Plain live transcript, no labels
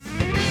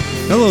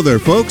Hello there,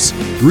 folks.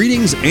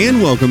 Greetings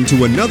and welcome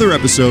to another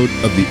episode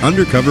of the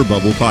Undercover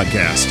Bubble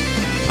Podcast.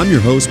 I'm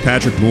your host,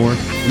 Patrick Moore,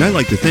 and I'd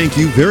like to thank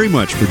you very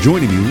much for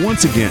joining me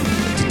once again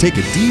to take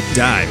a deep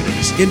dive into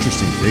this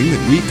interesting thing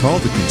that we call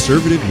the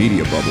conservative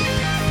media bubble.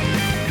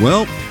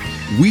 Well,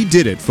 we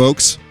did it,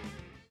 folks.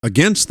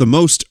 Against the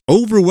most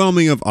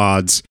overwhelming of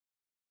odds,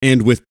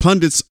 and with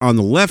pundits on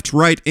the left,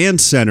 right, and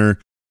center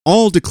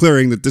all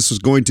declaring that this was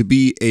going to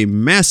be a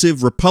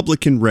massive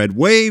Republican red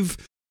wave,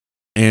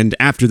 and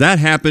after that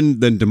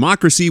happened, then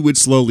democracy would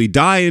slowly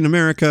die in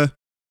America.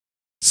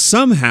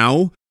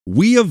 Somehow,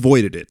 we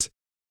avoided it.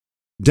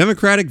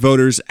 Democratic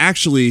voters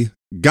actually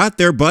got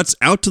their butts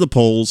out to the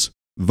polls,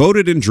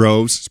 voted in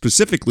droves.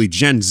 Specifically,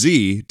 Gen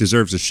Z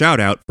deserves a shout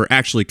out for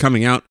actually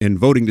coming out and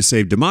voting to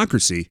save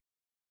democracy.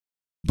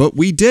 But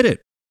we did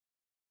it.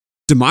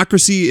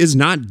 Democracy is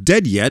not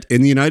dead yet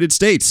in the United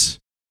States.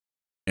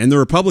 And the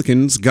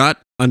Republicans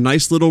got a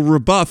nice little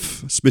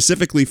rebuff,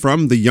 specifically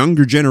from the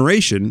younger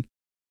generation,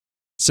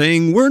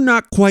 saying we're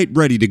not quite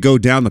ready to go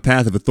down the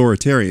path of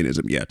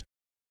authoritarianism yet.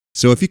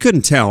 So if you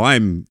couldn't tell,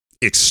 I'm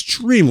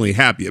extremely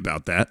happy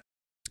about that.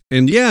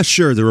 And yeah,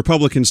 sure, the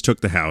Republicans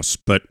took the House,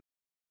 but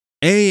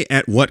A,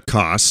 at what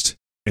cost?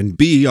 And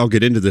B, I'll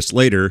get into this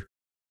later,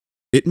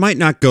 it might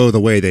not go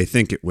the way they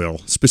think it will,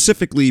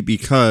 specifically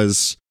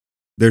because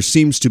there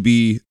seems to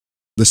be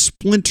the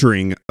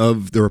splintering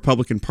of the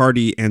Republican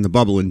Party and the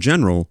bubble in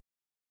general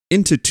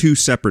into two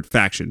separate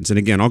factions. And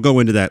again, I'll go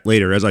into that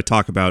later as I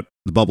talk about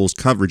the bubble's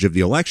coverage of the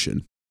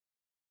election.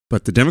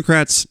 But the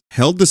Democrats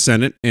held the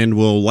Senate and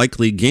will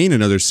likely gain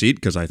another seat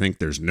because I think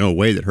there's no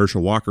way that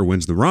Herschel Walker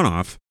wins the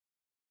runoff.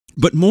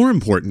 But more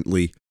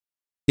importantly,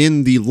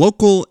 in the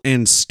local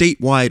and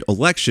statewide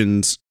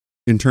elections,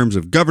 in terms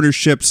of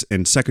governorships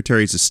and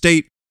secretaries of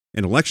state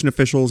and election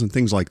officials and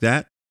things like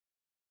that,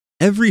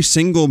 every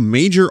single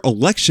major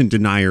election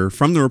denier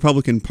from the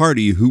Republican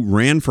Party who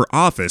ran for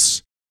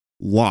office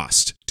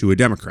lost to a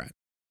Democrat.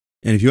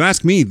 And if you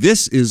ask me,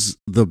 this is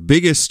the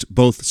biggest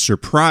both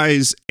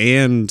surprise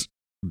and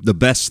the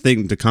best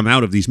thing to come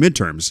out of these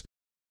midterms,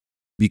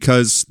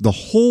 because the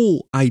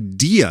whole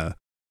idea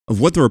of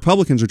what the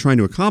Republicans are trying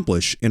to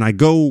accomplish, and I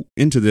go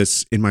into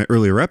this in my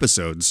earlier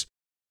episodes,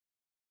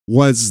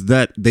 was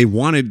that they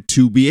wanted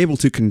to be able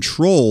to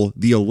control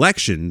the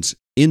elections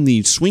in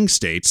the swing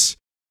states,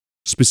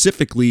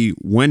 specifically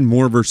when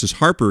Moore versus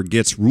Harper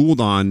gets ruled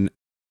on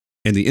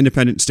and the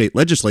independent state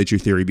legislature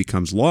theory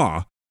becomes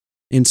law.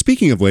 And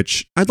speaking of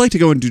which, I'd like to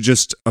go into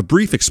just a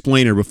brief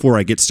explainer before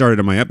I get started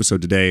on my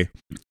episode today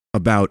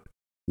about,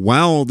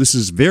 while this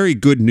is very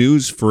good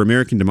news for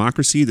American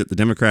democracy that the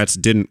Democrats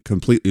didn't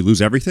completely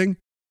lose everything,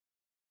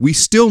 we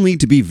still need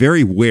to be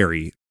very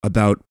wary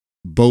about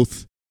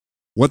both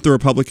what the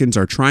Republicans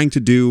are trying to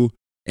do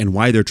and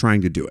why they're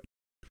trying to do it.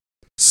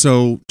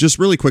 So just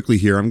really quickly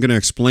here, I'm going to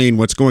explain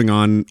what's going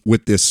on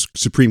with this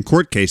Supreme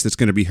Court case that's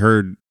going to be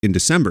heard in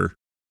December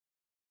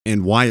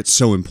and why it's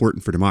so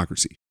important for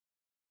democracy.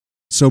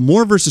 So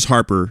Moore versus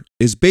Harper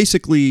is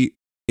basically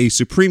a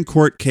Supreme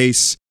Court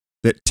case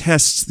that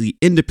tests the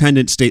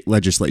independent state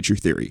legislature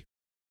theory,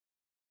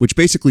 which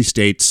basically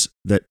states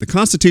that the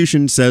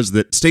Constitution says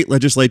that state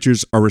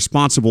legislatures are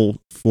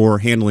responsible for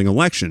handling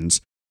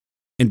elections,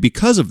 and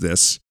because of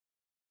this,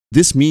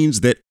 this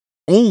means that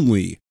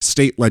only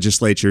state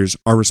legislatures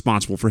are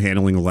responsible for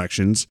handling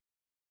elections,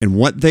 and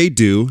what they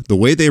do, the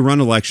way they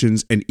run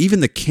elections, and even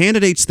the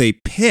candidates they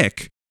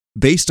pick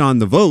based on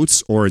the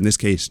votes, or in this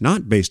case,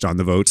 not based on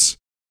the votes,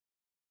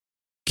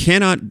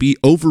 cannot be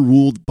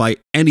overruled by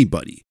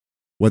anybody,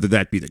 whether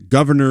that be the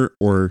governor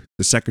or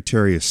the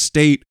Secretary of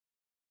State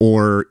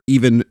or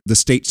even the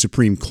state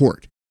Supreme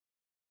Court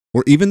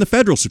or even the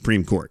federal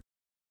Supreme Court.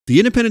 The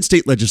independent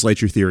state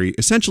legislature theory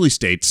essentially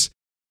states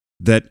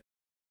that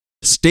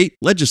state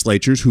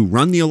legislatures who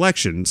run the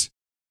elections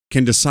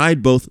can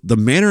decide both the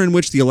manner in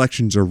which the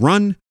elections are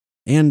run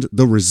and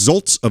the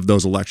results of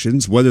those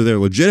elections, whether they're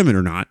legitimate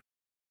or not,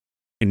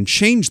 and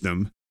change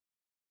them.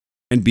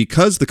 And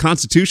because the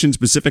Constitution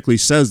specifically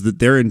says that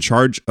they're in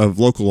charge of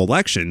local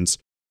elections,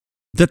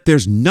 that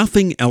there's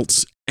nothing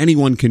else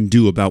anyone can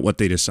do about what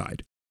they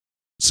decide.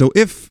 So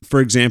if, for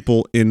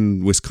example,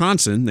 in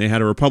Wisconsin, they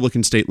had a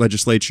Republican state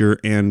legislature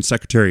and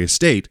Secretary of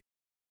State,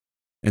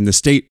 and the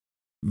state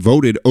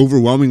voted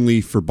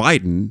overwhelmingly for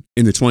Biden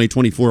in the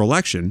 2024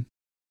 election,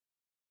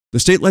 the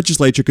state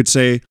legislature could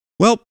say,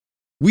 well,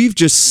 we've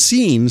just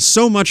seen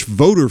so much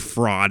voter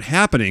fraud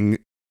happening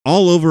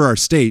all over our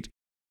state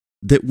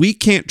that we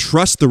can't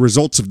trust the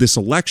results of this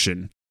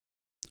election.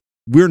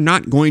 We're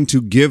not going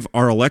to give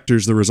our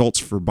electors the results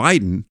for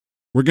Biden.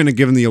 We're going to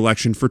give them the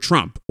election for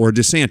Trump or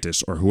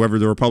DeSantis or whoever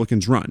the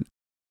Republicans run.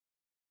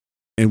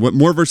 And what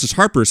Moore versus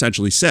Harper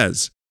essentially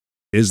says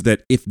is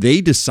that if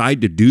they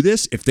decide to do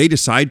this, if they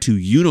decide to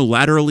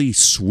unilaterally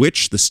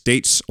switch the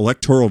state's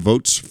electoral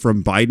votes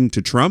from Biden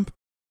to Trump,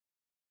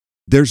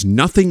 there's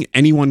nothing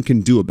anyone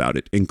can do about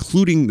it,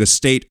 including the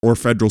state or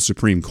federal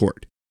Supreme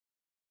Court.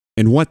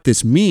 And what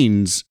this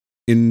means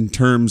in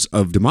terms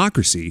of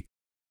democracy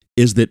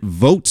is that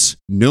votes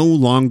no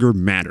longer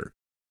matter.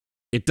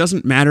 It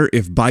doesn't matter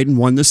if Biden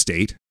won the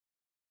state.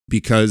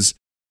 because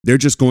they're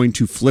just going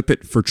to flip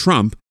it for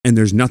Trump and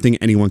there's nothing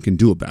anyone can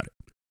do about it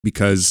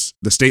because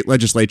the state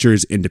legislature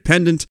is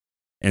independent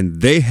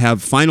and they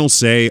have final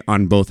say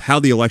on both how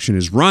the election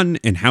is run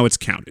and how it's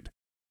counted.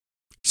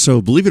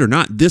 So believe it or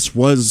not, this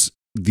was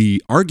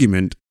the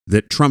argument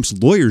that Trump's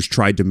lawyers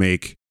tried to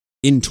make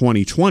in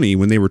 2020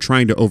 when they were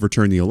trying to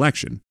overturn the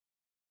election.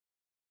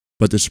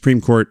 But the Supreme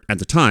Court at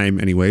the time,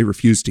 anyway,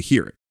 refused to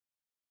hear it.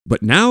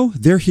 But now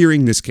they're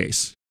hearing this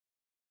case.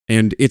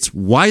 And it's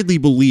widely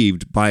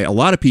believed by a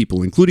lot of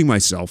people, including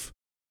myself,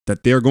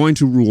 that they're going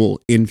to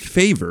rule in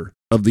favor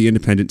of the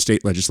independent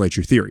state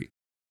legislature theory.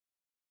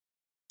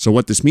 So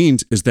what this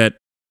means is that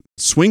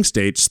swing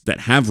states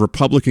that have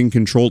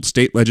Republican-controlled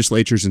state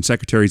legislatures and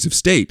secretaries of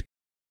state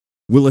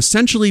will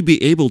essentially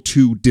be able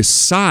to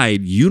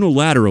decide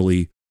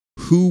unilaterally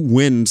who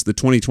wins the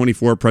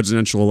 2024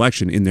 presidential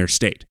election in their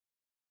state.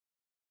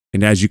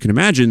 And as you can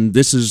imagine,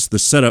 this is the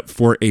setup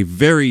for a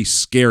very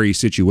scary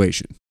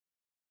situation.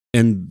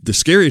 And the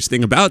scariest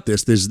thing about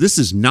this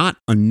is not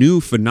a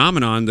new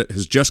phenomenon that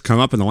has just come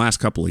up in the last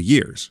couple of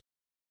years.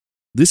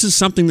 This is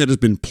something that has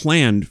been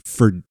planned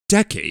for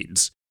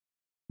decades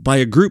by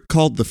a group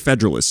called the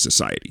Federalist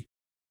Society.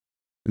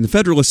 And the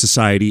Federalist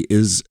Society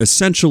is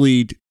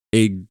essentially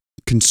a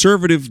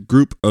conservative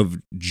group of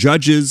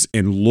judges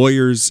and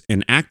lawyers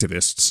and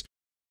activists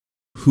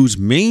whose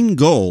main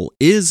goal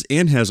is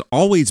and has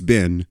always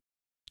been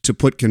to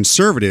put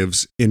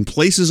conservatives in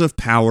places of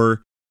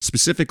power,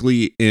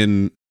 specifically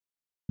in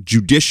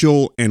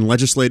judicial and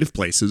legislative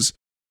places,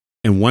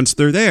 and once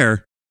they're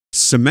there,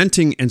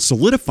 cementing and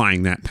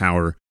solidifying that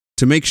power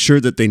to make sure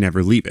that they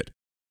never leave it.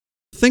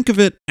 Think of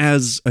it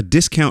as a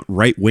discount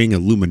right-wing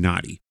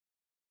Illuminati.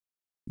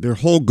 Their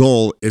whole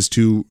goal is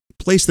to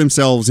place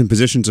themselves in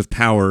positions of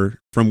power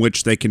from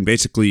which they can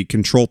basically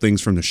control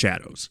things from the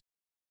shadows.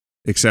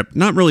 Except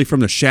not really from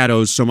the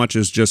shadows so much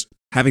as just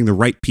having the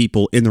right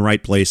people in the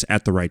right place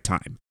at the right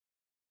time.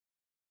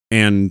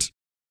 And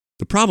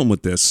the problem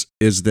with this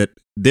is that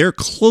they're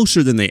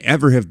closer than they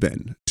ever have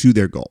been to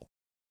their goal.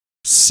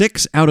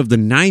 6 out of the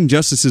 9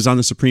 justices on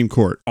the Supreme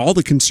Court, all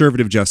the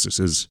conservative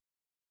justices,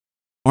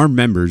 are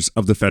members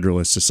of the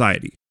Federalist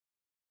Society.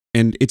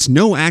 And it's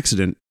no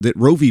accident that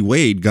Roe v.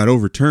 Wade got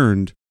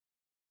overturned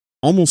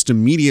almost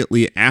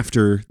immediately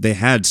after they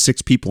had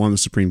 6 people on the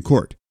Supreme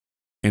Court.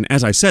 And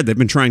as I said, they've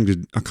been trying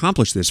to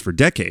accomplish this for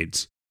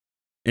decades.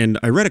 And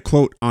I read a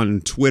quote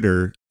on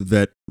Twitter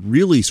that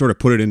really sort of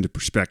put it into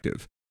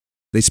perspective.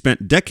 They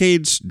spent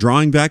decades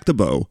drawing back the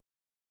bow,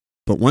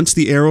 but once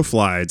the arrow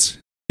flies,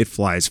 it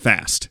flies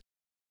fast.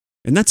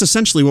 And that's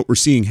essentially what we're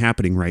seeing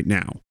happening right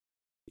now.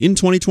 In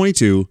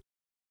 2022,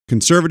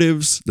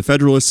 conservatives, the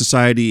Federalist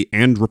Society,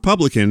 and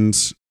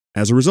Republicans,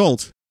 as a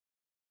result,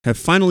 have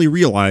finally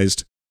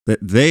realized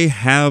that they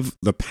have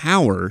the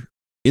power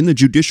in the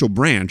judicial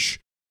branch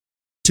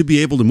to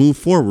be able to move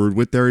forward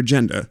with their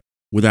agenda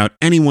without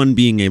anyone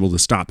being able to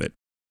stop it.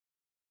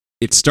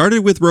 It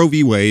started with Roe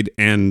v. Wade,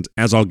 and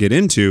as I'll get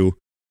into,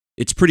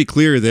 it's pretty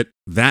clear that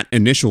that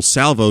initial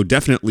salvo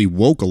definitely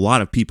woke a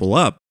lot of people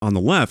up on the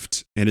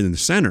left and in the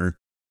center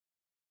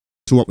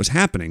to what was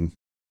happening.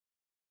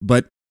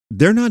 But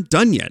they're not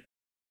done yet.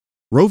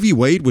 Roe v.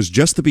 Wade was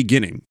just the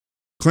beginning.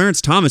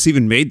 Clarence Thomas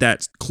even made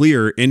that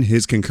clear in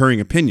his concurring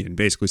opinion,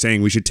 basically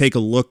saying we should take a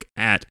look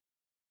at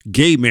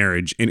gay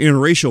marriage and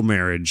interracial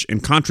marriage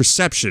and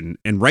contraception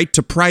and right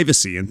to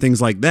privacy and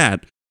things like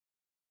that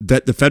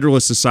the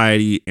Federalist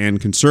Society and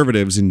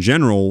conservatives in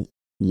general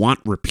want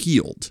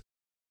repealed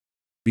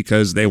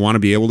because they want to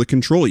be able to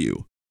control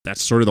you.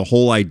 That's sort of the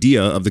whole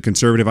idea of the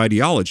conservative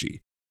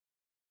ideology,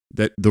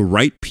 that the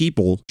right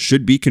people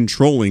should be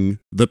controlling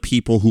the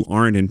people who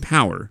aren't in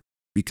power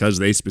because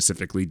they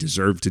specifically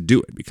deserve to do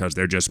it, because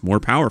they're just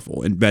more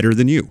powerful and better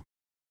than you.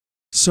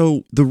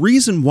 So the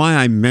reason why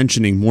I'm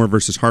mentioning Moore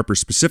versus Harper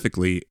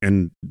specifically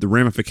and the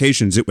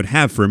ramifications it would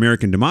have for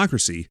American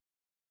democracy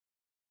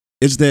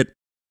is that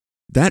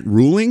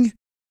ruling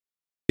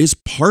is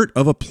part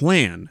of a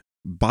plan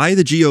by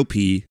the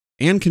GOP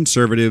and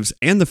conservatives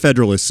and the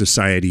Federalist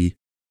Society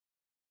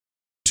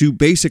to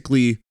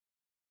basically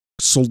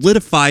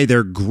solidify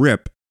their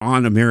grip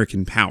on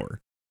American power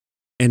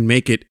and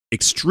make it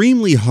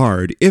extremely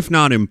hard, if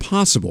not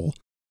impossible,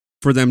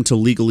 for them to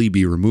legally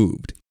be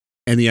removed.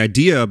 And the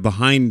idea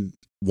behind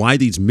why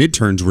these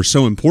midterms were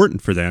so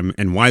important for them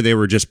and why they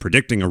were just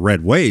predicting a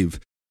red wave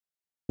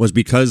was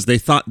because they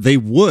thought they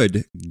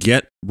would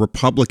get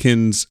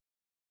Republicans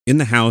in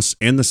the House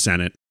and the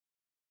Senate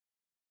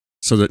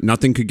so that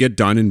nothing could get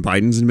done in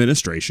Biden's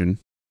administration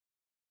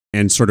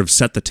and sort of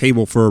set the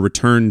table for a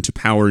return to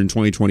power in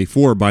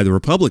 2024 by the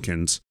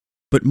Republicans.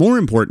 But more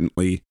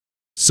importantly,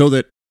 so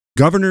that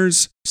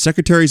governors,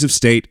 secretaries of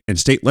state, and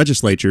state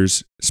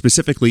legislatures,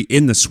 specifically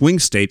in the swing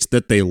states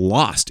that they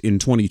lost in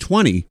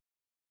 2020,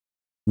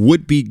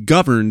 would be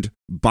governed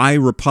by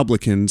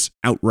Republicans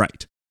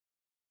outright.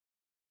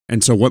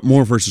 And so what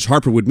Moore versus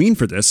Harper would mean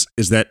for this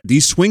is that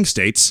these swing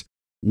states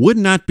would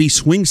not be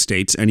swing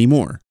states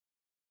anymore.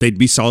 They'd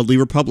be solidly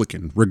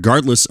Republican,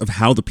 regardless of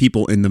how the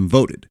people in them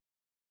voted.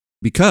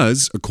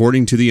 Because,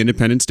 according to the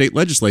independent state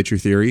legislature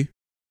theory,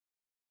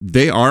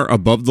 they are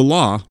above the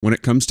law when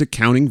it comes to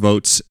counting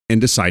votes and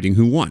deciding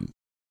who won.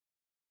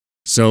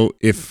 So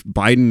if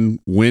Biden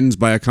wins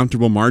by a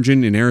comfortable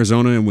margin in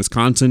Arizona and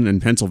Wisconsin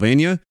and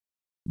Pennsylvania,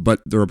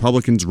 but the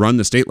Republicans run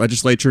the state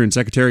legislature and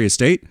Secretary of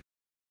State,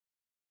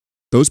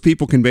 those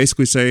people can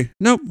basically say,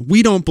 no,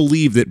 we don't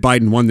believe that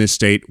Biden won this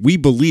state. We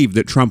believe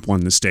that Trump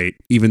won the state,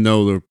 even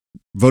though the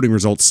voting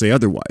results say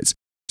otherwise.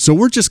 So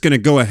we're just going to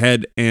go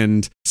ahead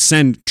and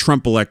send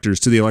Trump electors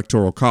to the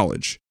Electoral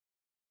College.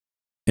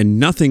 And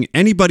nothing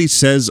anybody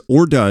says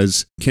or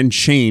does can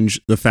change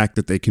the fact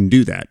that they can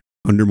do that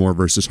under Moore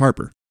versus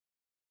Harper.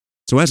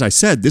 So as I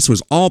said, this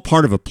was all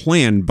part of a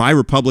plan by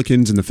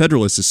Republicans in the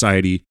Federalist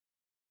Society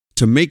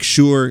to make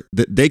sure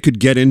that they could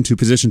get into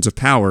positions of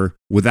power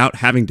without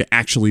having to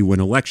actually win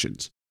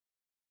elections.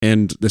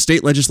 And the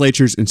state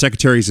legislatures and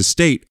secretaries of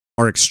state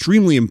are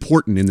extremely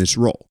important in this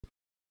role.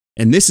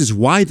 And this is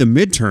why the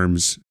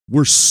midterms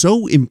were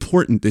so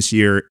important this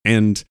year,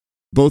 and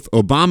both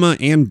Obama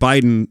and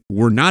Biden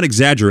were not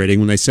exaggerating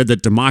when they said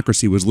that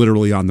democracy was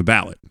literally on the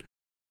ballot.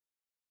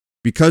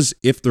 Because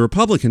if the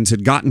Republicans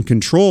had gotten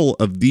control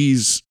of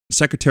these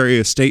Secretary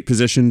of State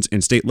positions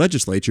and state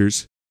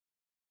legislatures,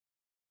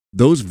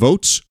 those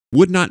votes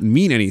would not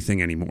mean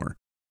anything anymore.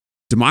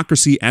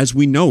 Democracy as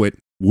we know it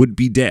would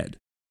be dead.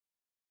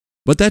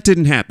 But that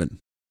didn't happen.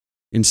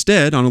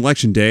 Instead, on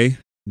Election Day,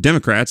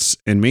 Democrats,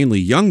 and mainly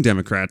young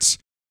Democrats,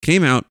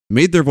 came out,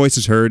 made their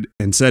voices heard,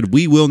 and said,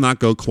 we will not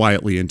go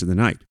quietly into the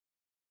night.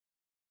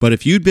 But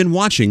if you'd been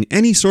watching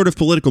any sort of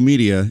political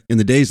media in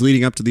the days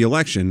leading up to the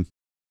election,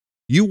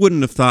 you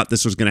wouldn't have thought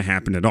this was going to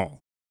happen at all.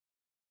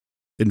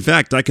 In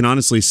fact, I can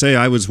honestly say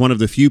I was one of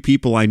the few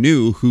people I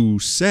knew who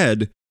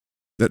said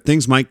that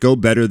things might go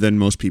better than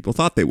most people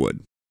thought they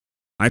would.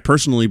 I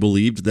personally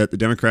believed that the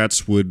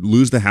Democrats would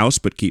lose the House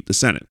but keep the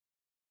Senate.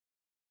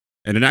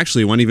 And it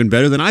actually went even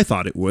better than I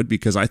thought it would,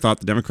 because I thought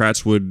the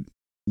Democrats would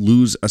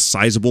lose a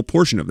sizable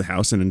portion of the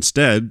House, and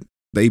instead,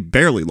 they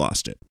barely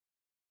lost it.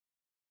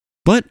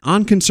 But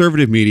on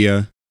conservative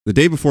media, the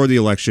day before the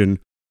election,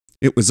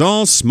 it was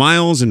all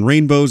smiles and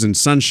rainbows and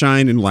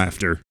sunshine and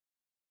laughter.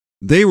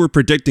 They were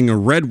predicting a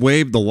red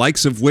wave the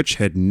likes of which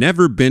had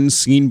never been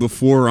seen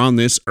before on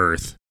this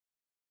earth.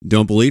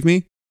 Don't believe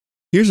me?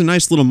 Here's a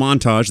nice little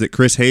montage that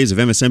Chris Hayes of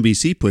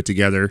MSNBC put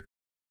together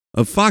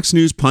of Fox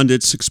News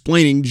pundits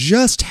explaining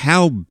just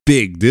how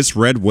big this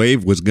red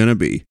wave was going to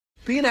be.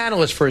 Be an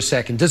analyst for a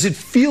second. Does it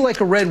feel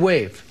like a red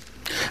wave?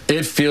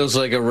 It feels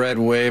like a red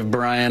wave,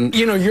 Brian.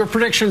 You know, your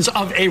predictions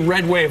of a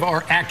red wave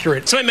are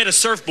accurate. Somebody made a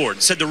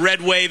surfboard, said the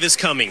red wave is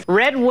coming.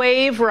 Red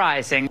wave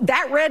rising.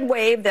 That red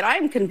wave that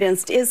I'm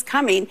convinced is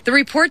coming. The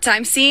reports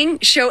I'm seeing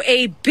show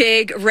a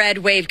big red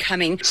wave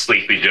coming.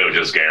 Sleepy Joe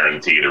just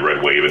guaranteed a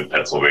red wave in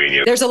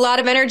Pennsylvania. There's a lot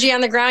of energy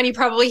on the ground. You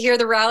probably hear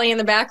the rally in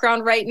the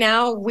background right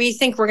now. We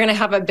think we're going to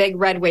have a big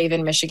red wave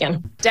in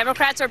Michigan.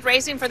 Democrats are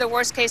bracing for the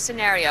worst case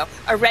scenario,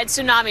 a red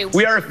tsunami.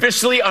 We are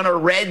officially on a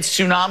red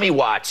tsunami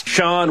watch.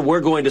 Sean,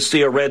 we're going to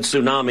see a red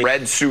tsunami.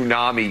 Red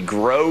tsunami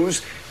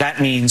grows.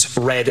 That means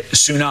red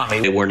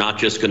tsunami. And we're not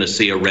just going to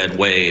see a red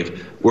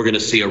wave. We're going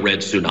to see a red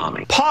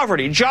tsunami.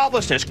 Poverty,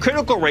 joblessness,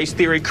 critical race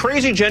theory,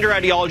 crazy gender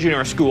ideology in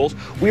our schools.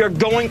 We are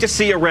going to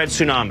see a red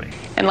tsunami.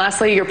 And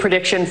lastly, your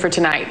prediction for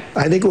tonight.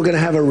 I think we're going to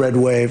have a red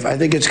wave. I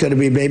think it's going to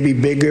be maybe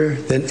bigger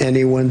than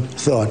anyone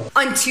thought.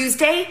 On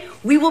Tuesday,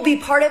 we will be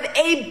part of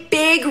a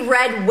big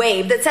red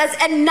wave that says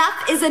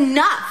enough is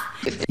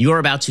enough. You're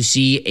about to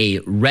see a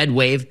red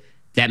wave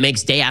that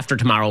makes day after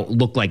tomorrow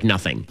look like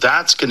nothing.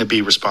 That's going to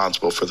be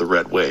responsible for the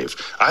red wave.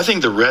 I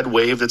think the red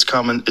wave that's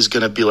coming is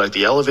going to be like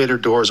the elevator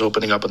doors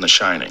opening up in The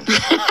Shining.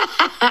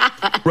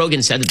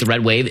 Rogan said that the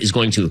red wave is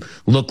going to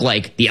look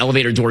like the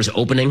elevator doors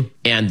opening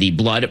and the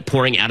blood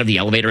pouring out of the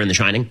elevator in The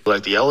Shining.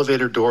 Like the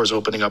elevator doors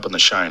opening up in The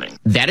Shining.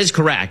 That is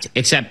correct,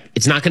 except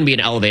it's not going to be an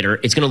elevator.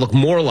 It's going to look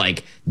more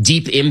like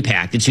Deep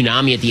Impact, the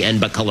tsunami at the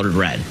end, but colored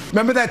red.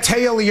 Remember that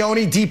Taya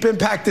Leone Deep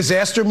Impact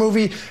disaster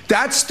movie?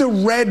 That's the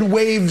red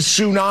wave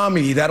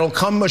tsunami that'll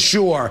come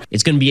ashore.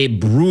 It's going to be a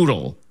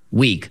brutal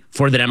week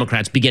for the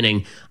Democrats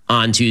beginning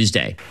on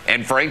Tuesday.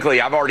 And frankly,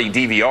 I've already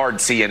DVR'd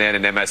CNN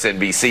and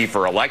MSNBC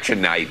for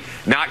election night,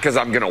 not because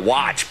I'm going to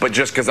watch, but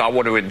just because I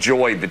want to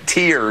enjoy the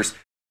tears.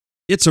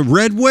 It's a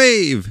red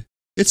wave.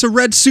 It's a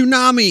red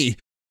tsunami.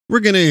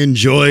 We're going to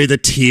enjoy the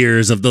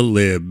tears of the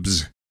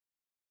libs.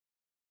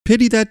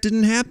 Pity that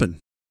didn't happen.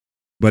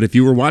 But if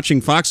you were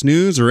watching Fox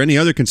News or any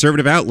other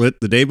conservative outlet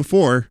the day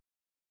before,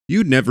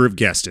 you'd never have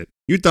guessed it.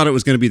 You thought it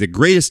was going to be the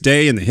greatest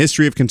day in the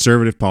history of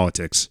conservative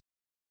politics.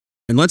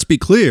 And let's be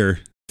clear,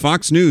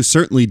 Fox News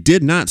certainly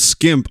did not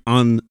skimp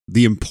on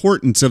the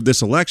importance of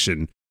this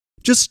election,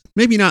 just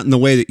maybe not in the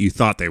way that you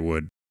thought they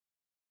would.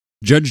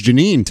 Judge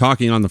Jeanine,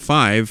 talking on The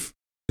Five,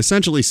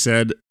 essentially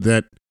said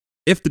that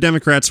if the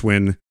Democrats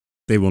win,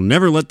 they will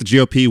never let the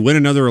GOP win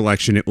another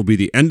election. It will be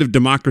the end of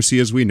democracy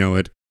as we know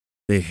it.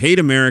 They hate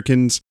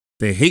Americans.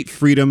 They hate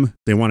freedom.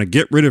 They want to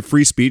get rid of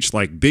free speech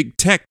like big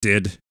tech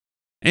did.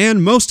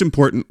 And most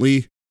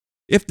importantly,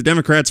 if the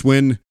Democrats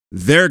win,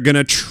 they're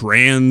gonna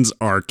trans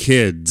our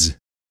kids.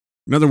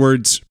 In other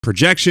words,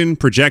 projection,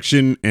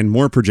 projection, and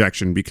more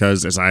projection,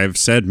 because as I've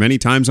said many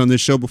times on this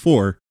show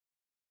before,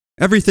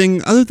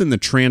 everything other than the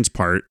trans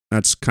part,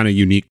 that's kind of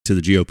unique to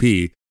the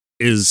GOP,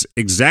 is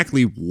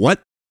exactly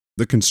what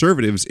the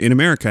conservatives in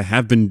America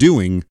have been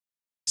doing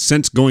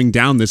since going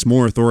down this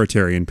more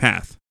authoritarian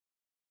path.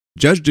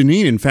 Judge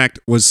Jeanine, in fact,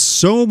 was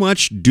so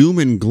much doom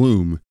and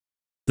gloom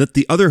that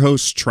the other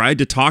hosts tried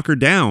to talk her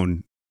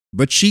down,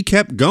 but she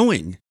kept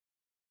going.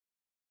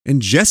 And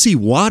Jesse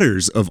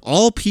Waters, of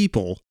all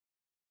people,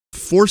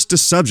 forced a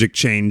subject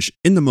change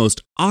in the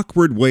most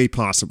awkward way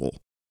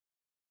possible.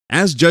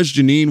 As Judge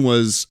Jeanine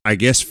was, I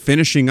guess,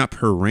 finishing up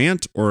her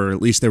rant, or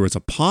at least there was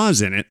a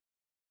pause in it,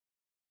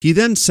 he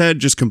then said,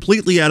 just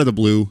completely out of the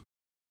blue,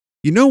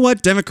 "You know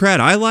what Democrat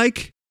I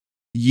like?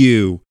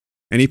 You."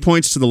 And he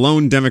points to the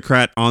lone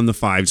Democrat on the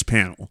Fives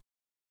panel.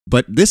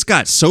 But this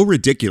got so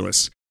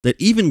ridiculous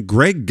that even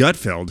Greg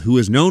Gutfeld, who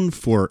is known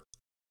for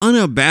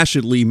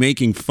unabashedly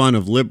making fun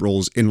of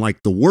liberals in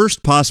like the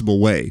worst possible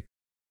way,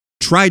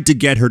 tried to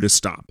get her to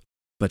stop.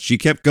 But she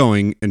kept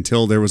going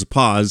until there was a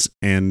pause,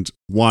 and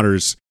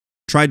Waters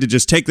tried to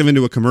just take them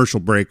into a commercial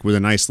break with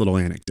a nice little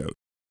anecdote.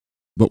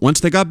 But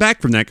once they got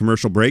back from that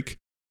commercial break,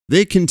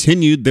 they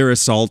continued their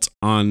assault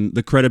on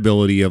the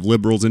credibility of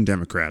liberals and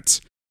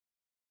Democrats.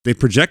 They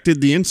projected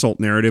the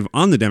insult narrative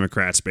on the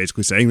Democrats,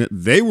 basically saying that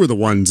they were the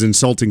ones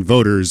insulting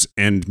voters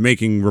and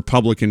making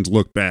Republicans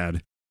look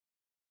bad.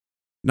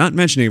 Not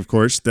mentioning, of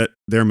course, that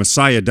their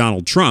messiah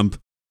Donald Trump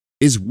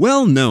is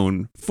well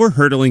known for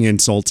hurtling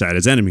insults at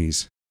his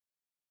enemies.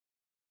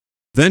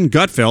 Then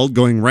Gutfeld,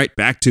 going right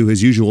back to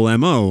his usual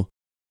MO,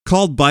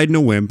 called Biden a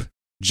wimp,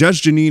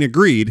 Judge Jeanine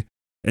agreed,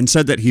 and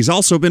said that he's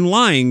also been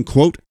lying,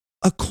 quote,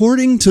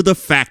 according to the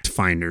fact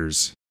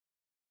finders.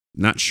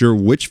 Not sure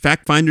which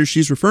fact finders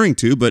she's referring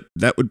to, but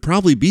that would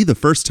probably be the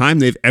first time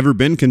they've ever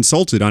been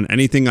consulted on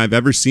anything I've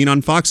ever seen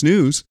on Fox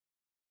News.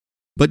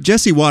 But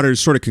Jesse Waters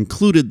sort of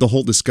concluded the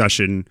whole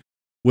discussion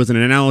with an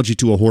analogy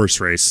to a horse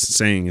race,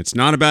 saying it's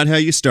not about how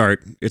you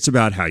start, it's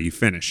about how you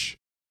finish.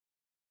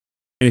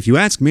 And if you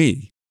ask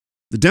me,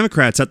 the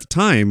Democrats at the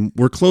time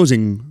were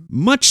closing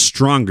much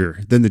stronger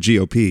than the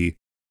GOP,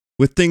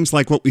 with things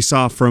like what we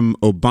saw from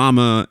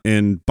Obama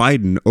and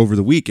Biden over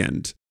the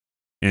weekend.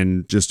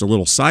 And just a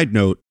little side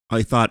note,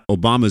 I thought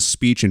Obama's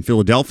speech in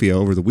Philadelphia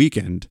over the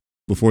weekend,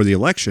 before the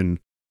election,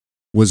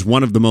 was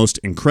one of the most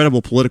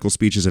incredible political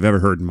speeches I've ever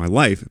heard in my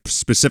life,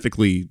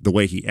 specifically the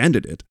way he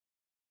ended it.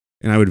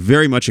 And I would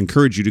very much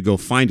encourage you to go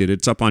find it.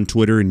 It's up on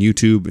Twitter and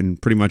YouTube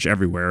and pretty much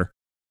everywhere.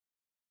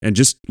 And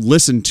just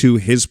listen to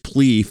his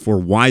plea for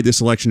why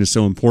this election is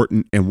so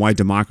important and why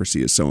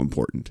democracy is so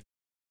important.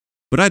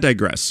 But I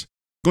digress.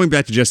 Going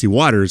back to Jesse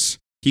Waters,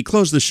 he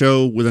closed the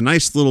show with a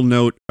nice little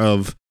note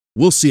of,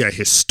 we'll see a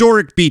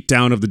historic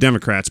beatdown of the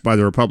Democrats by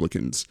the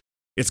Republicans.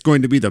 It's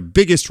going to be the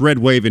biggest red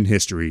wave in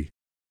history.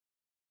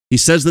 He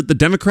says that the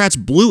Democrats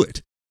blew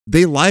it.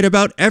 They lied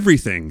about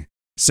everything,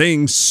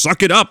 saying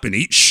suck it up and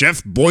eat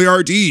Chef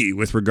Boyardee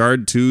with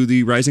regard to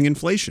the rising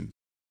inflation.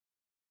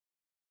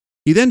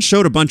 He then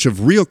showed a bunch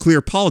of Real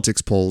Clear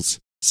Politics polls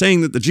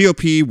saying that the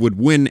GOP would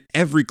win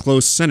every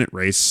close Senate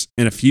race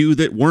and a few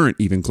that weren't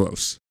even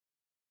close.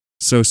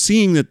 So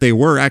seeing that they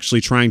were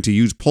actually trying to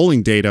use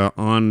polling data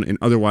on an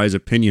otherwise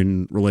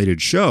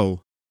opinion-related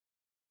show,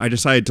 I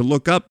decided to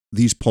look up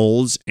these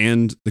polls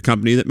and the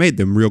company that made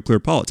them, Real Clear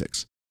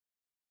Politics.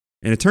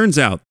 And it turns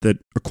out that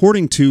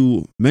according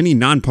to many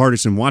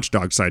nonpartisan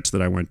watchdog sites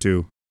that I went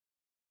to,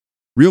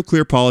 Real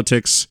Clear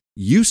Politics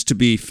used to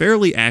be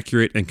fairly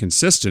accurate and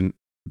consistent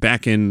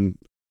back in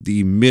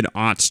the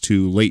mid-aughts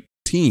to late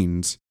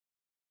teens,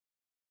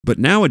 but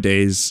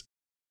nowadays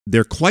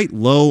they're quite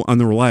low on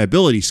the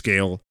reliability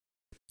scale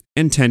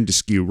and tend to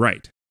skew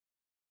right.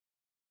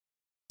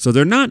 So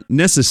they're not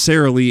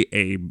necessarily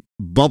a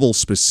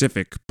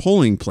bubble-specific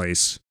polling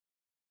place,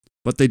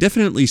 but they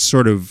definitely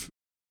sort of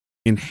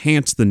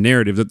enhance the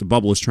narrative that the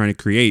bubble is trying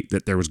to create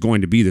that there was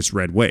going to be this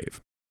red wave.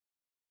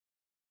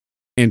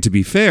 And to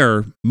be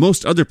fair,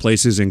 most other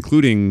places,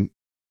 including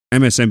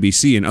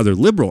MSNBC and other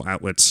liberal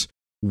outlets,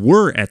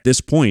 were at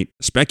this point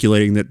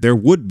speculating that there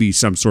would be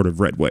some sort of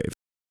red wave.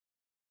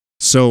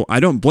 So I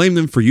don't blame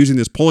them for using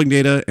this polling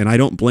data, and I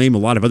don't blame a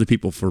lot of other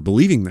people for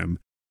believing them.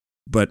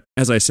 But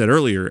as I said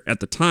earlier, at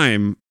the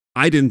time,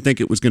 I didn't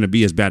think it was going to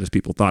be as bad as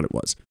people thought it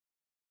was.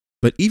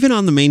 But even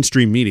on the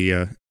mainstream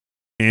media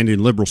and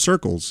in liberal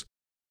circles,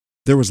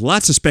 there was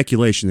lots of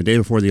speculation the day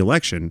before the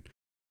election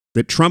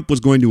that Trump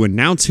was going to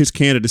announce his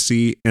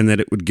candidacy and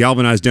that it would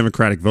galvanize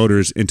Democratic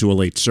voters into a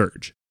late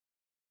surge.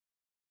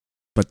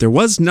 But there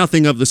was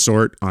nothing of the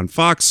sort on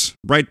Fox,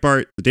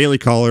 Breitbart, The Daily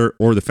Caller,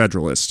 or The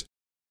Federalist.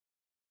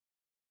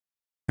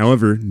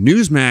 However,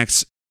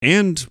 Newsmax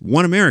and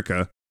One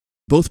America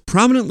both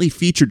prominently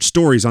featured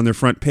stories on their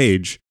front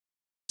page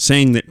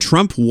saying that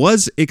Trump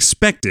was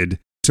expected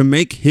to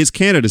make his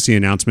candidacy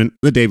announcement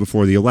the day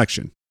before the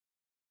election.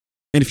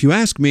 And if you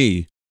ask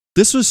me,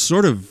 this was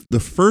sort of the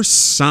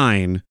first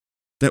sign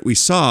that we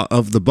saw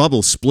of the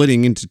bubble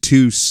splitting into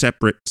two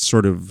separate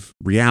sort of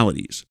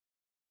realities.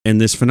 And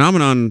this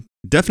phenomenon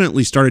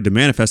definitely started to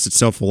manifest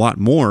itself a lot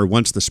more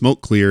once the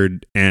smoke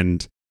cleared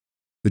and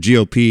the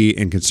GOP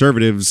and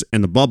conservatives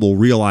and the bubble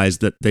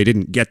realized that they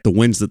didn't get the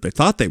wins that they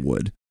thought they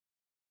would.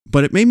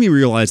 But it made me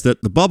realize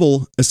that the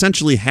bubble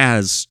essentially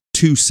has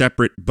two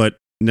separate but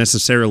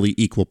necessarily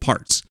equal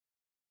parts.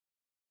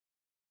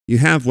 You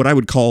have what I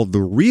would call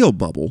the real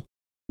bubble,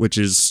 which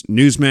is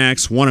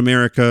Newsmax, One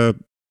America,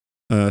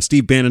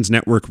 Steve Bannon's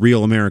network,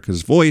 Real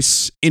America's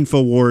Voice,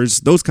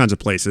 InfoWars, those kinds of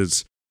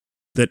places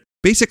that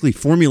basically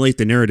formulate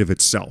the narrative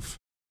itself.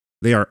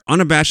 They are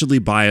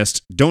unabashedly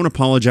biased, don't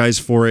apologize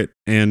for it,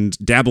 and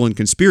dabble in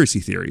conspiracy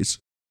theories.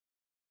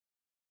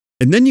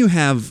 And then you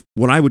have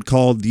what I would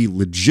call the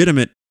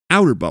legitimate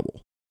outer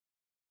bubble,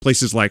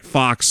 places like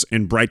Fox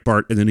and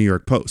Breitbart and the New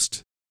York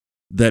Post,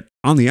 that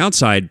on the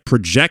outside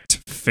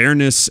project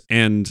fairness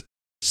and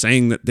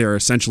saying that they're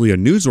essentially a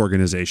news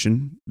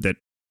organization that,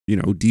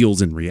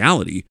 deals in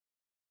reality,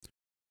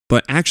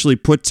 but actually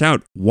puts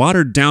out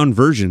watered down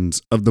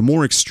versions of the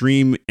more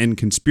extreme and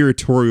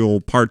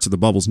conspiratorial parts of the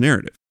bubble's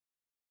narrative.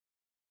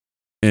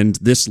 And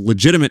this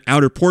legitimate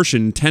outer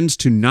portion tends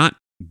to not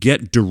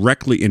get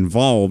directly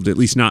involved, at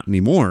least not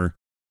anymore,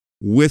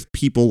 with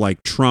people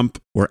like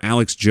Trump or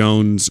Alex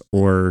Jones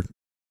or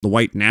the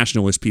white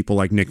nationalist people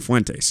like Nick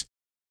Fuentes.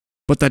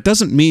 But that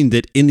doesn't mean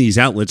that in these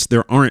outlets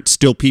there aren't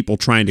still people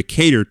trying to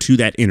cater to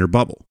that inner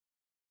bubble.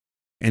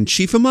 And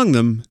chief among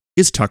them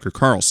is Tucker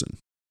Carlson.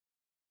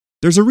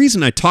 There's a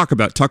reason I talk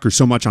about Tucker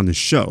so much on this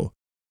show.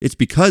 It's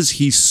because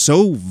he's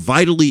so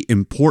vitally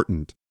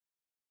important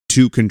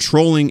to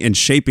controlling and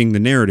shaping the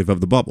narrative of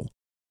the bubble.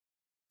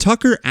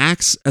 Tucker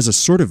acts as a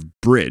sort of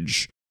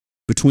bridge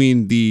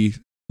between the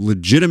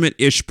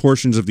legitimate-ish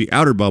portions of the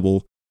outer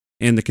bubble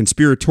and the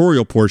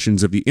conspiratorial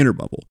portions of the inner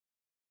bubble.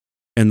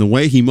 And the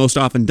way he most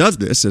often does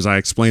this, as I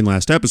explained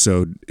last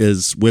episode,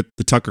 is with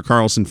the Tucker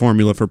Carlson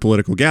formula for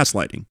political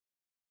gaslighting.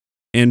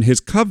 And his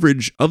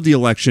coverage of the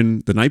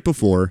election the night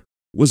before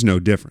was no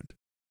different.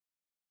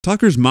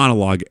 Tucker's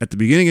monologue at the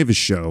beginning of his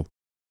show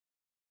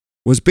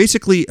was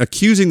basically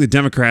accusing the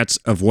Democrats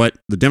of what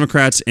the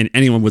Democrats and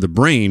anyone with a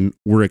brain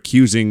were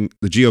accusing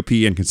the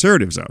GOP and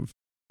conservatives of,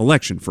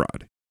 election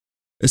fraud.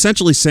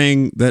 Essentially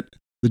saying that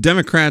the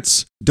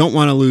Democrats don't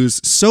want to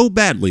lose so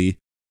badly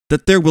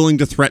that they're willing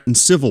to threaten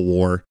civil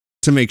war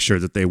to make sure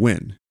that they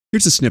win.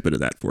 Here's a snippet of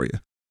that for you.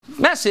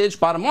 Message,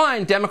 bottom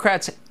line,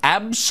 Democrats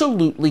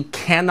absolutely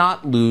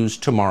cannot lose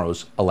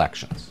tomorrow's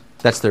elections.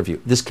 That's their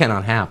view. This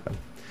cannot happen.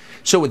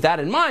 So with that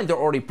in mind, they're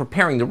already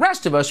preparing the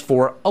rest of us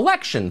for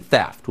election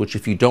theft, which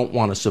if you don't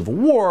want a civil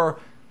war,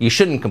 you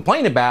shouldn't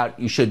complain about,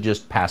 you should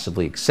just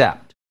passively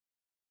accept.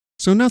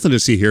 So nothing to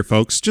see here,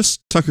 folks.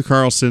 Just Tucker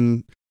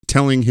Carlson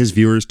telling his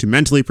viewers to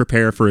mentally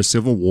prepare for a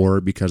civil war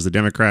because the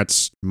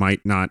Democrats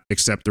might not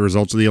accept the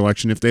results of the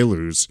election if they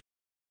lose.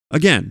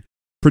 Again,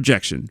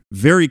 projection,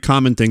 very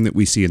common thing that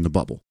we see in the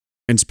bubble,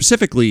 and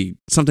specifically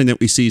something that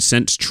we see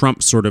since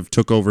Trump sort of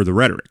took over the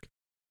rhetoric.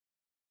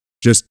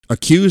 Just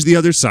accuse the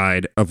other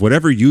side of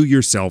whatever you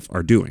yourself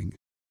are doing.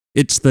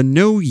 It's the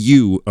know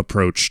you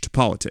approach to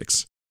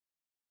politics.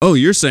 Oh,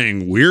 you're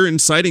saying we're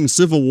inciting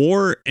civil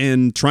war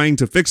and trying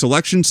to fix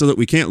elections so that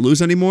we can't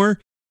lose anymore?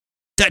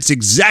 That's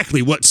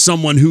exactly what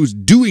someone who's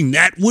doing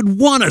that would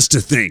want us to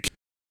think.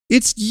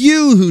 It's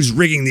you who's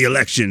rigging the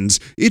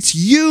elections. It's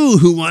you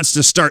who wants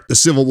to start the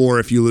civil war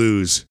if you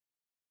lose.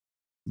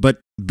 But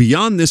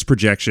beyond this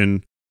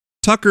projection,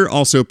 Tucker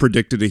also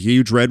predicted a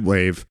huge red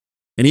wave,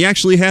 and he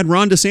actually had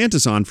Ron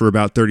DeSantis on for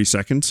about 30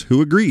 seconds,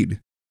 who agreed.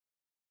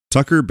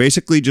 Tucker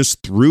basically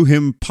just threw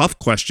him puff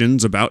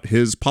questions about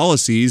his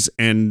policies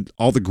and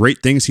all the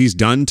great things he's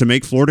done to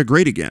make Florida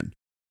great again.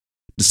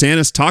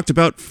 DeSantis talked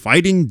about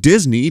fighting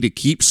Disney to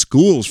keep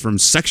schools from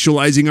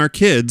sexualizing our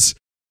kids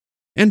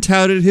and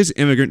touted his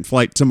immigrant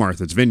flight to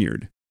Martha's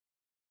Vineyard.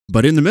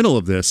 But in the middle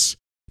of this,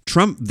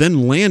 Trump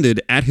then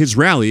landed at his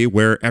rally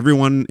where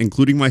everyone,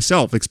 including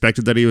myself,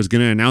 expected that he was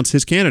going to announce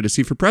his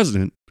candidacy for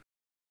president.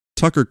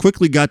 Tucker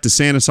quickly got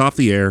DeSantis off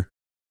the air,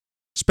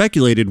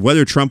 speculated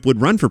whether Trump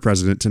would run for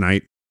president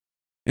tonight,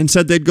 and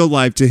said they'd go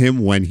live to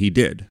him when he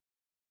did.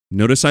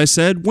 Notice I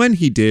said when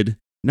he did,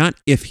 not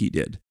if he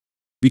did,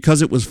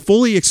 because it was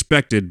fully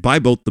expected by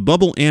both the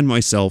bubble and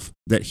myself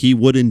that he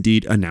would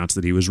indeed announce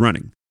that he was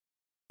running.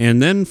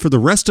 And then for the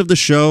rest of the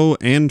show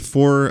and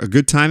for a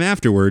good time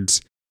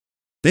afterwards,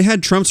 they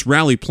had Trump's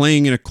rally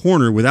playing in a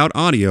corner without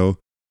audio,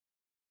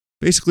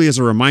 basically as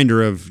a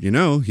reminder of,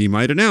 he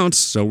might announce,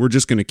 so we're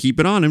just going to keep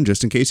it on him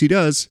just in case he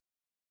does.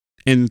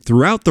 And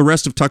throughout the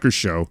rest of Tucker's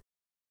show,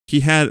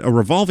 he had a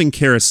revolving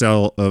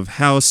carousel of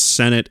House,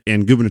 Senate,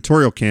 and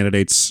gubernatorial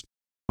candidates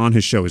on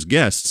his show as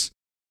guests.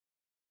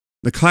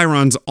 The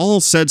Chirons all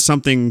said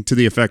something to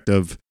the effect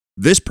of,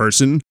 this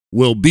person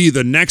will be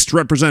the next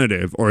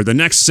representative, or the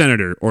next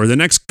senator, or the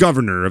next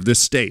governor of this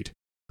state.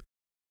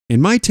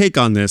 And my take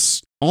on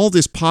this, all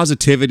this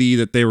positivity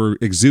that they were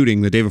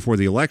exuding the day before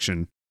the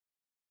election,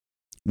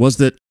 was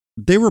that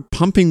they were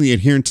pumping the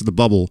adherents of the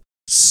bubble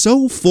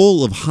so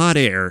full of hot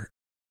air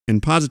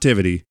and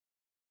positivity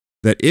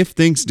that if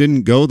things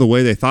didn't go the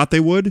way they thought they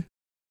would,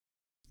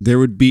 there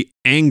would be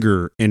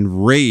anger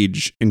and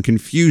rage and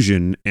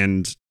confusion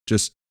and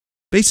just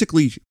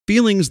basically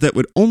feelings that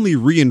would only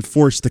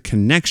reinforce the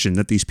connection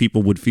that these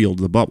people would feel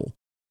to the bubble.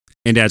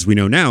 And as we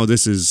know now,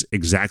 this is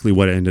exactly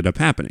what ended up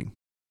happening.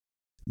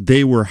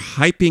 They were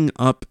hyping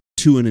up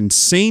to an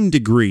insane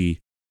degree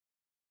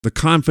the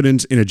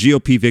confidence in a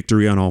GOP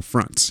victory on all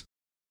fronts.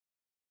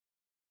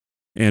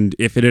 And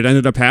if it had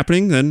ended up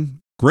happening, then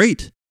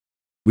great.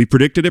 We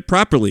predicted it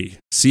properly.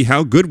 See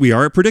how good we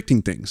are at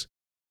predicting things.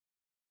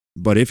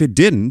 But if it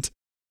didn't,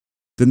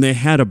 then they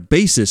had a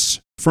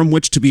basis from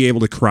which to be able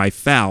to cry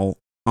foul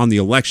on the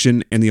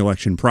election and the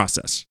election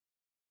process.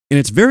 And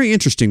it's very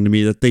interesting to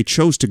me that they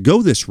chose to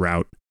go this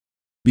route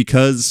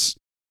because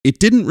it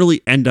didn't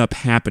really end up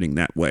happening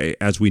that way,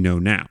 as we know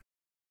now.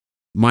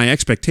 My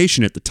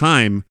expectation at the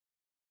time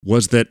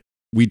was that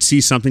we'd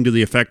see something to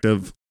the effect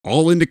of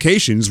all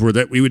indications were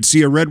that we would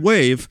see a red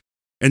wave,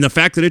 and the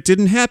fact that it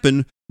didn't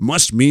happen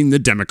must mean the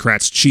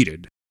Democrats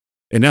cheated.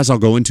 And as I'll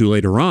go into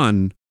later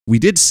on, we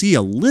did see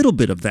a little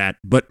bit of that,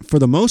 but for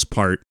the most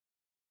part,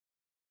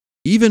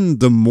 even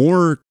the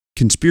more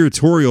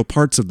conspiratorial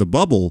parts of the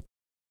bubble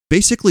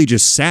basically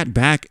just sat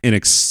back and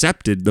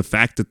accepted the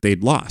fact that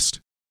they'd lost.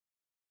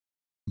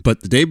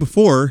 But the day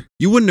before,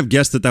 you wouldn't have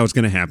guessed that that was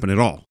going to happen at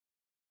all.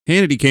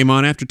 Hannity came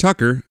on after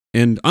Tucker,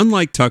 and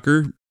unlike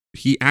Tucker,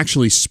 he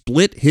actually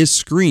split his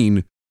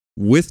screen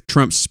with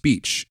Trump's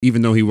speech,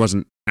 even though he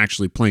wasn't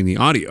actually playing the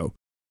audio.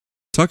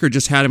 Tucker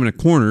just had him in a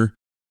corner.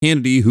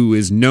 Hannity, who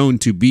is known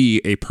to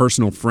be a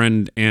personal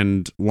friend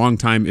and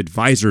longtime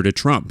advisor to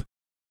Trump,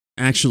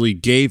 actually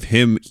gave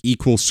him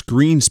equal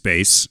screen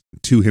space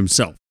to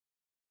himself.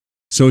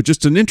 So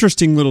just an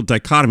interesting little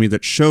dichotomy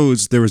that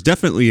shows there was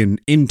definitely an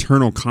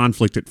internal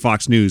conflict at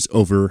Fox News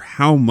over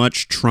how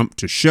much Trump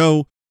to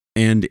show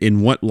and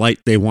in what light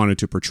they wanted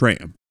to portray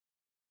him.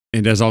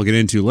 And as I'll get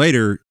into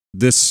later,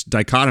 this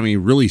dichotomy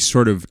really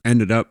sort of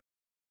ended up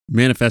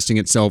manifesting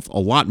itself a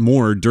lot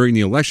more during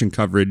the election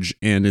coverage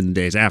and in the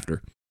days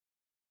after.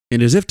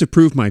 And as if to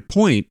prove my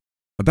point,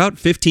 about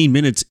 15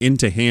 minutes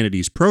into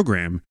Hannity's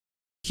program,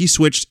 he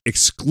switched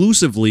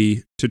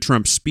exclusively to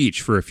Trump's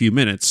speech for a few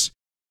minutes,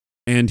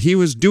 and he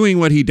was doing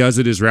what he does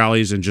at his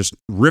rallies and just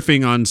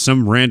riffing on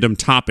some random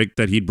topic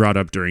that he'd brought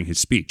up during his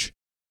speech.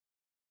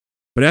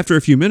 But after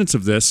a few minutes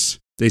of this,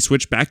 they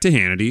switched back to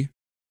Hannity,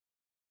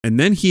 and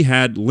then he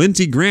had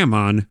Lindsey Graham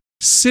on,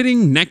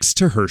 sitting next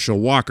to Herschel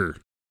Walker.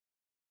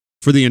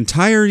 For the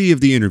entirety of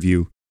the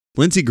interview,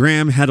 Lindsey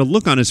Graham had a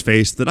look on his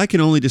face that I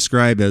can only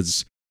describe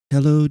as,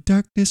 "Hello,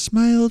 darkness,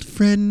 my old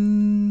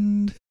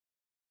friend."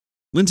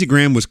 Lindsey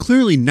Graham was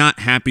clearly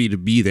not happy to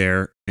be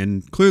there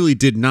and clearly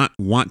did not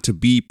want to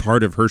be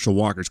part of Herschel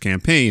Walker's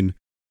campaign,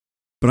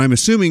 but I'm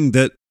assuming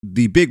that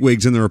the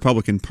bigwigs in the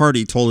Republican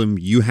Party told him,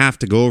 you have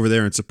to go over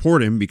there and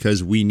support him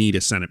because we need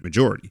a Senate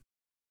majority.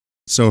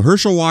 So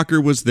Herschel Walker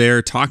was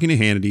there talking to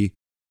Hannity.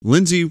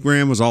 Lindsey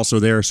Graham was also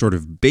there sort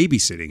of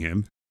babysitting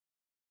him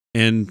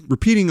and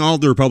repeating all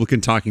the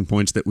Republican talking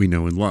points that we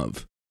know and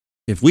love.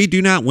 If we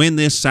do not win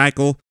this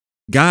cycle,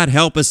 God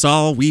help us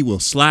all, we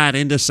will slide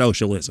into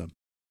socialism.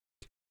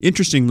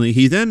 Interestingly,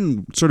 he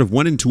then sort of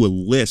went into a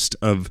list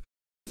of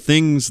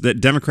things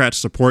that Democrats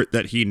support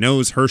that he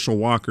knows Herschel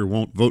Walker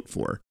won't vote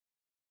for.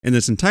 And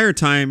this entire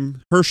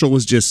time, Herschel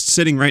was just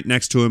sitting right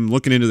next to him,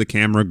 looking into the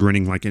camera,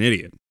 grinning like an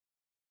idiot.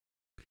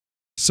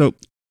 So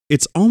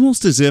it's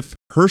almost as if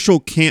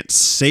Herschel can't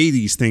say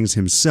these things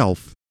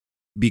himself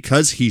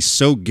because he's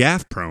so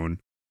gaffe-prone,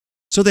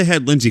 so they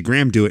had Lindsey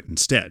Graham do it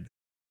instead.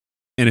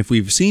 And if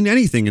we've seen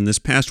anything in this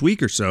past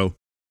week or so,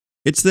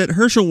 it's that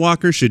Herschel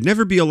Walker should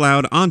never be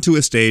allowed onto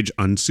a stage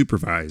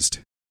unsupervised.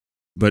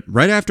 But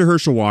right after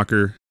Herschel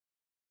Walker,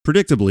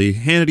 predictably,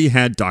 Hannity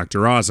had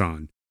Dr. Oz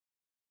on.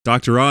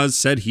 Dr. Oz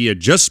said he had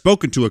just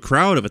spoken to a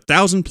crowd of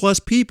 1,000+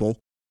 people,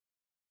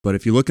 but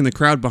if you look in the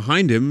crowd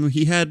behind him,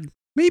 he had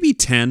maybe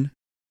 10.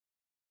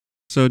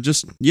 So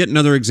just yet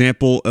another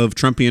example of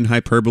Trumpian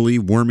hyperbole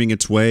worming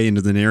its way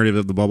into the narrative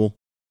of the bubble.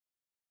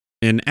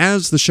 And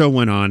as the show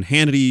went on,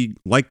 Hannity,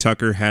 like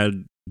Tucker,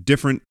 had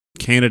different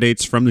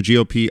candidates from the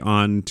GOP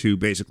on to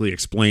basically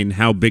explain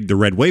how big the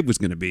red wave was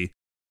going to be.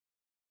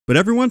 But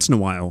every once in a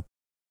while,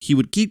 he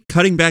would keep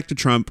cutting back to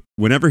Trump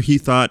whenever he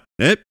thought,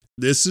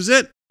 this is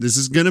it. This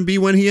is going to be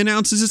when he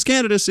announces his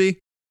candidacy.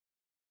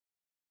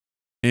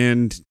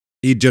 And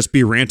he'd just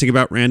be ranting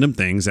about random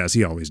things, as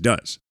he always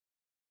does.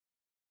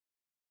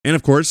 And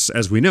of course,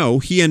 as we know,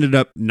 he ended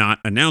up not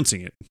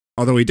announcing it,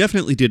 although he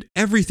definitely did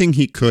everything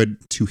he could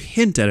to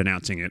hint at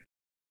announcing it,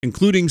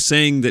 including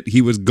saying that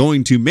he was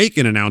going to make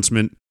an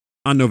announcement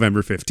on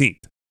November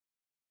 15th.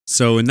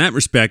 So in that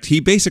respect, he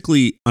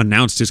basically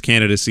announced his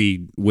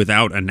candidacy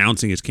without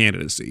announcing his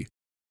candidacy.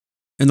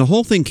 And the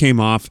whole thing came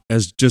off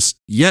as just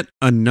yet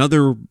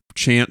another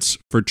chance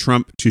for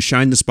Trump to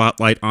shine the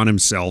spotlight on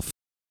himself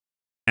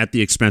at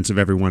the expense of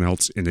everyone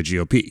else in the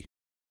GOP.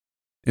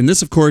 And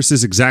this, of course,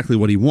 is exactly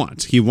what he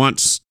wants. He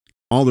wants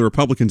all the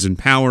Republicans in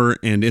power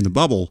and in the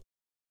bubble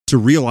to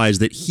realize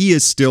that he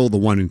is still the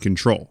one in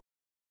control,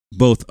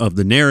 both of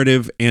the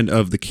narrative and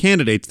of the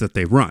candidates that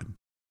they run.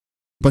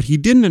 But he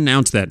didn't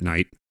announce that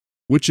night,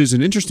 which is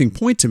an interesting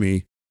point to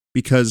me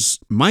because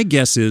my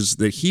guess is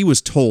that he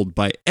was told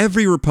by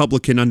every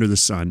Republican under the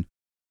sun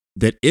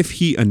that if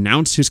he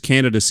announced his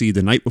candidacy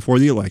the night before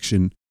the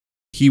election,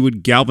 he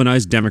would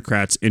galvanize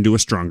Democrats into a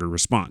stronger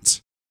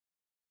response.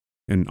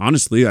 And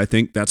honestly, I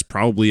think that's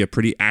probably a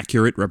pretty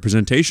accurate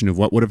representation of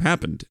what would have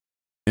happened.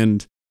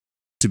 And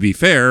to be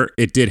fair,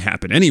 it did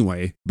happen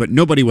anyway, but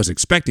nobody was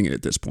expecting it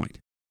at this point.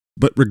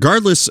 But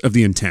regardless of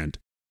the intent,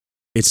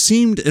 it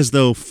seemed as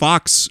though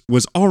Fox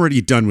was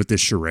already done with this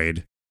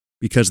charade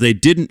because they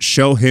didn't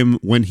show him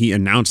when he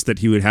announced that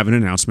he would have an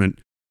announcement.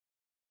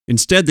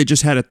 Instead, they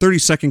just had a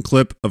 30-second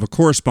clip of a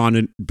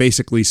correspondent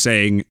basically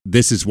saying,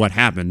 "This is what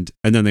happened,"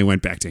 and then they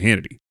went back to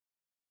Hannity.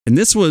 And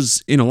this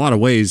was, in a lot of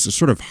ways, a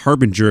sort of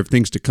harbinger of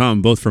things to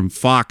come, both from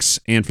Fox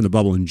and from the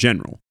bubble in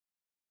general.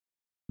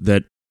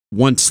 That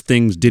once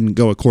things didn't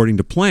go according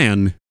to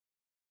plan,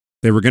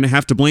 they were going to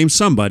have to blame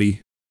somebody,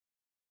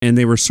 and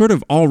they were sort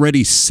of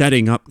already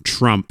setting up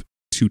Trump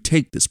to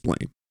take this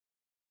blame.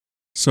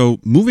 So,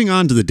 moving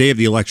on to the day of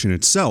the election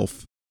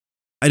itself,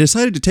 I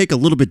decided to take a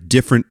little bit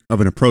different of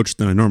an approach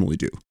than I normally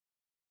do.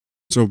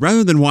 So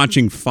rather than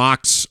watching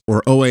Fox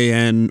or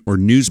OAN or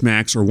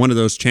Newsmax or one of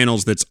those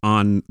channels that's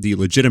on the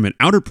legitimate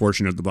outer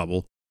portion of the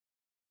bubble,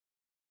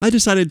 I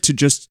decided to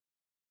just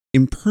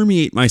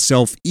impermeate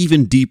myself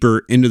even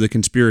deeper into the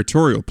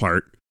conspiratorial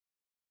part,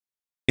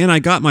 and I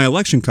got my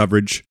election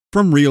coverage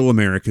from Real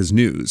America's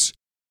News,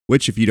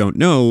 which, if you don't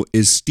know,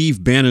 is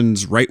Steve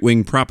Bannon's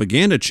right-wing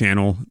propaganda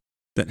channel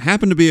that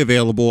happened to be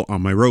available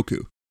on my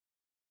Roku.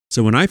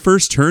 So when I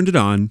first turned it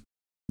on,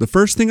 the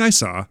first thing I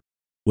saw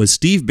was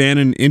Steve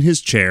Bannon in his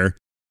chair,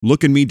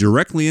 looking me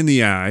directly in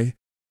the eye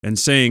and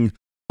saying,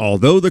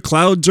 "Although the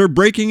clouds are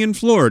breaking in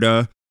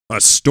Florida,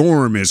 a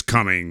storm is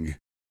coming."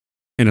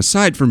 And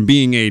aside from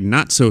being a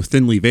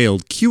not-so-thinly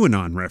veiled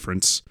QAnon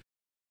reference,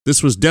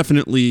 this was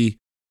definitely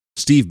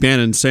Steve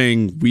Bannon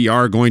saying, we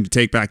are going to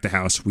take back the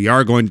House, we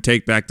are going to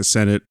take back the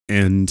Senate,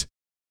 and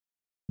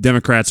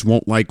Democrats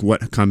won't like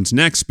what comes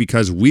next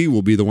because we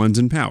will be the ones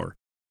in power.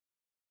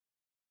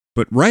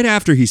 But right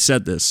after he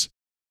said this,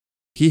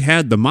 he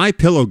had the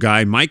MyPillow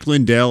guy Mike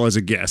Lindell as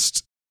a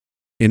guest,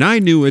 and I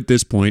knew at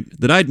this point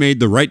that I'd made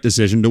the right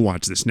decision to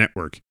watch this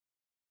network.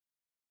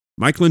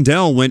 Mike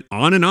Lindell went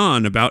on and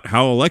on about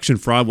how election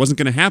fraud wasn't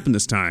going to happen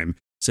this time,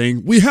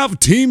 saying, "We have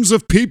teams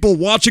of people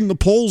watching the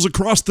polls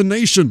across the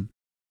nation."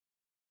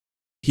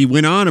 He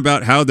went on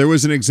about how there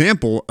was an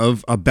example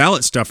of a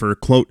ballot stuffer,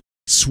 quote,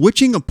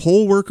 switching a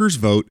poll worker's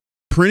vote,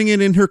 printing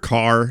it in her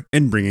car,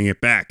 and bringing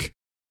it back.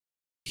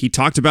 He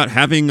talked about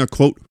having a,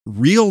 quote,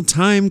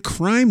 real-time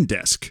crime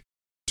desk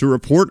to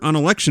report on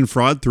election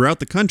fraud throughout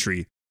the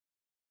country.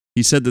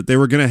 He said that they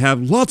were going to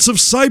have lots of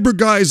cyber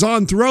guys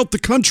on throughout the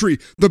country,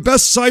 the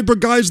best cyber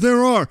guys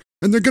there are,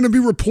 and they're going to be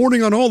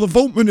reporting on all the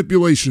vote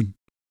manipulation.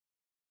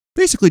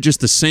 Basically just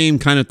the same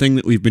kind of thing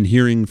that we've been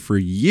hearing for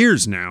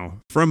years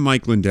now from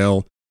Mike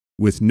Lindell,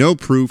 with no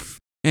proof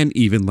and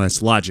even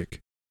less logic.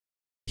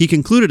 He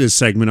concluded his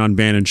segment on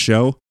Bannon's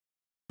show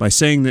by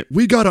saying that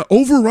we gotta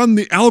overrun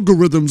the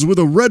algorithms with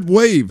a red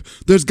wave.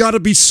 There's gotta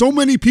be so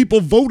many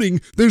people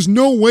voting, there's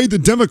no way the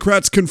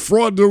Democrats can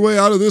fraud their way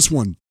out of this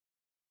one.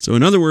 So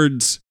in other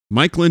words,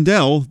 Mike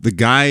Lindell, the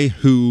guy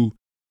who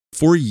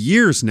for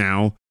years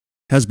now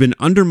has been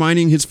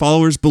undermining his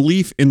followers'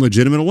 belief in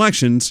legitimate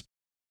elections,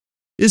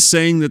 is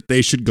saying that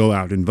they should go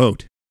out and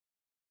vote.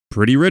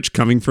 Pretty rich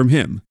coming from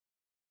him.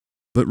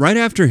 But right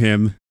after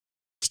him,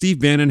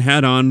 Steve Bannon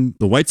had on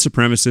the white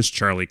supremacist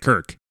Charlie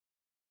Kirk.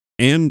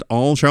 And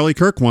all Charlie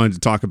Kirk wanted to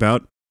talk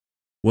about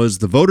was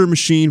the voter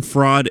machine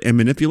fraud and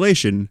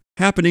manipulation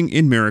happening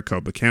in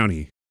Maricopa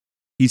County.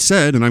 He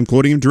said, and I'm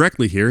quoting him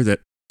directly here, that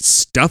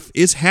stuff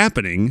is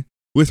happening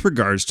with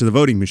regards to the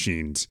voting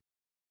machines.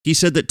 He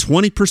said that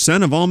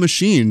 20% of all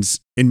machines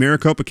in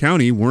Maricopa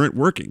County weren't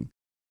working.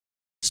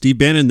 Steve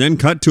Bannon then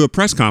cut to a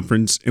press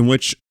conference in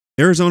which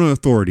Arizona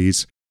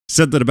authorities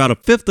said that about a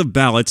fifth of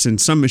ballots in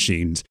some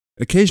machines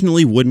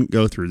occasionally wouldn't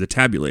go through the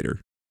tabulator.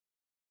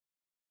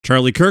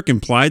 Charlie Kirk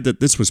implied that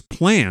this was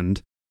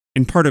planned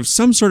and part of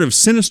some sort of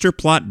sinister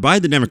plot by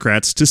the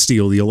Democrats to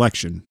steal the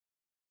election.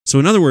 So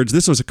in other words,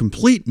 this was a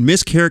complete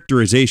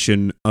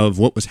mischaracterization of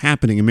what was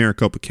happening in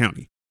Maricopa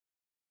County.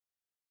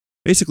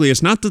 Basically,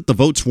 it's not that the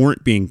votes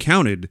weren't being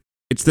counted,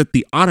 it's that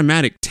the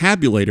automatic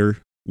tabulator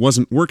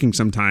wasn't working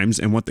sometimes,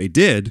 and what they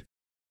did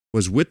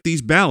was with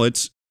these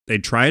ballots,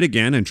 they'd try it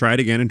again and try it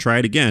again and try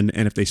it again,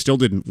 and if they still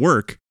didn't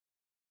work,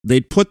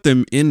 they'd put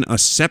them in a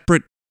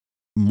separate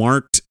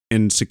marked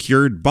and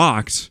secured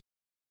box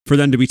for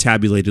them to be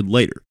tabulated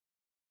later.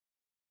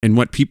 And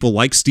what people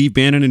like Steve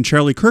Bannon and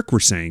Charlie Kirk were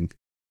saying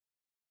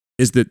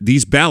is that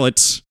these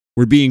ballots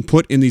were being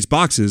put in these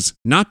boxes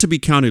not to be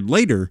counted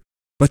later,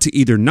 but to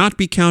either not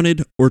be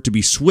counted or to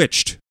be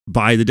switched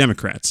by the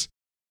Democrats.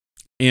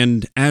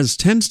 And as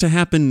tends to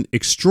happen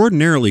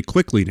extraordinarily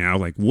quickly now,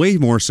 like way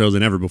more so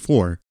than ever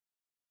before,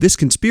 this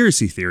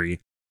conspiracy theory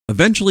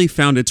eventually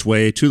found its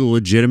way to the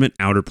legitimate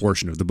outer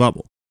portion of the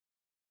bubble.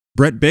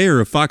 Brett Baer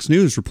of Fox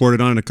News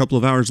reported on it a couple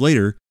of hours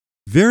later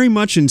very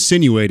much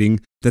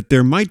insinuating that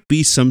there might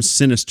be some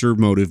sinister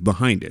motive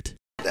behind it.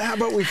 How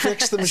about we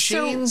fix the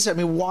machines? I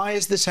mean, why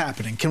is this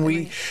happening? Can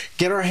we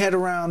get our head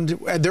around?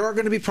 There are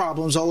going to be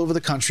problems all over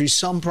the country,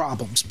 some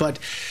problems, but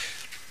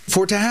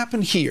for it to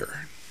happen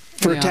here,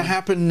 for it to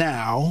happen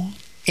now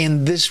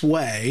in this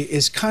way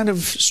is kind of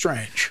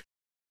strange.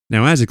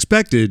 Now, as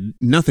expected,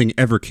 nothing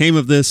ever came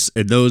of this,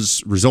 and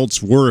those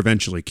results were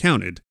eventually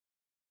counted.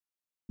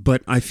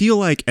 But I feel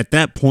like at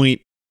that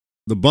point,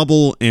 the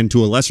bubble, and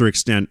to a lesser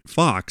extent,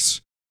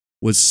 Fox,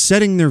 was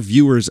setting their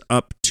viewers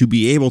up to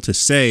be able to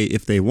say,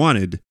 if they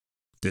wanted,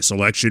 this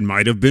election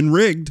might have been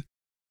rigged.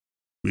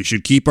 We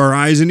should keep our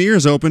eyes and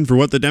ears open for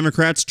what the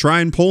Democrats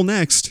try and pull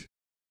next.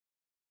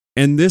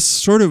 And this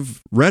sort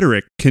of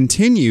rhetoric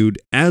continued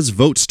as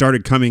votes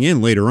started coming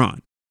in later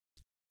on.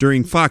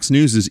 During Fox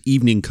News'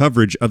 evening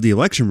coverage of the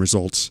election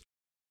results,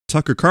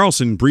 Tucker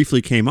Carlson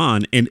briefly came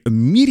on and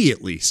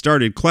immediately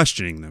started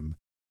questioning them,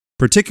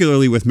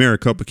 particularly with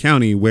Maricopa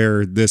County,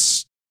 where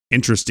this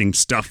interesting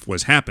stuff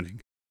was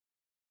happening.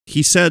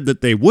 He said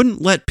that they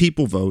wouldn't let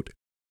people vote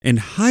and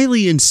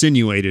highly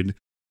insinuated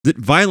that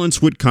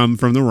violence would come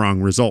from the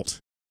wrong result.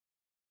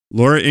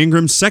 Laura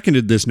Ingraham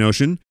seconded this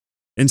notion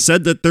and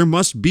said that there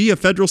must be a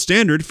federal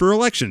standard for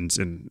elections.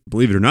 And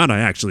believe it or not, I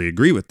actually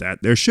agree with that.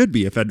 There should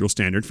be a federal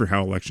standard for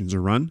how elections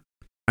are run.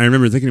 I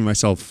remember thinking to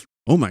myself,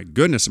 oh my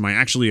goodness, am I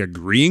actually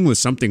agreeing with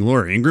something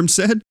Laura Ingraham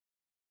said?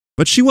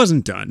 But she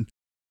wasn't done.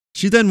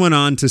 She then went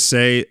on to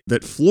say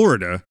that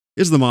Florida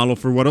is the model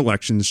for what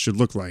elections should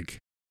look like.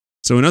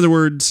 So in other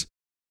words,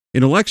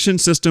 an election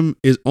system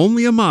is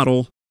only a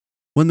model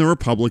when the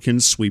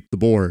Republicans sweep the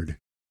board.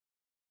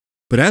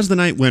 But as the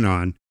night went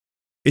on,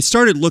 it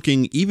started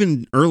looking,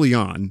 even early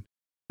on,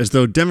 as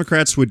though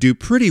Democrats would do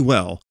pretty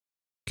well,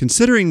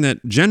 considering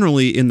that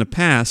generally in the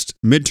past,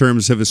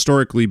 midterms have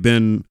historically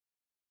been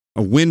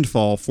a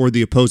windfall for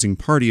the opposing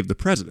party of the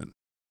president.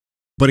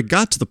 But it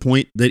got to the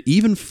point that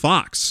even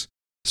Fox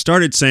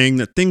started saying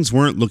that things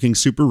weren't looking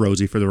super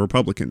rosy for the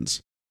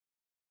Republicans.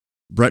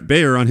 Brett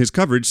Baer on his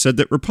coverage said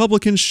that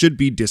Republicans should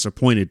be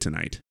disappointed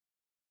tonight.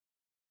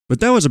 But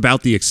that was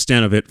about the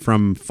extent of it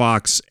from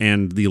Fox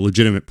and the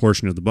legitimate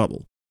portion of the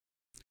bubble.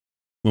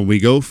 When we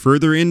go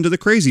further into the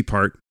crazy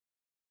part,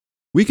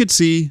 we could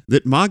see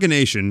that MAGA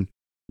Nation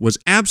was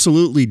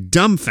absolutely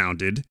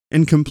dumbfounded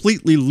and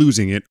completely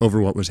losing it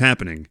over what was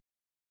happening.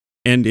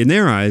 And in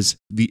their eyes,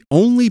 the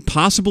only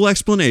possible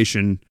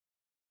explanation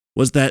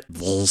was that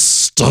they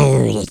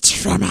stole it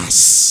from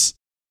us.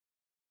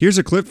 Here's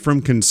a clip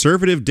from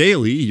Conservative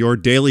Daily, your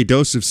daily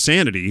dose of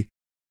sanity,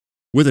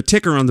 with a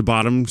ticker on the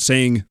bottom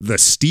saying, "The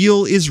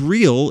steal is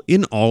real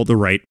in all the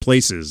right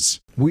places."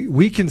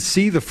 We can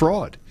see the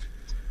fraud.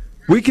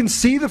 We can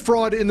see the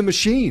fraud in the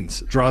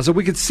machines, Draza.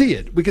 We can see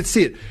it. We can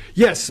see it.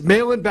 Yes,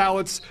 mail-in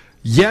ballots.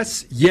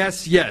 Yes,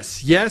 yes,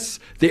 yes, yes.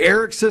 The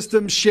ERIC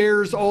system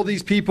shares all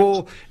these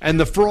people, and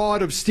the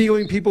fraud of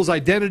stealing people's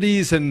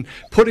identities and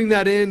putting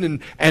that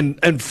in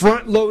and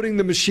front-loading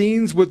the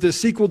machines with the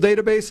SQL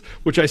database,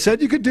 which I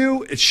said you could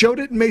do. It showed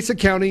it in Mesa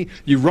County.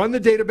 You run the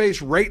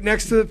database right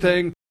next to the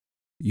thing.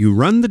 You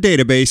run the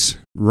database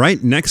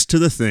right next to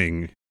the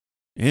thing,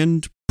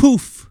 and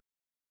poof,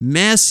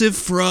 massive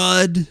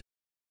fraud.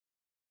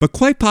 But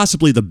quite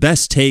possibly the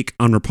best take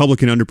on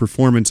Republican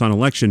underperformance on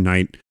election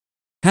night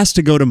has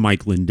to go to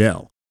Mike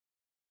Lindell.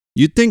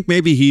 You'd think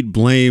maybe he'd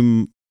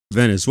blame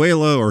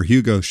Venezuela or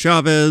Hugo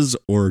Chavez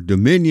or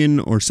Dominion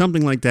or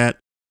something like that,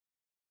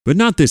 but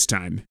not this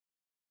time.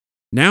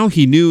 Now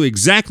he knew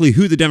exactly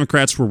who the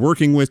Democrats were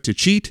working with to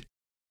cheat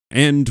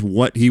and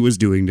what he was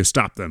doing to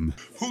stop them.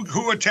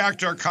 Who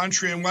attacked our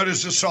country, and what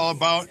is this all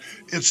about?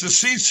 It's the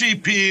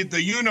CCP, the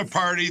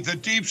Uniparty, the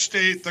Deep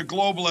State, the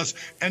globalists,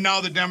 and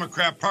now the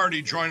Democrat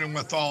Party joining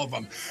with all of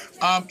them.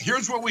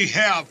 Here's what we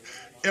have.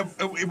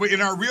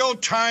 In our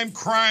real-time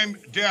crime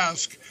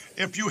desk,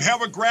 if you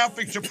have a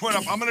graphic to put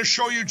up, I'm going to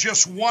show you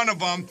just one of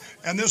them,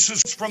 and this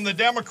is from the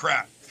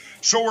Democrat.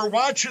 So we're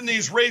watching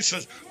these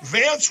races.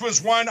 Vance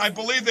was one. I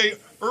believe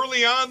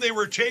early on they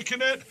were taking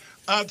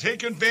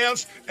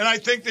Vance, and I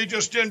think they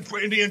just didn't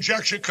put any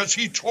injection because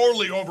he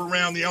totally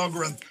overran the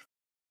algorithm.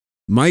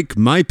 Mike,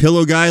 my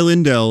pillow guy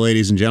Lindell,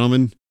 ladies and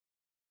gentlemen,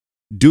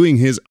 doing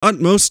his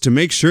utmost to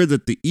make sure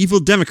that the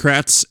evil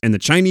Democrats and the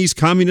Chinese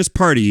Communist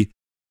Party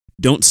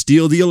don't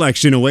steal the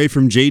election away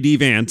from J.D.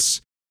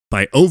 Vance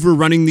by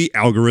overrunning the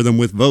algorithm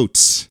with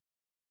votes.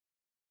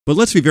 But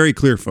let's be very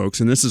clear,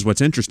 folks, and this is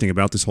what's interesting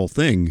about this whole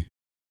thing.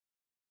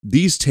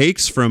 These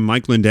takes from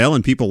Mike Lindell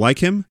and people like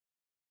him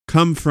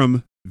come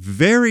from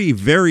very,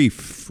 very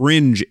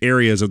fringe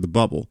areas of the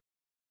bubble.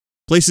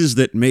 Places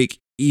that make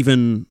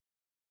even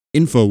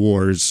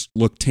InfoWars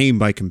look tame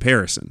by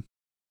comparison.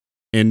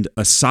 And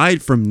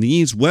aside from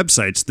these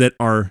websites that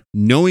are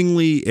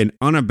knowingly and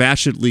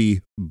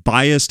unabashedly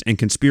biased and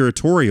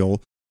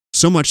conspiratorial,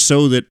 so much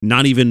so that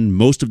not even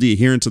most of the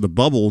adherents of the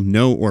bubble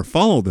know or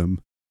follow them,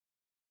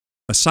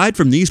 aside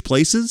from these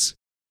places,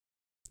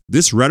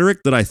 this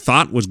rhetoric that I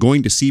thought was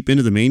going to seep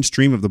into the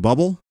mainstream of the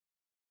bubble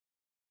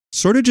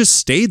sort of just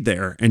stayed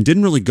there and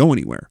didn't really go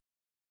anywhere.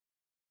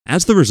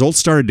 As the results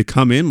started to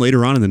come in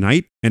later on in the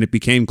night, and it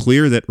became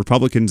clear that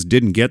Republicans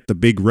didn't get the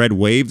big red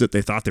wave that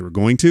they thought they were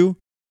going to,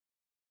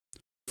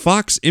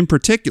 Fox in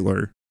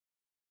particular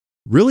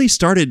really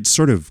started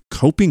sort of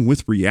coping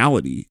with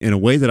reality in a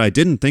way that I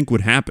didn't think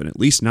would happen, at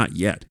least not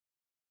yet.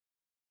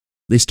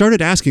 They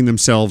started asking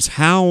themselves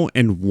how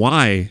and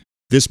why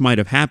this might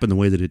have happened the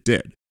way that it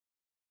did.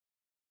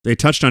 They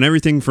touched on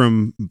everything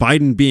from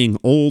Biden being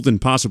old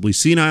and possibly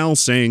senile,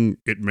 saying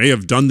it may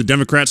have done the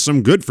Democrats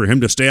some good for him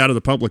to stay out of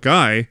the public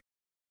eye,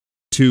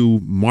 to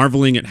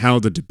marveling at how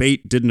the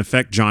debate didn't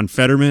affect John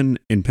Fetterman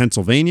in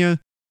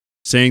Pennsylvania,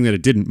 saying that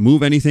it didn't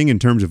move anything in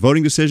terms of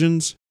voting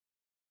decisions.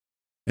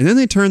 And then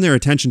they turned their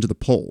attention to the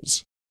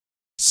polls,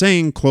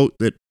 saying, quote,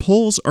 that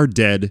polls are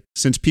dead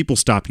since people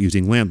stopped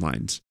using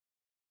landlines.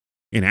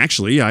 And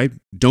actually, I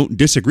don't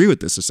disagree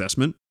with this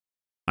assessment.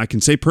 I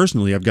can say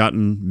personally I've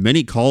gotten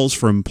many calls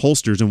from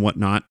pollsters and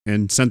whatnot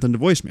and sent them to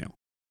voicemail.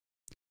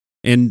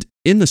 And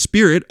in the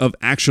spirit of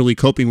actually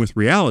coping with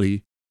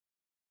reality,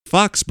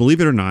 Fox,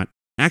 believe it or not,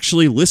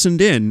 actually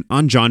listened in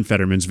on John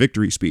Fetterman's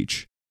victory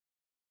speech.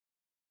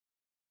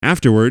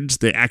 Afterwards,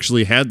 they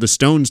actually had the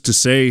stones to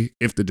say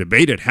if the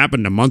debate had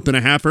happened a month and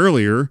a half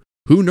earlier,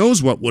 who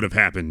knows what would have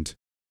happened?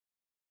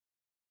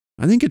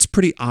 I think it's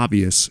pretty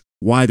obvious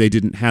why they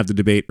didn't have the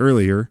debate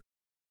earlier,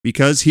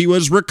 because he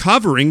was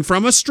recovering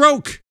from a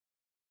stroke.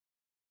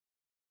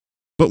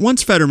 But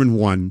once Fetterman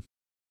won,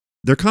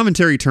 their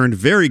commentary turned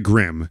very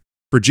grim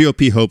for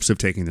GOP hopes of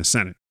taking the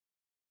Senate.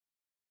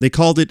 They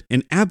called it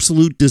an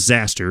absolute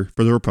disaster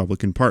for the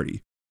Republican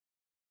Party.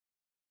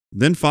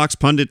 Then Fox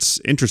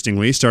pundits,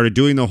 interestingly, started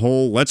doing the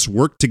whole let's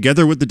work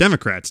together with the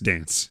Democrats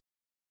dance.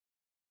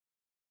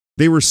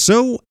 They were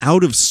so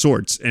out of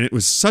sorts, and it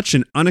was such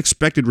an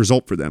unexpected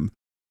result for them,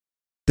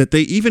 that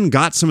they even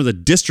got some of the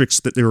districts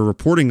that they were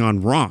reporting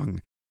on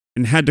wrong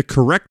and had to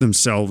correct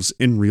themselves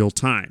in real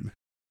time.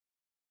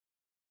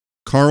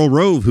 Karl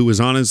Rove, who was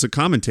on as a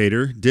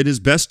commentator, did his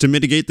best to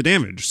mitigate the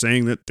damage,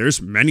 saying that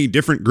there's many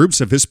different groups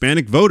of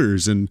Hispanic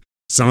voters, and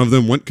some of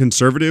them went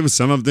conservative,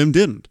 some of them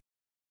didn't.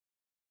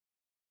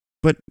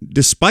 But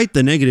despite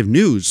the negative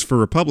news for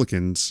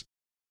Republicans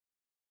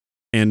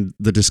and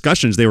the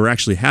discussions they were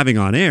actually having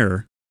on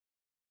air,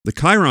 the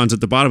chyrons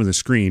at the bottom of the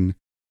screen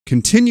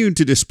continued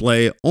to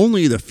display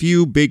only the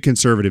few big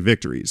conservative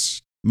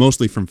victories,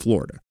 mostly from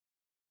Florida.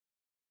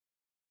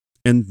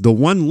 And the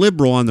one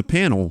liberal on the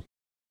panel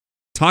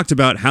talked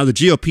about how the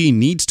GOP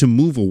needs to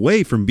move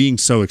away from being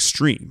so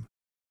extreme.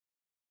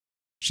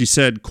 She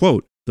said,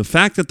 quote, "The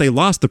fact that they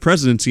lost the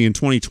presidency in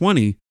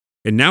 2020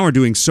 and now are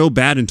doing so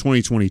bad in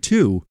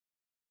 2022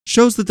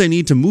 shows that they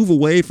need to move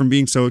away from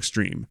being so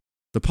extreme.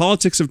 The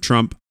politics of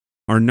Trump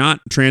are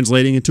not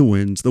translating into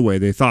wins the way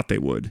they thought they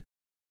would."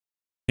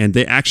 And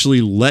they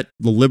actually let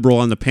the liberal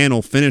on the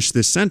panel finish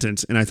this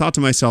sentence, and I thought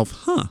to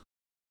myself,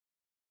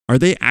 are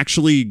they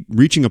actually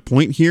reaching a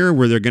point here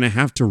where they're going to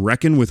have to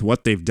reckon with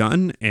what they've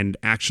done and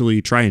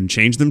actually try and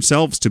change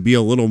themselves to be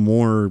a little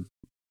more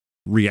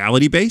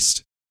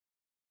reality-based?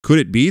 Could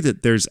it be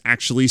that there's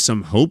actually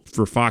some hope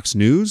for Fox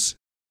News?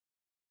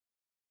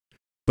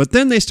 But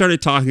then they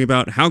started talking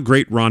about how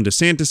great Ron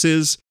DeSantis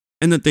is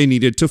and that they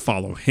needed to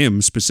follow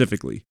him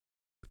specifically.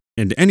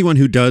 And anyone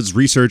who does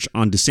research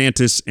on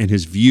DeSantis and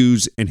his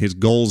views and his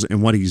goals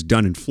and what he's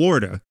done in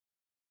Florida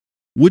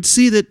would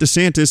see that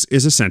DeSantis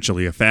is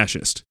essentially a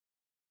fascist.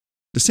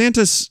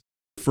 DeSantis,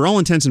 for all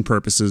intents and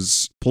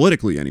purposes,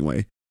 politically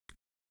anyway,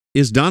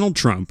 is Donald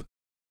Trump,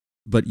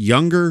 but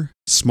younger,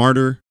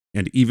 smarter,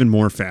 and even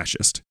more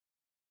fascist.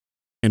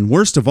 And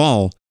worst of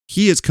all,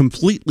 he is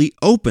completely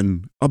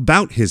open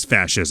about his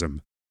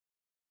fascism.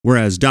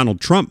 Whereas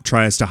Donald Trump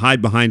tries to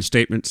hide behind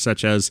statements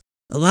such as,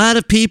 "A lot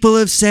of people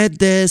have said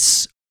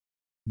this."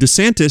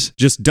 DeSantis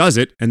just does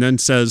it and then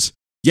says,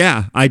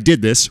 "Yeah, I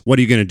did this. What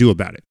are you going to do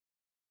about it?"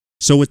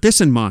 So with this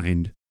in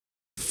mind,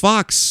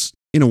 Fox,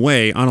 in a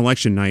way, on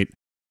election night,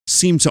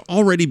 seemed to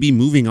already be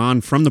moving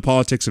on from the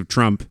politics of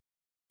Trump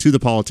to the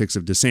politics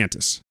of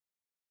DeSantis.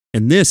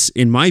 And this,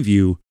 in my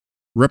view,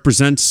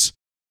 represents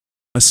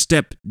a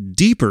step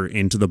deeper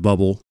into the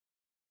bubble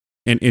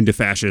and into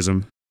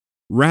fascism,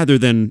 rather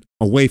than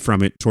away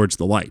from it towards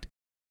the light.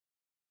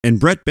 And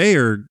Brett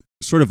Baer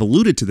sort of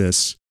alluded to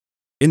this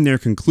in their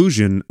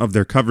conclusion of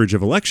their coverage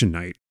of election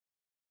night,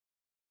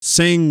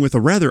 saying with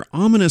a rather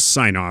ominous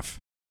sign-off,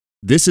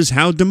 "This is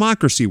how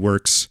democracy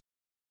works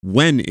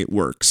when it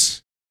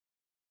works."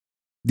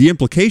 The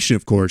implication,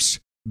 of course,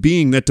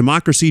 being that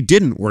democracy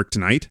didn't work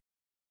tonight,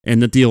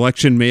 and that the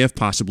election may have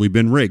possibly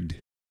been rigged.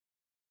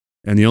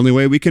 And the only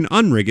way we can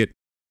unrig it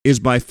is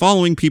by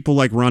following people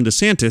like Ron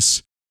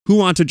DeSantis, who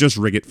want to just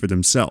rig it for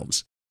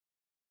themselves.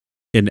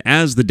 And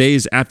as the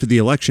days after the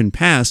election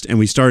passed and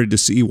we started to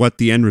see what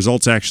the end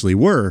results actually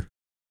were,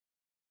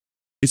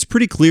 it's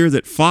pretty clear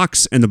that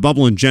Fox and the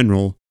bubble in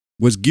general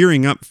was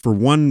gearing up for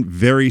one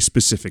very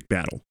specific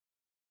battle.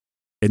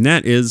 And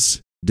that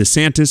is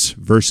DeSantis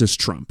versus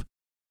Trump.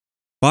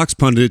 Fox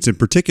pundits in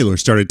particular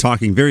started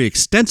talking very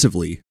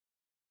extensively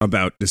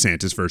about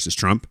DeSantis versus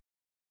Trump,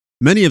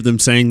 many of them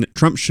saying that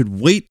Trump should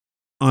wait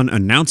on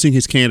announcing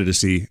his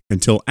candidacy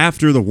until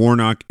after the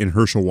Warnock and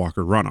Herschel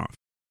Walker runoff.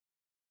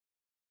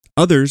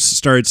 Others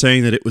started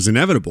saying that it was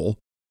inevitable,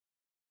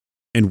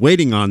 and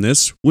waiting on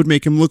this would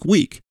make him look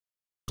weak.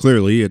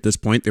 Clearly, at this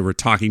point, they were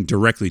talking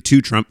directly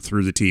to Trump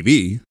through the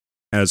TV,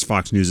 as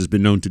Fox News has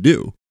been known to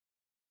do.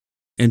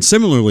 And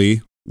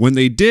similarly, when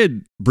they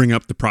did bring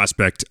up the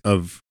prospect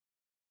of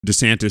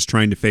DeSantis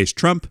trying to face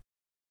Trump,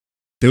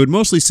 they would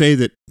mostly say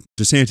that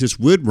DeSantis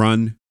would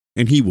run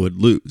and he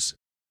would lose.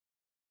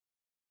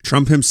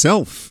 Trump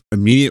himself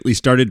immediately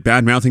started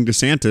bad-mouthing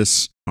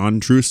DeSantis on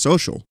Truth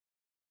Social,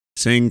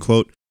 saying,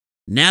 quote,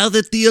 "Now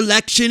that the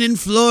election in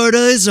Florida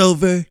is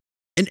over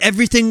and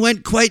everything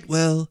went quite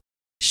well,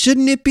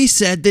 shouldn't it be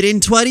said that in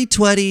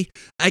 2020,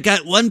 I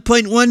got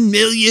 1.1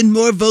 million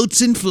more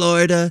votes in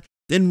Florida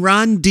than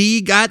Ron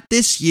D. got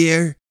this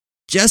year?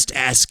 Just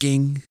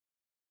asking."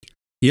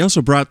 He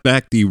also brought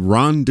back the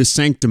Ron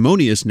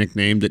DeSanctimonious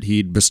nickname that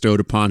he'd bestowed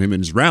upon him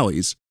in his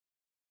rallies.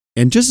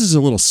 And just as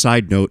a little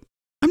side note,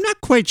 I'm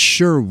not quite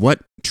sure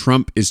what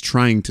Trump is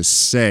trying to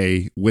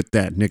say with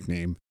that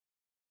nickname.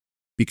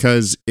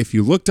 Because if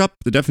you looked up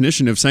the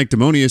definition of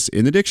sanctimonious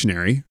in the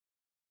dictionary,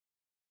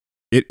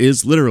 it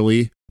is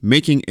literally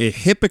making a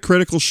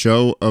hypocritical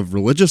show of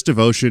religious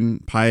devotion,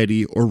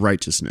 piety, or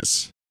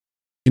righteousness.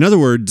 In other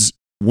words,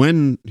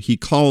 when he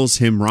calls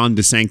him Ron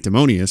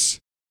DeSanctimonious,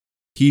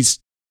 he's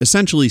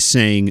essentially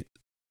saying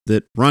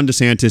that Ron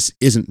DeSantis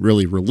isn't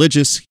really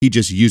religious, he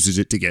just uses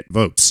it to get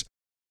votes.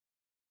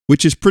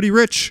 Which is pretty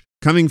rich,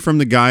 coming from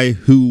the guy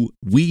who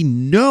we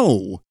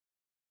know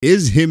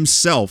is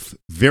himself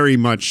very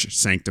much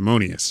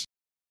sanctimonious.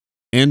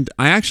 And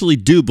I actually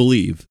do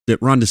believe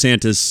that Ron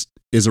DeSantis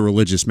is a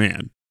religious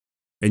man,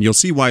 and you'll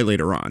see why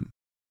later on.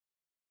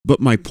 But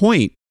my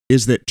point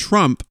is that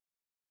Trump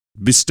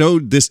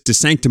bestowed this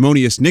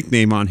DeSanctimonious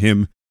nickname on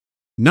him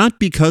not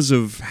because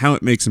of how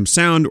it makes him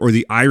sound or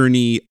the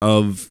irony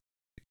of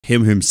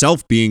him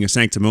himself being a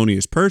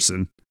sanctimonious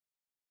person,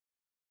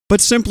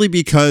 but simply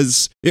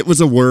because it was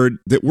a word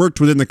that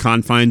worked within the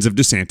confines of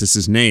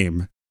DeSantis'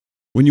 name.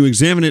 When you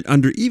examine it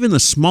under even the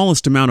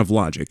smallest amount of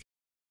logic,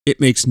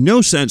 it makes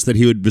no sense that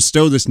he would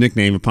bestow this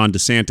nickname upon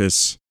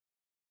DeSantis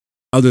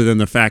other than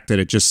the fact that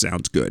it just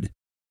sounds good.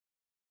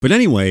 But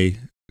anyway,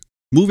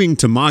 moving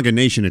to MAGA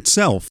Nation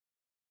itself,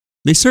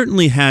 they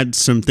certainly had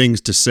some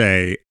things to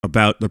say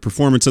about the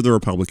performance of the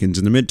Republicans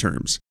in the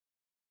midterms.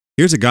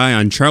 Here's a guy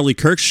on Charlie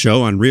Kirk's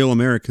show on Real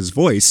America's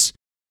Voice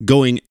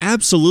going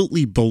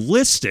absolutely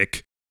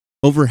ballistic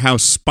over how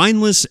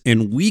spineless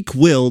and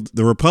weak-willed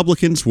the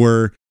Republicans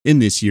were in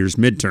this year's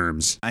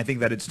midterms. I think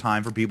that it's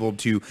time for people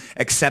to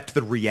accept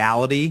the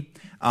reality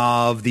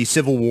of the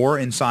civil war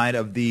inside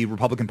of the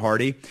Republican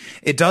Party.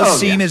 It does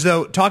seem as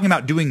though, talking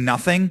about doing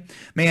nothing,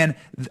 man,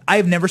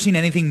 I've never seen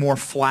anything more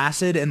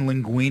flaccid and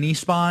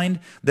linguini-spined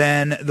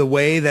than the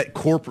way that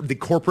the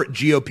corporate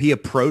GOP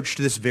approached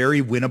this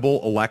very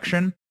winnable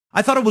election.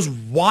 I thought it was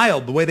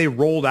wild the way they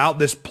rolled out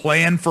this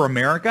plan for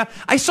America.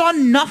 I saw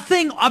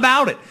nothing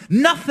about it.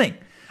 Nothing.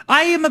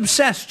 I am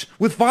obsessed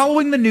with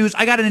following the news.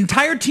 I got an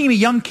entire team of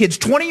young kids,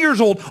 20 years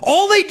old.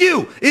 All they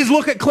do is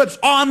look at clips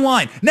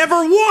online.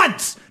 Never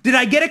once did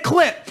I get a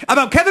clip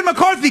about Kevin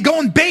McCarthy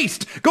going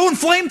based, going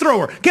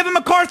flamethrower, Kevin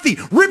McCarthy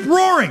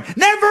rip-roaring.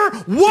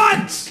 Never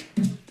once.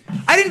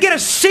 I didn't get a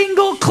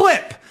single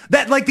clip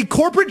that, like, the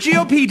corporate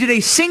GOP did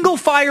a single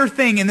fire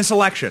thing in this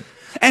election.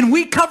 And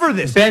we cover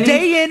this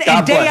day in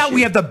and day out.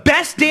 We have the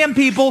best damn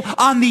people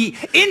on the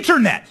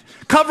internet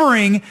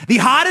covering the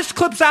hottest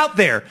clips out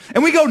there,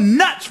 and we go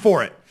nuts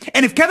for it.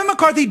 And if Kevin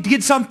McCarthy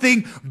did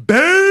something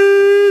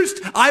based,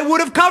 I would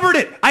have covered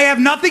it. I have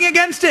nothing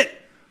against it.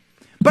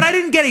 But I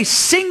didn't get a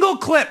single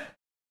clip.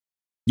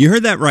 You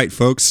heard that right,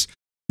 folks.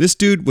 This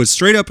dude was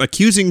straight up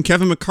accusing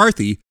Kevin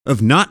McCarthy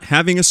of not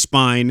having a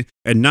spine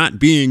and not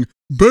being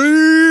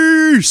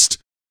based.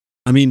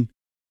 I mean,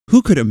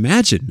 who could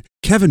imagine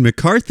Kevin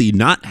McCarthy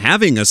not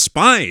having a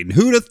spine?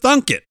 Who'd have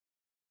thunk it?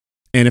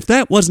 And if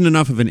that wasn't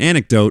enough of an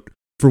anecdote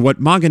for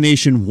what MAGA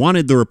Nation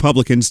wanted the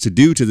Republicans to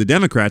do to the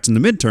Democrats in the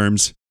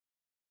midterms,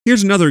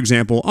 here's another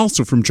example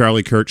also from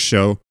Charlie Kirk's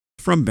show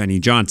from Benny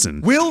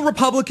Johnson. Will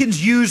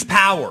Republicans use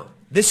power?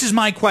 This is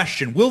my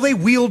question. Will they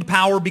wield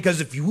power?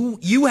 Because if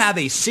you have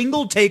a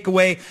single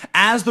takeaway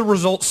as the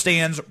result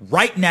stands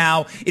right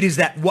now, it is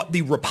that what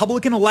the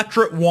Republican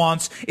electorate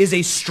wants is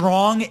a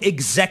strong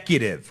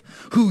executive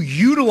who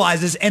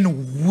utilizes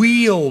and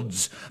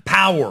wields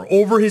power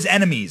over his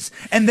enemies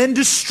and then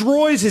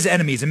destroys his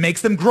enemies and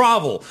makes them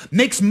grovel,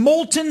 makes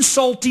molten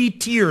salty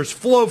tears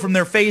flow from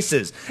their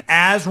faces,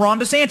 as Ron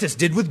DeSantis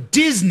did with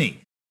Disney.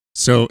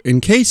 So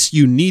in case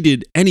you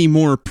needed any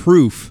more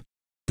proof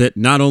that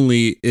not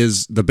only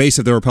is the base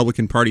of the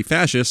Republican Party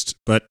fascist,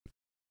 but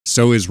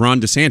so is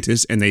Ron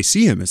DeSantis, and they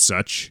see him as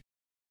such,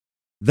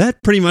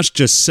 that pretty much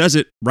just says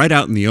it right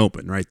out in the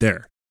open, right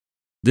there.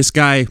 This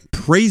guy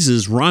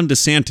praises Ron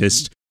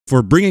DeSantis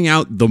for bringing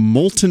out the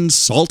molten,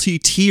 salty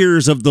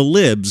tears of the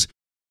libs,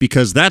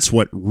 because that's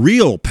what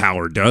real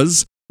power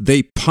does.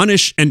 They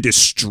punish and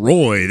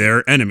destroy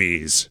their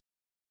enemies.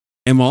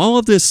 And while all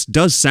of this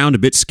does sound a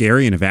bit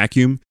scary in a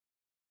vacuum,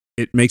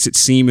 It makes it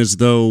seem as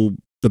though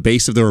the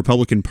base of the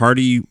Republican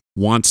Party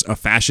wants a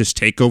fascist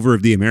takeover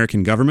of the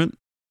American government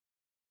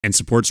and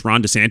supports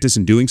Ron DeSantis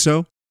in doing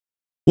so.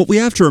 What we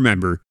have to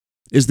remember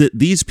is that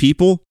these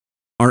people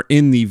are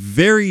in the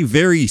very,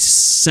 very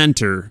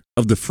center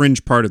of the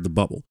fringe part of the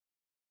bubble.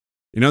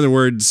 In other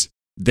words,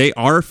 they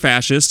are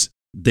fascists,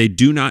 they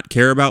do not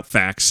care about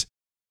facts,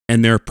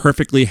 and they're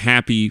perfectly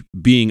happy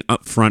being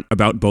upfront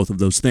about both of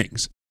those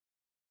things.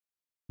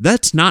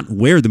 That's not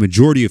where the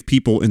majority of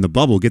people in the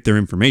bubble get their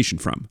information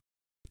from.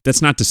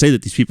 That's not to say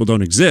that these people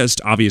don't exist.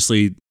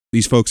 Obviously,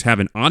 these folks have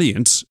an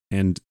audience,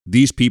 and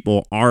these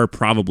people are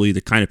probably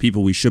the kind of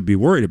people we should be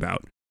worried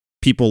about.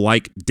 People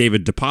like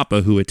David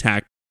DePapa, who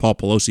attacked Paul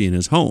Pelosi in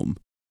his home.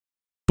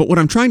 But what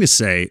I'm trying to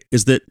say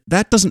is that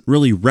that doesn't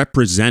really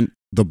represent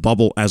the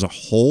bubble as a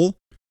whole.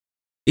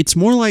 It's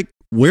more like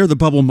where the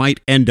bubble might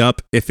end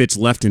up if it's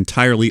left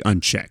entirely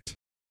unchecked.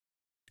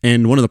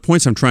 And one of the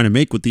points I'm trying to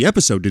make with the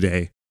episode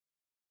today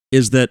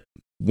is that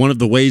one of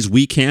the ways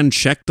we can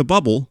check the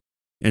bubble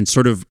and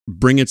sort of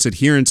bring its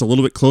adherents a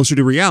little bit closer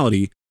to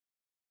reality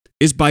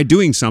is by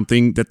doing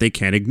something that they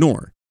can't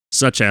ignore,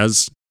 such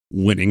as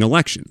winning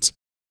elections.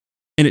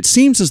 And it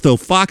seems as though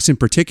Fox in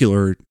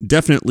particular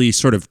definitely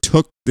sort of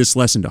took this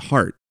lesson to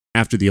heart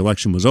after the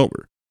election was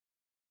over.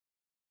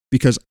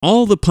 Because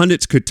all the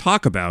pundits could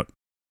talk about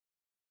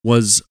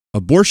was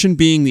abortion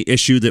being the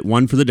issue that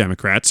won for the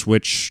Democrats,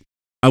 which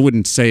I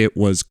wouldn't say it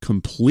was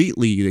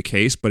completely the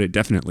case, but it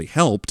definitely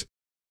helped,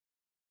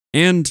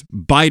 and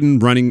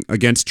Biden running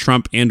against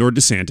Trump and or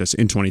DeSantis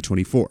in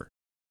 2024.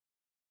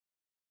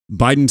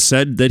 Biden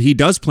said that he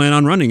does plan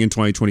on running in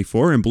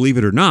 2024, and believe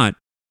it or not,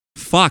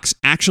 Fox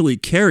actually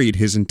carried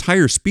his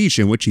entire speech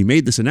in which he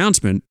made this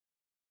announcement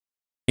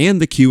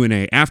and the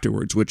Q&A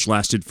afterwards, which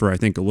lasted for, I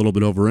think, a little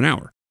bit over an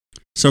hour.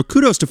 So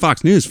kudos to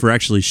Fox News for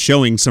actually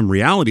showing some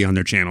reality on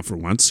their channel for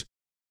once.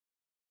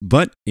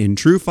 But in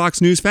true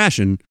Fox News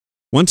fashion,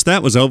 once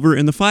that was over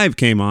and the 5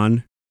 came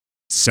on,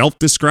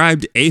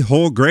 self-described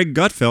a-hole Greg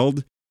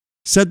Gutfeld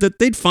said that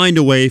they'd find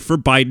a way for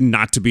Biden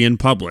not to be in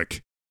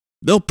public.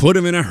 They'll put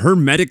him in a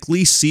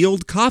hermetically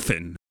sealed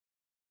coffin.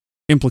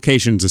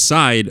 Implications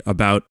aside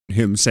about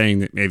him saying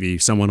that maybe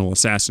someone will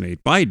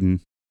assassinate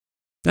Biden,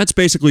 that's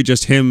basically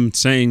just him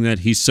saying that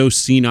he's so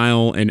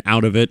senile and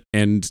out of it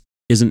and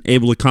isn't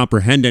able to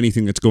comprehend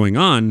anything that's going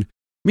on,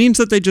 means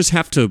that they just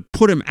have to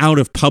put him out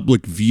of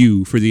public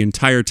view for the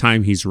entire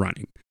time he's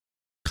running.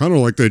 Kind of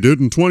like they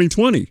did in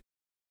 2020.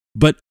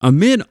 But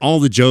amid all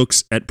the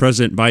jokes at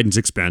President Biden's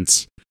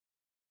expense,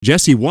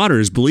 Jesse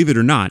Waters, believe it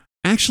or not,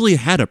 actually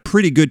had a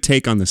pretty good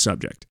take on the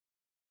subject.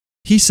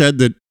 He said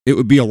that it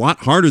would be a lot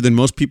harder than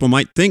most people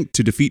might think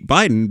to defeat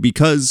Biden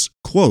because,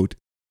 quote,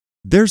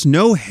 there's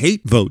no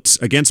hate votes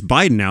against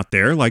Biden out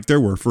there like there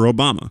were for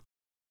Obama.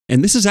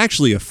 And this is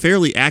actually a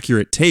fairly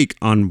accurate take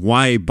on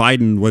why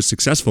Biden was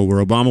successful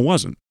where Obama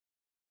wasn't.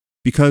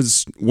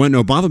 Because when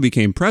Obama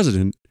became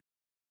president,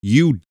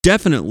 you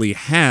definitely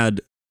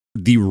had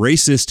the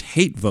racist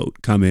hate vote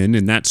come in,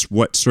 and that's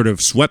what sort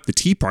of swept the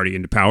Tea Party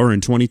into power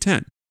in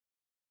 2010.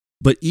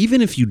 But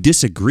even if you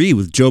disagree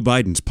with Joe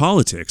Biden's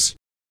politics,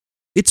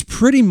 it's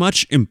pretty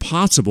much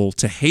impossible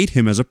to hate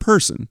him as a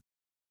person,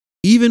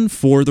 even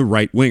for the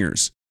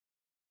right-wingers.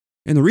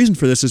 And the reason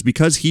for this is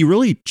because he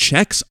really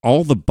checks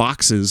all the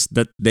boxes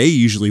that they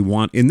usually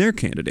want in their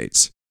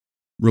candidates.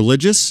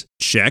 Religious?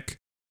 Check.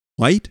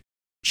 White?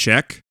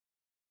 Check.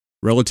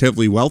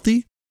 Relatively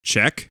wealthy?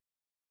 Check.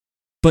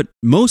 But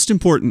most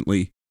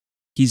importantly,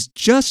 he's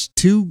just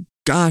too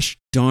gosh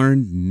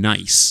darn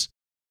nice.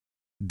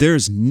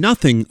 There's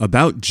nothing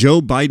about Joe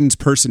Biden's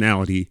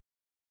personality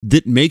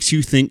that makes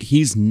you think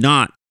he's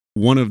not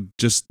one of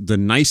just the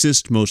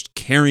nicest, most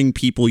caring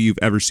people you've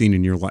ever seen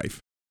in your life.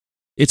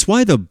 It's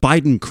why the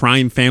Biden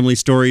crime family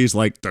stories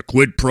like the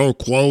quid pro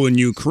quo in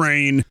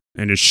Ukraine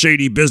and his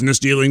shady business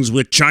dealings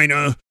with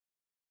China,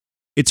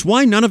 it's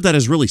why none of that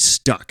has really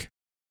stuck.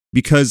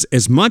 Because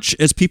as much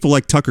as people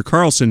like Tucker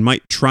Carlson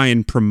might try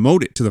and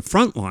promote it to the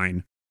front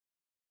line,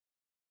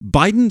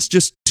 Biden's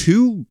just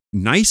too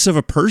nice of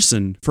a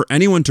person for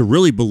anyone to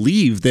really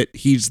believe that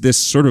he's this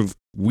sort of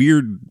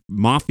weird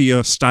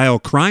mafia-style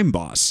crime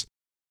boss.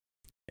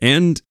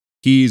 And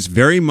he's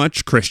very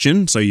much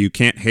Christian, so you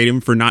can't hate him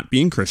for not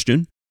being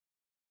Christian.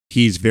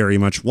 He's very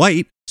much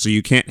white, so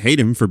you can't hate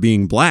him for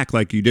being black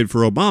like you did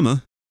for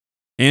Obama.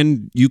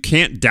 And you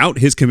can't doubt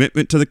his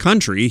commitment to the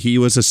country. He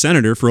was a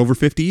senator for over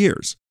 50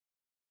 years.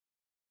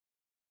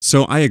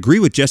 So I agree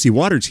with Jesse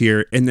Waters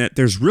here in that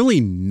there's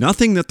really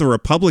nothing that the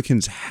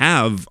Republicans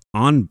have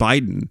on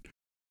Biden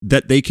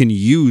that they can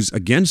use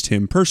against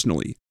him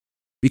personally,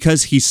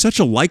 because he's such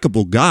a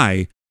likable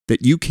guy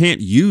that you can't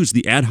use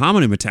the ad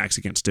hominem attacks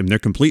against him. They're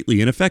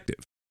completely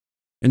ineffective.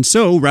 And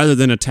so, rather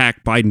than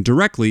attack Biden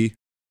directly,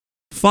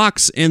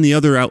 Fox and the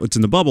other outlets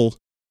in the bubble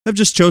have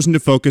just chosen to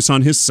focus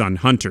on his son,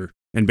 Hunter,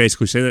 and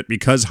basically say that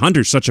because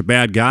Hunter's such a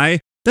bad guy,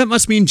 that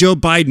must mean Joe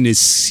Biden is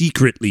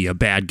secretly a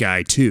bad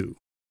guy too.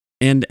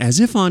 And as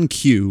if on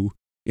cue,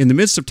 in the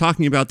midst of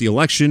talking about the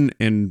election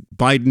and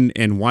Biden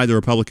and why the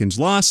Republicans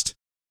lost,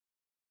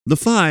 the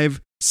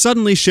 5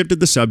 suddenly shifted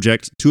the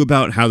subject to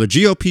about how the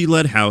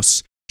GOP-led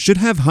House should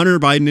have Hunter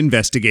Biden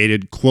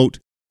investigated, quote,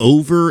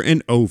 over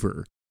and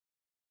over.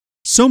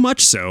 So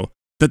much so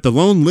that the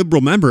lone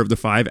liberal member of the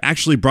five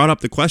actually brought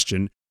up the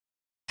question,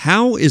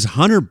 how is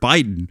Hunter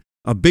Biden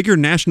a bigger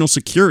national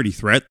security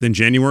threat than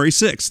January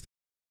 6th?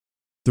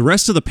 The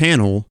rest of the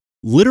panel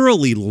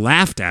literally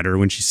laughed at her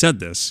when she said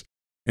this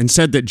and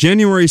said that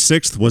January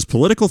 6th was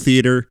political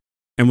theater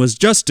and was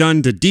just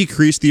done to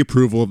decrease the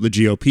approval of the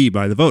GOP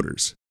by the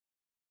voters.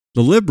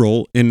 The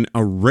liberal, in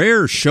a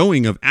rare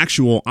showing of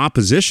actual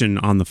opposition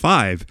on the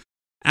five,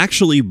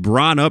 actually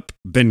brought up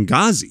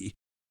Benghazi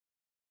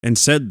and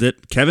said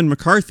that Kevin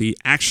McCarthy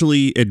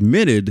actually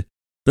admitted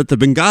that the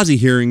Benghazi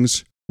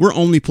hearings were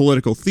only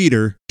political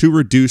theater to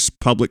reduce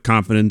public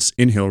confidence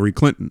in Hillary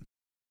Clinton.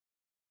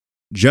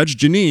 Judge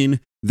Jeanine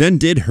then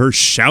did her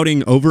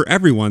shouting over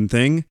everyone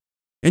thing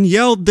and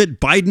yelled that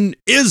Biden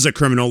is a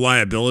criminal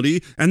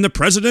liability and the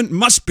president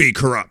must be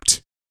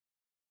corrupt.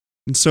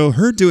 And so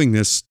her doing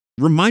this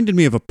reminded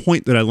me of a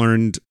point that I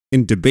learned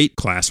in debate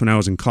class when I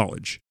was in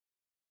college.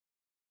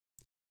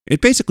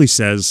 It basically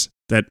says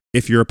that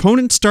if your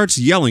opponent starts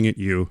yelling at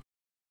you,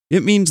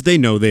 it means they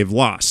know they've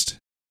lost.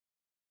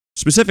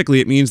 Specifically,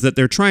 it means that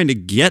they're trying to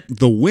get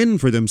the win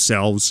for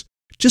themselves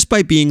just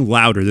by being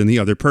louder than the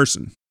other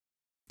person.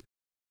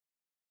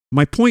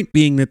 My point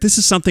being that this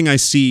is something I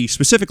see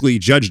specifically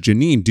Judge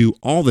Jeanine do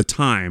all the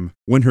time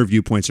when her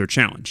viewpoints are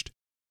challenged.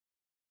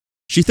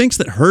 She thinks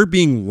that her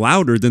being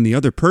louder than the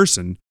other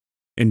person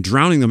and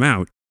drowning them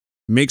out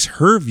makes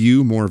her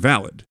view more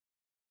valid.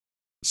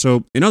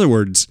 So, in other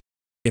words,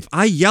 if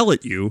I yell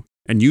at you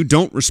and you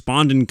don't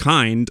respond in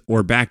kind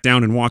or back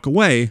down and walk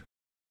away,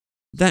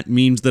 that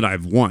means that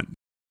I've won.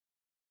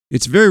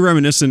 It's very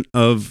reminiscent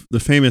of the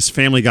famous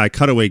Family Guy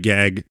cutaway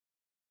gag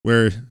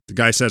where the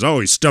guy says, oh,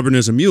 he's stubborn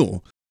as a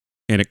mule.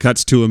 And it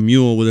cuts to a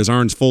mule with his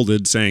arms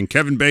folded saying,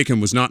 Kevin Bacon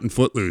was not in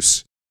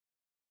Footloose.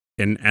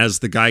 And as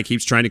the guy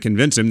keeps trying to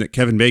convince him that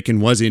Kevin Bacon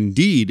was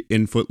indeed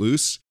in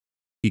Footloose,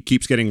 he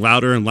keeps getting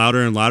louder and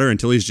louder and louder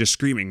until he's just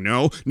screaming,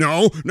 no,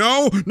 no,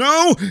 no,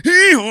 no,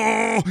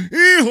 hee-haw,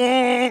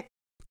 hee-haw.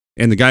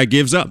 And the guy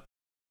gives up.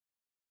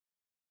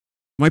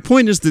 My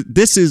point is that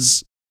this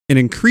is an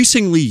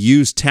increasingly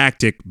used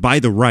tactic by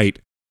the right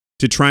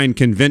to try and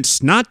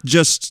convince not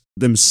just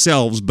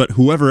themselves, but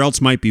whoever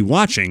else might be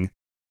watching,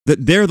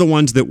 that they're the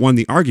ones that won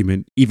the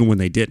argument, even when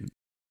they didn't.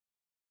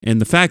 And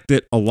the fact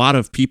that a lot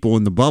of people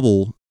in the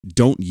bubble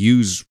don't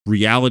use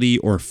reality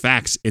or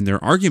facts in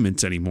their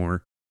arguments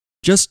anymore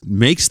just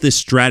makes this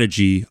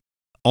strategy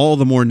all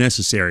the more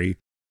necessary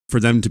for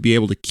them to be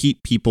able to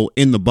keep people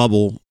in the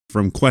bubble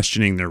from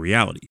questioning their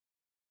reality.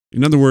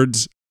 In other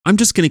words, I'm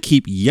just going to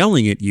keep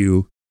yelling at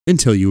you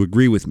until you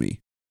agree with me.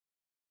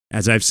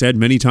 As I've said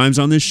many times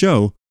on this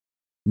show,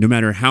 no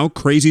matter how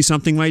crazy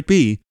something might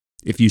be,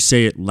 if you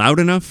say it loud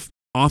enough,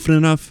 often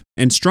enough,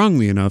 and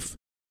strongly enough,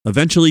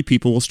 eventually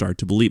people will start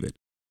to believe it.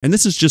 And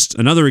this is just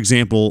another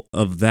example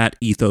of that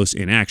ethos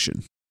in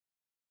action.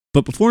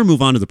 But before I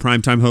move on to the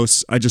primetime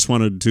hosts, I just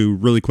wanted to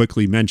really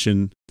quickly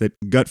mention that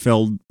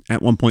Gutfeld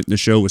at one point in the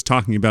show was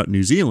talking about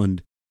New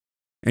Zealand,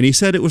 and he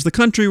said it was the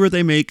country where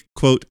they make,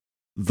 quote,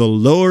 the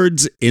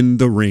Lords in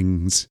the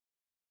Rings.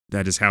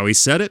 That is how he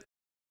said it.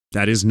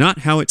 That is not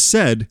how it's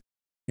said.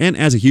 And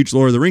as a huge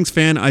Lord of the Rings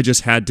fan, I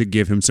just had to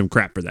give him some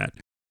crap for that.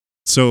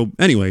 So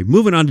anyway,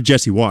 moving on to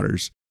Jesse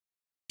Waters.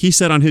 He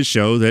said on his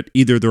show that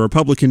either the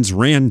Republicans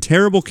ran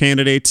terrible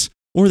candidates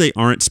or they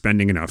aren't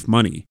spending enough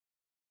money.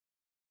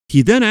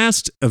 He then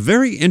asked a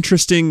very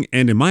interesting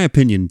and, in my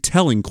opinion,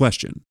 telling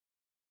question.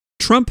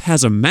 Trump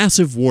has a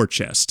massive war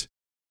chest.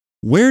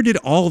 Where did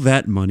all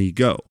that money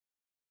go?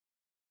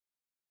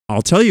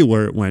 I'll tell you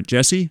where it went,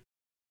 Jesse.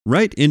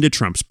 Right into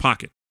Trump's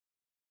pocket.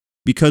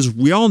 Because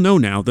we all know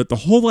now that the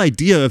whole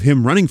idea of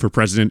him running for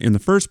president in the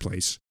first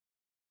place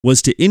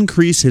was to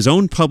increase his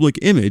own public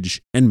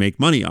image and make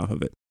money off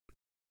of it.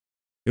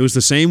 It was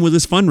the same with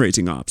his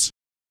fundraising ops.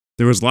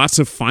 There was lots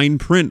of fine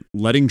print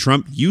letting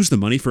Trump use the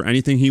money for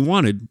anything he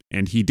wanted,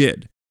 and he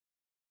did.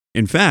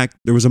 In fact,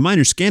 there was a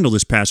minor scandal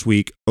this past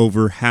week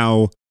over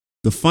how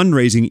the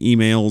fundraising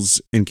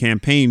emails and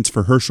campaigns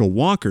for Herschel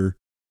Walker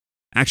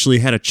actually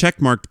had a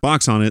checkmarked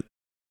box on it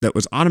that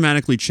was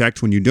automatically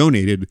checked when you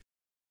donated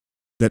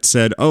that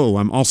said, oh,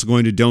 I'm also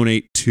going to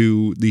donate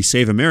to the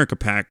Save America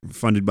PAC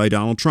funded by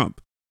Donald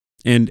Trump.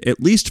 And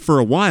at least for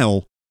a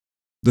while,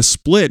 the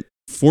split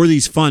for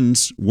these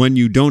funds when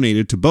you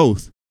donated to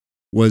both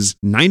was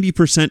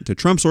 90% to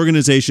Trump's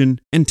organization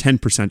and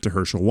 10% to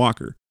Herschel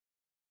Walker.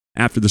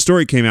 After the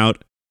story came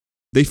out,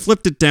 they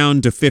flipped it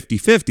down to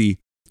 50-50,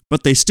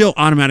 but they still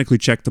automatically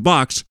checked the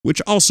box,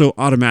 which also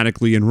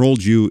automatically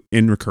enrolled you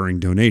in recurring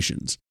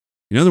donations.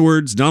 In other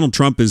words, Donald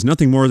Trump is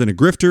nothing more than a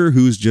grifter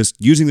who's just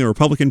using the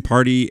Republican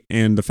Party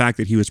and the fact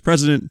that he was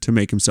president to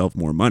make himself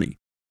more money.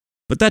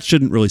 But that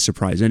shouldn't really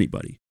surprise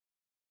anybody.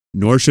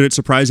 Nor should it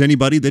surprise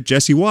anybody that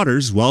Jesse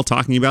Waters, while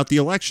talking about the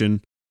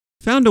election,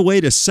 found a way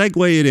to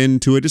segue it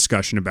into a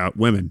discussion about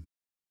women,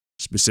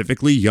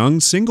 specifically young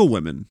single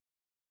women.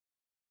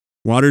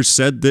 Waters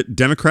said that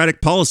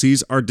Democratic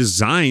policies are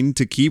designed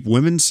to keep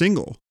women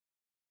single.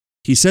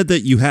 He said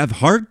that you have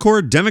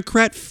hardcore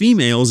Democrat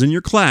females in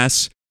your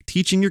class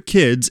teaching your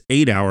kids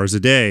 8 hours a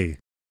day.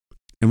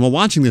 And while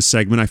watching this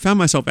segment, I found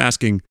myself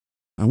asking,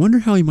 I wonder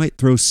how he might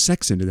throw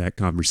sex into that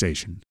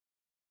conversation.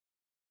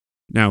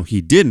 Now,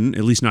 he didn't,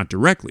 at least not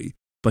directly,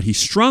 but he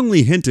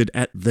strongly hinted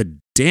at the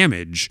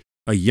damage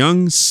a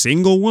young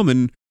single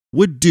woman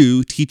would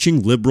do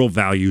teaching liberal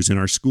values in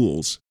our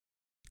schools.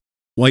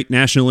 White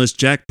nationalist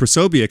Jack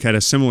Posobiec had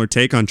a similar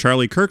take on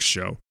Charlie Kirk's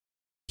show.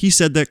 He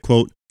said that,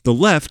 quote, the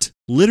left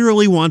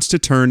literally wants to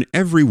turn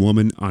every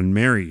woman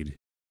unmarried.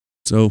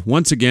 So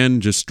once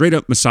again, just straight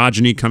up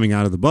misogyny coming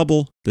out of the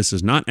bubble. This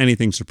is not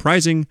anything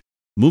surprising.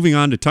 Moving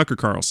on to Tucker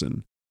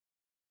Carlson.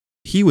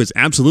 He was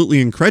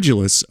absolutely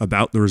incredulous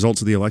about the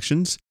results of the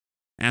elections,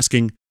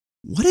 asking,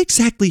 what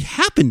exactly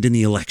happened in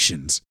the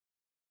elections?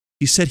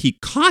 He said he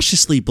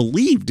cautiously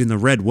believed in the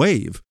red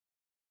wave.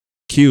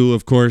 Cue,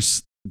 of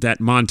course, that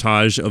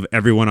montage of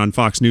everyone on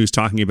Fox News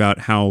talking about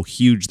how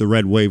huge the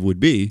red wave would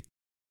be.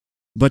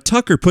 But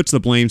Tucker puts the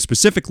blame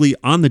specifically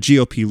on the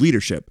GOP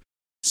leadership,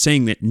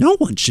 saying that no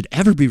one should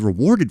ever be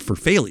rewarded for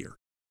failure.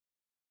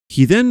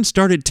 He then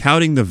started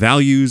touting the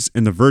values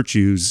and the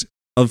virtues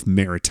of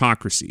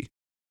meritocracy.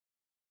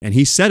 And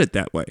he said it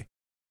that way.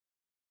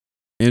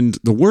 And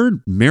the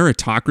word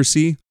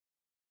meritocracy,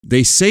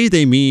 they say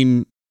they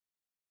mean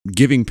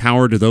giving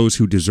power to those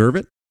who deserve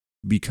it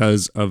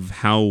because of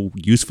how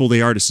useful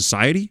they are to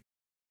society.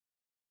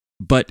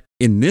 But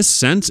in this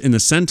sense, in the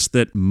sense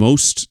that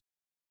most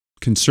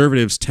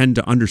conservatives tend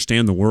to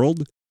understand the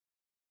world,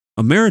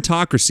 a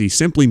meritocracy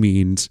simply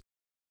means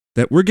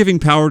that we're giving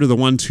power to the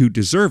ones who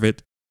deserve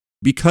it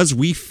because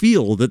we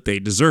feel that they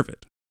deserve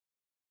it.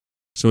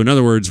 So in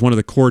other words, one of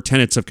the core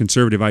tenets of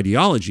conservative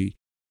ideology,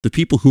 the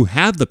people who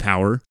have the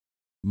power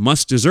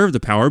must deserve the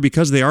power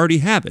because they already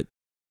have it.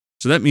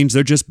 So that means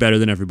they're just better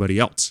than everybody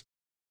else.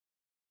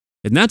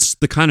 And that's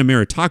the kind of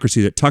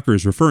meritocracy that Tucker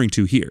is referring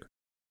to here.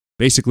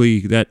 Basically,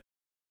 that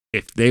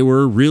if they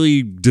were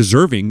really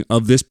deserving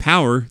of this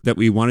power that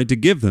we wanted to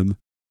give them,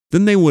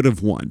 then they would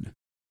have won.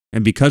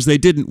 And because they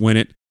didn't win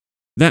it,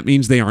 that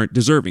means they aren't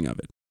deserving of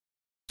it.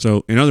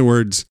 So in other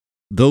words,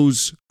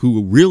 those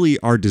who really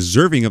are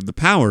deserving of the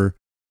power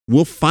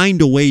will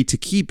find a way to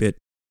keep it,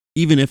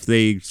 even if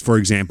they, for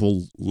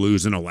example,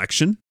 lose an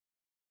election.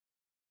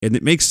 And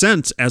it makes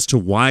sense as to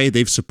why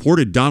they've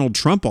supported Donald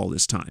Trump all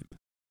this time.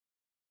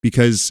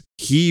 Because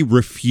he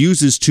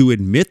refuses to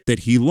admit that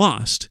he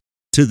lost.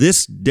 To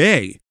this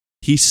day,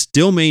 he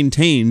still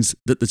maintains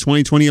that the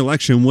 2020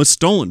 election was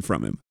stolen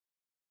from him.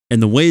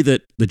 And the way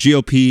that the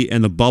GOP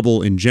and the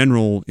bubble in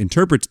general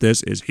interprets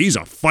this is he's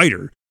a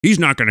fighter. He's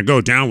not going to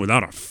go down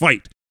without a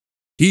fight.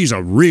 He's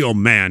a real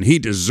man. He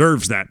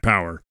deserves that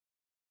power.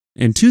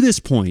 And to this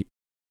point,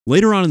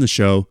 later on in the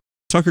show,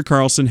 Tucker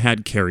Carlson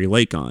had Carrie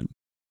Lake on.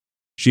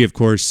 She, of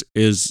course,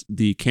 is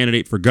the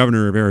candidate for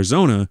governor of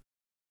Arizona,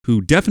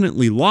 who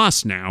definitely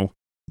lost now,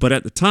 but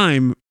at the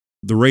time,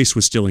 the race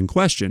was still in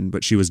question,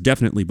 but she was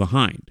definitely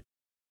behind.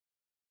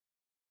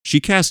 She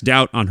cast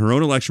doubt on her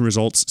own election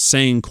results,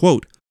 saying,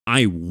 quote,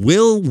 I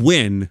will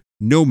win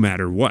no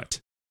matter what.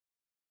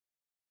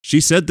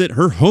 She said that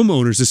her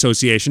homeowners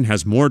association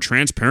has more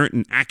transparent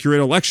and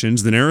accurate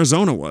elections than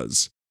Arizona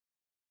was.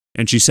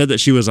 And she said that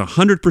she was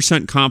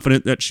 100%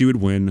 confident that she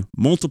would win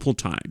multiple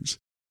times,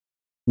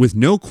 with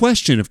no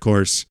question, of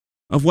course,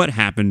 of what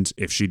happens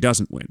if she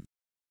doesn't win.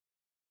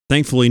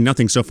 Thankfully,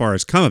 nothing so far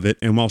has come of it,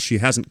 and while she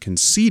hasn't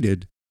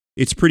conceded,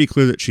 it's pretty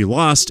clear that she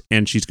lost,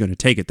 and she's going to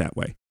take it that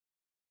way.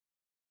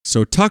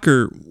 So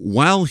Tucker,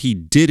 while he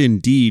did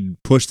indeed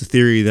push the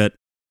theory that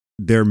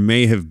there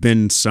may have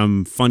been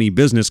some funny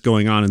business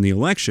going on in the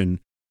election,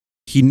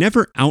 he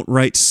never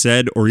outright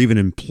said or even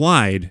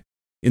implied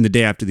in the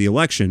day after the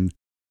election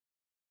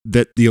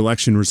that the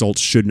election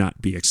results should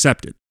not be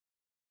accepted,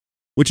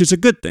 which is a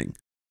good thing.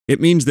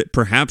 It means that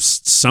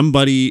perhaps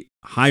somebody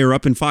higher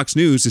up in Fox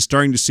News is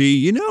starting to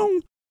see,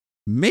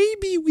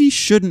 maybe we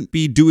shouldn't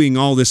be doing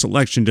all this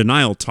election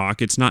denial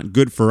talk. It's not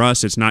good for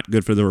us. It's not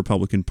good for the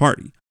Republican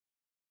Party.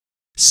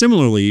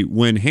 Similarly,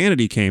 when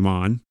Hannity came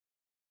on,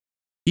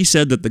 he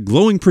said that the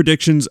glowing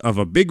predictions of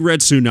a big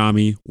red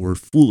tsunami were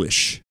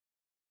foolish.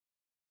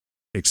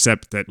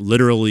 Except that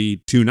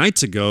literally 2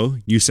 nights ago,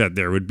 you said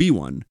there would be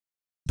one.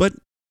 But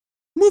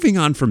moving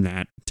on from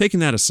that, taking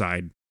that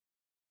aside,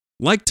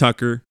 like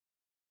Tucker,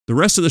 the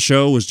rest of the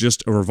show was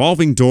just a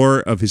revolving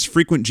door of his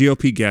frequent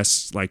GOP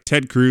guests like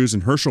Ted Cruz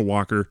and Herschel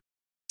Walker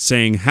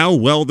saying how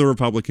well the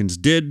Republicans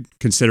did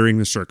considering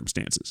the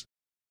circumstances.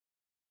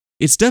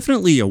 It's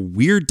definitely a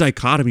weird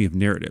dichotomy of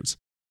narratives.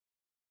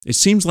 It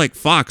seems like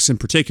Fox in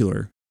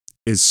particular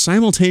is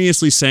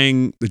simultaneously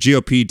saying the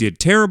GOP did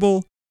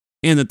terrible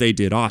and that they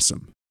did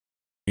awesome.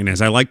 And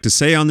as I like to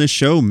say on this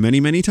show many,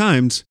 many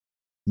times,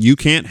 you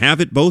can't have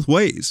it both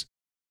ways.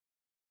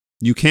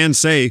 You can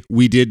say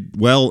we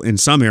did well in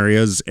some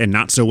areas and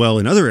not so well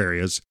in other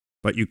areas,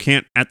 but you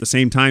can't at the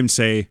same time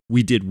say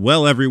we did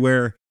well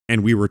everywhere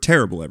and we were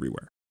terrible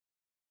everywhere.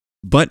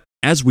 But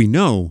as we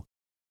know,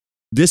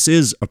 this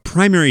is a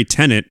primary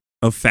tenet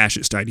of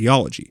fascist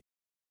ideology.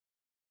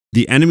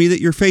 The enemy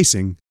that you're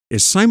facing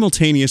is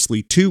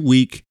simultaneously too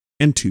weak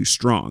and too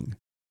strong.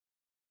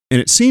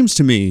 And it seems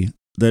to me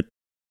that,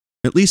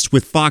 at least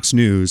with Fox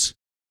News,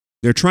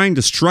 they're trying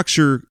to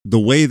structure the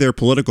way their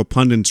political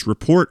pundits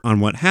report on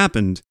what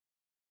happened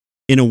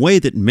in a way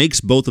that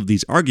makes both of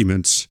these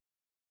arguments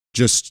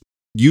just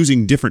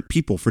using different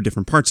people for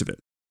different parts of it.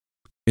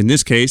 In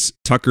this case,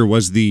 Tucker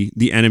was the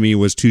enemy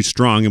was too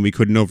strong and we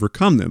couldn't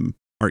overcome them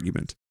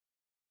argument.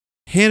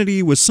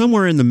 Hannity was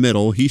somewhere in the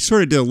middle. He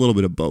sort of did a little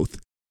bit of both.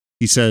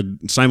 He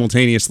said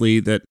simultaneously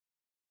that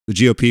the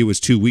GOP was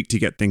too weak to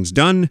get things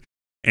done,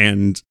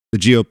 and the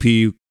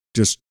GOP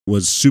just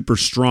was super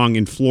strong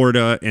in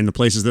Florida and the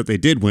places that they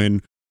did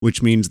win,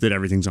 which means that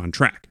everything's on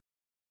track.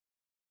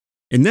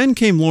 And then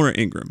came Laura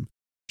Ingraham.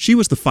 She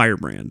was the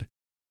firebrand.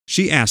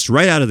 She asked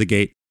right out of the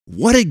gate,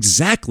 what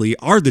exactly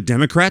are the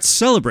Democrats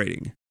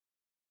celebrating?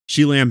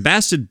 She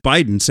lambasted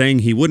Biden, saying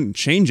he wouldn't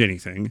change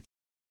anything,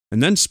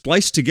 and then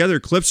spliced together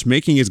clips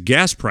making his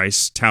gas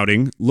price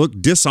touting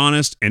look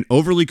dishonest and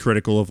overly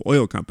critical of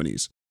oil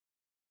companies.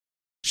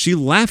 She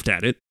laughed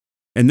at it,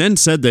 and then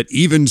said that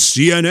even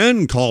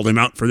CNN called him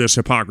out for this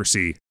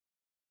hypocrisy,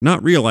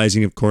 not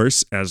realizing, of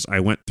course, as I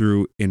went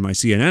through in my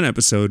CNN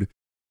episode,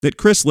 that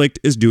Chris Licht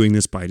is doing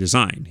this by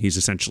design. He's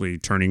essentially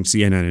turning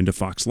CNN into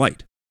Fox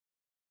Light.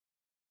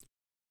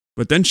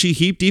 But then she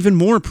heaped even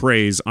more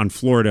praise on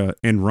Florida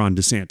and Ron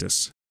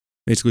DeSantis,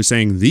 basically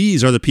saying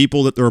these are the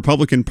people that the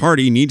Republican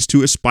Party needs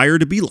to aspire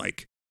to be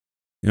like.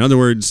 In other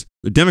words,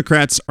 the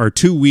Democrats are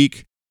too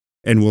weak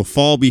and will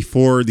fall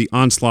before the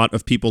onslaught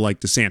of people like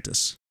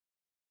DeSantis.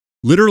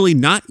 Literally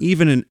not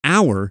even an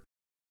hour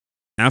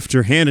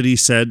after Hannity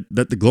said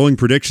that the glowing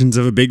predictions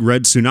of a big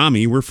red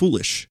tsunami were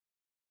foolish.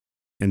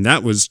 And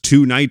that was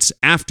 2 nights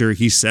after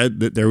he said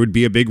that there would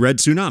be a big red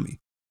tsunami.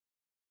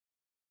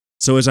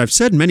 So as I've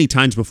said many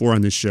times before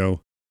on this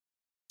show,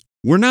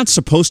 we're not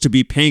supposed to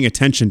be paying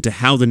attention to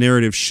how the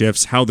narrative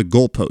shifts, how the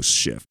goalposts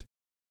shift.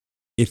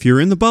 If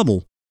you're in the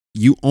bubble,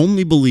 you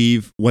only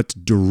believe what's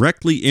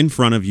directly in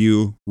front of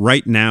you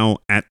right now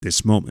at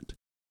this moment.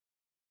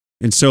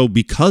 And so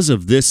because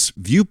of this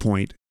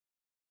viewpoint,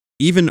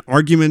 even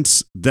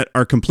arguments that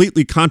are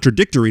completely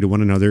contradictory to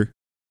one another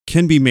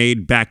can be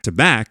made back to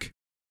back,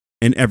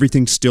 and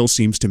everything still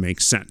seems to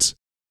make sense.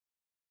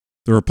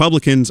 The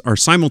Republicans are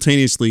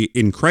simultaneously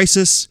in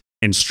crisis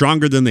and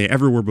stronger than they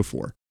ever were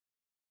before.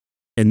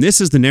 And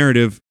this is the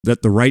narrative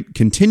that the right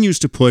continues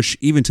to push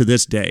even to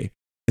this day,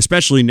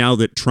 especially now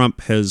that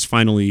Trump has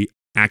finally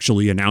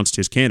actually announced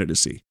his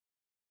candidacy.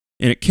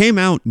 And it came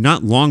out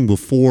not long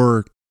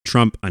before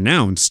Trump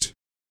announced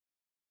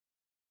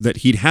that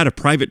he'd had a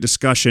private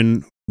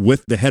discussion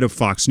with the head of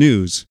Fox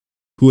News,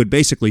 who had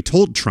basically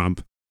told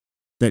Trump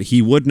that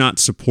he would not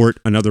support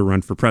another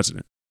run for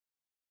president.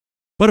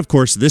 But of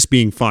course, this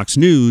being Fox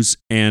News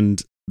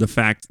and the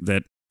fact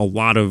that a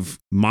lot of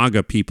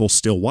MAGA people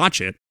still watch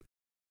it,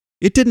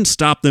 it didn't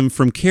stop them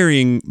from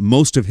carrying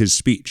most of his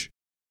speech.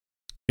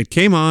 It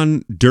came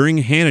on during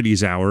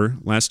Hannity's hour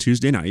last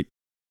Tuesday night,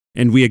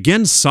 and we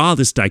again saw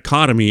this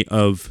dichotomy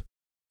of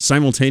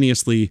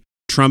simultaneously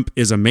Trump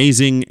is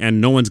amazing and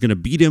no one's going to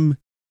beat him,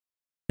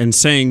 and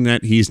saying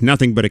that he's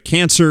nothing but a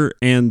cancer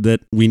and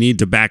that we need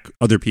to back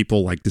other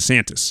people like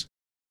DeSantis.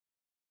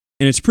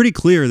 And it's pretty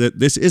clear that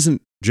this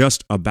isn't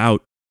just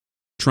about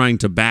trying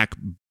to back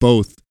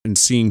both and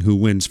seeing who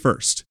wins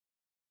first.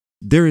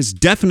 There is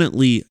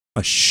definitely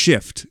a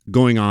shift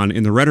going on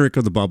in the rhetoric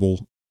of the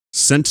bubble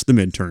since the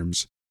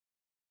midterms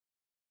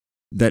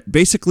that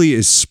basically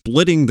is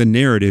splitting the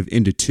narrative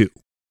into two.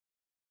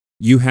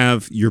 You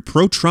have your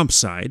pro-Trump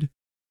side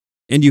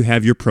and you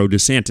have your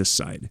pro-DeSantis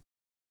side.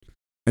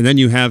 And then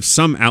you have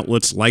some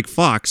outlets like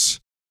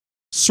Fox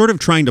sort of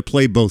trying to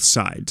play both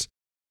sides.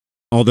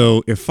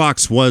 Although if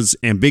Fox was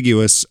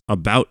ambiguous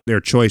about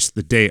their choice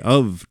the day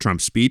of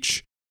Trump's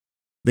speech,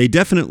 they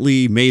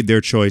definitely made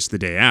their choice the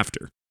day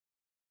after.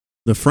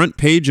 The front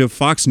page of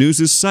Fox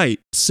News' site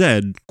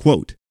said,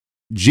 quote,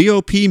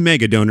 GOP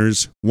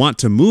megadonors want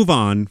to move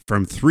on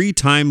from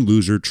 3-time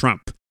loser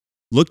Trump.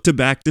 Look to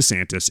back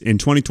DeSantis in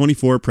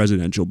 2024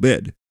 presidential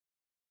bid.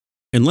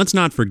 And let's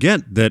not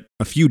forget that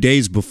a few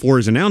days before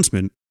his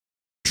announcement,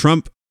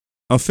 Trump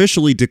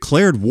officially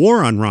declared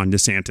war on Ron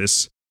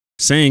DeSantis,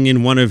 saying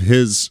in one of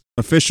his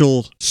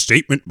official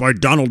statement by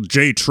Donald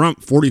J.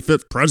 Trump,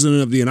 45th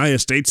President of the United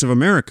States of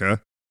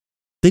America,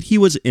 that he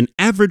was an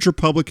average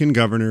Republican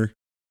governor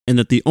and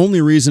that the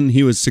only reason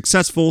he was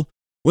successful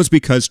was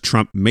because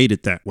Trump made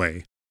it that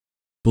way.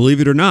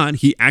 Believe it or not,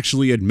 he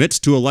actually admits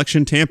to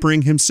election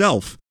tampering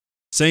himself,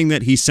 saying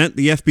that he sent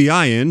the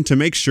FBI in to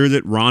make sure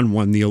that Ron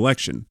won the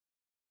election.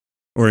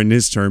 Or in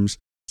his terms,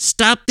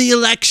 stop the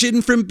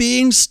election from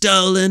being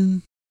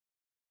stolen.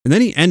 And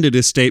then he ended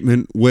his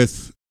statement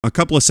with a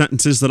couple of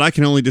sentences that I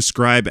can only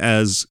describe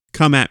as,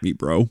 come at me,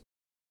 bro.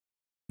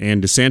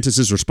 And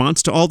DeSantis'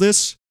 response to all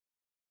this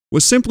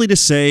was simply to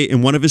say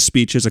in one of his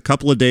speeches a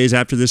couple of days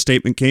after this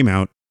statement came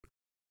out,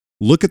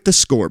 look at the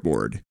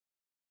scoreboard.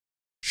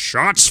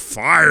 Shots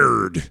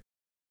fired.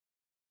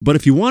 But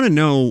if you want to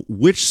know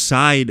which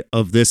side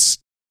of this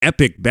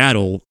epic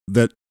battle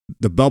that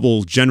the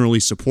bubble generally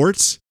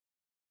supports,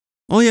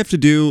 all you have to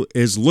do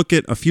is look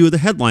at a few of the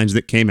headlines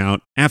that came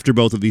out after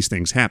both of these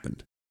things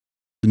happened.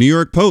 The New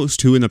York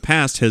Post, who in the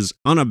past has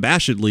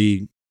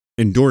unabashedly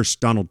endorsed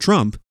Donald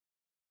Trump,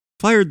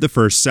 fired the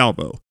first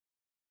salvo.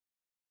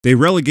 They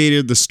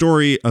relegated the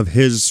story of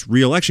his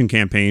re-election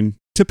campaign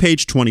to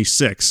page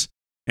 26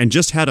 and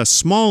just had a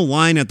small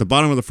line at the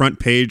bottom of the front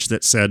page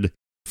that said,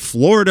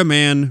 "Florida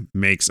man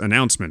makes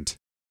announcement."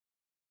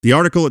 The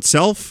article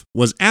itself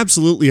was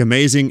absolutely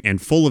amazing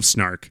and full of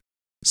snark,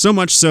 so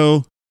much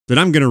so that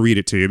I'm going to read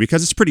it to you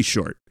because it's pretty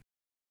short.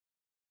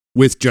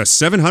 With just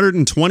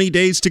 720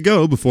 days to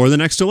go before the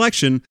next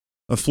election,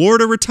 a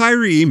Florida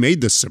retiree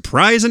made the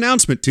surprise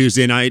announcement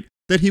Tuesday night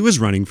that he was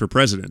running for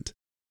president.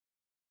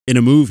 In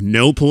a move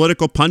no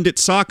political pundit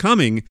saw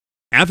coming,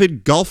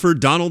 avid golfer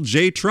Donald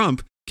J.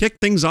 Trump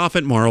kicked things off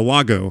at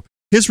Mar-a-Lago,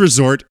 his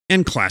resort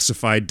and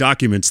classified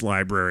documents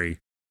library.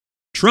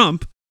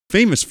 Trump,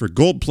 famous for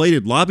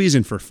gold-plated lobbies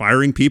and for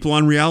firing people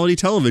on reality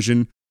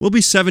television, will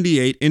be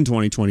 78 in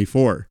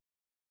 2024.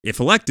 If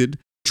elected,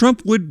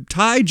 Trump would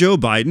tie Joe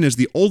Biden as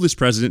the oldest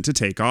president to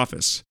take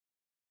office.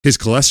 His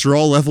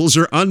cholesterol levels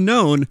are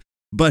unknown,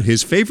 but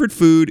his favorite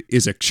food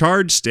is a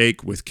charred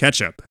steak with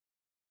ketchup.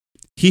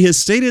 He has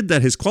stated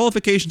that his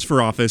qualifications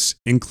for office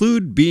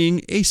include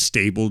being a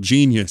stable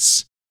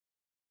genius.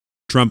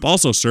 Trump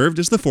also served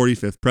as the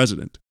 45th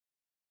president.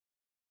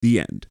 The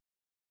end.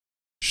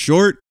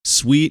 Short,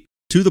 sweet,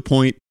 to the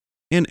point,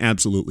 and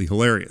absolutely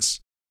hilarious.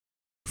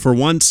 For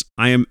once,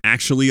 I am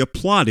actually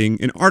applauding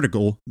an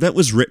article that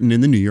was written in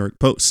the New York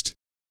Post.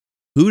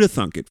 Who'da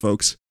thunk it,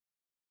 folks?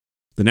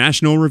 The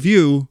National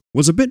Review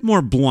was a bit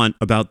more blunt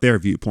about their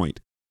viewpoint.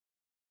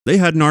 They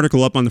had an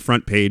article up on the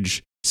front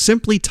page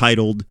simply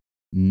titled,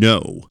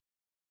 "No."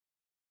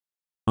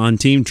 On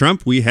Team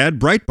Trump, we had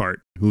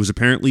Breitbart, who was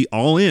apparently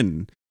all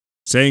in,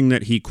 saying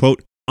that he,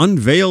 quote,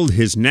 unveiled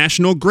his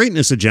national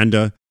greatness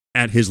agenda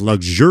at his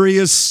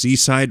luxurious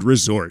seaside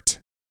resort.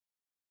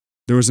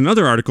 There was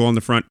another article on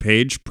the front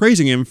page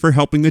praising him for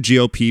helping the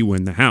GOP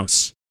win the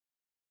House.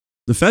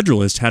 The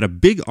Federalist had a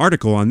big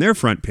article on their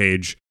front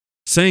page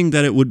saying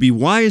that it would be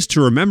wise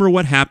to remember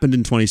what happened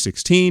in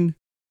 2016,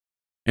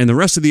 and the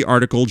rest of the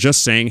article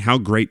just saying how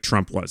great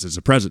Trump was as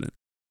a president.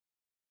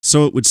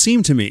 So it would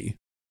seem to me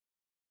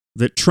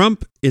that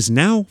Trump is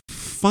now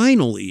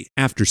finally,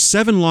 after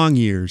 7 long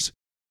years,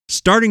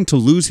 starting to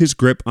lose his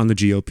grip on the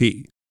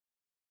GOP,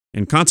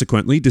 and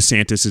consequently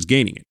DeSantis is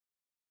gaining it.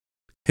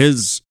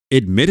 His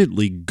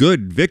admittedly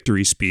good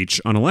victory speech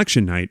on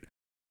election night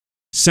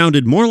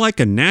sounded more like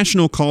a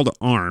national call to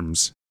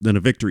arms than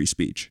a victory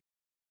speech.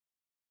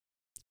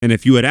 And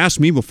if you had asked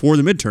me before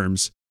the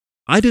midterms,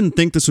 I didn't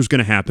think this was going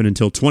to happen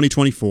until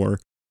 2024,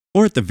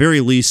 or at the very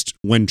least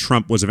when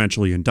Trump was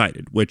eventually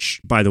indicted,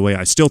 which, by the way,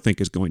 I still think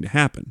is going to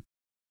happen.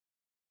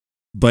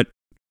 But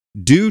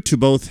due to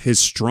both his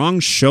strong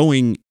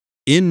showing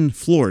in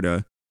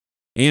Florida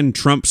and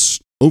Trump's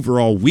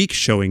overall weak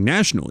showing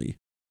nationally,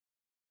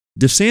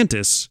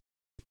 DeSantis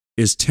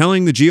is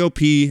telling the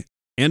GOP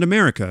and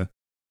America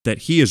that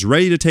he is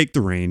ready to take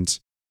the reins,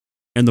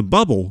 and the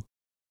bubble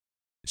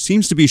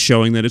seems to be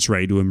showing that it's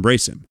ready to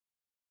embrace him.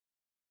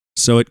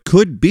 So it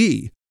could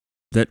be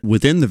that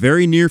within the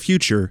very near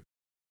future,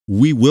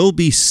 we will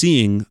be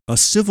seeing a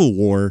civil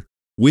war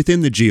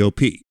within the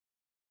GOP.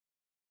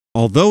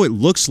 Although it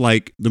looks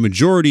like the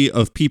majority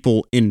of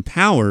people in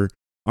power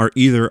are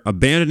either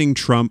abandoning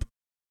Trump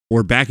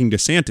or backing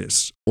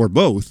DeSantis, or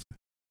both,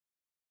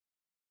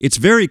 it's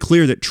very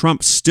clear that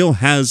Trump still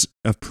has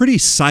a pretty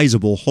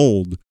sizable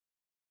hold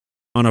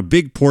on a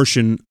big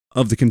portion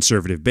of the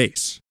conservative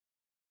base.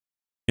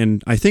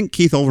 And I think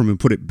Keith Olbermann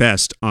put it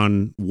best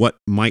on what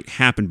might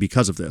happen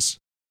because of this.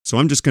 So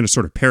I'm just going to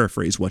sort of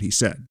paraphrase what he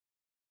said.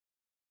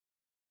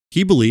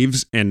 He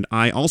believes, and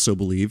I also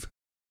believe,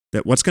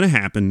 that what's going to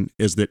happen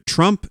is that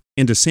Trump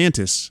and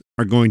DeSantis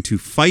are going to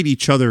fight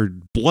each other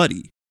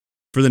bloody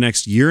for the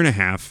next year and a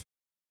half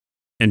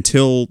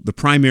until the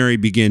primary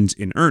begins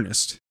in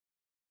earnest.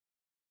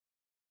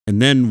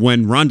 And then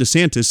when Ron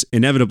DeSantis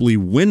inevitably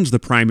wins the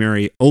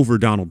primary over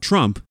Donald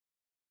Trump,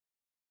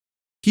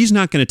 he's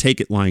not going to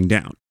take it lying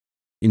down.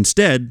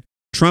 Instead,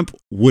 Trump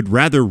would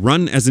rather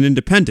run as an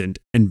independent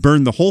and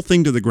burn the whole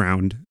thing to the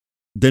ground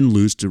than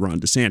lose to Ron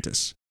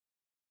DeSantis.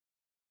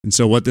 And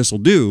so what this will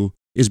do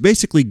is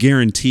basically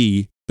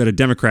guarantee that a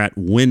Democrat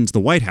wins the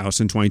White House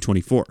in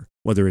 2024,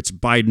 whether it's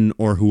Biden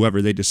or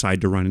whoever they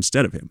decide to run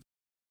instead of him.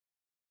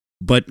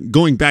 But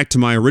going back to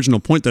my original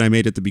point that I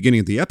made at the beginning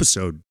of the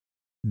episode,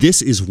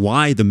 this is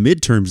why the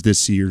midterms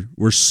this year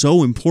were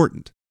so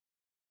important.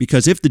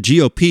 Because if the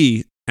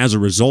GOP, as a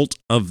result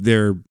of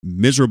their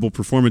miserable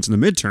performance in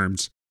the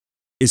midterms,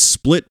 is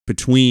split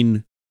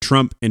between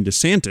Trump and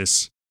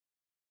DeSantis,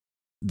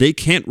 they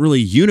can't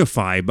really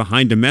unify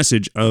behind a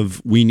message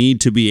of we need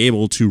to be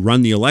able to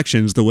run the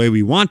elections the way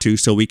we want to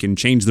so we can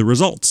change the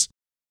results.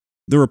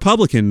 The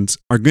Republicans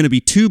are going to be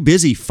too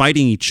busy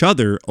fighting each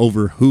other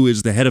over who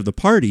is the head of the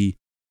party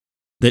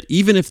that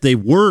even if they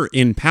were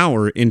in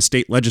power in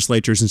state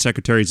legislatures and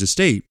secretaries of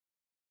state,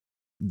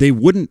 they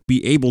wouldn't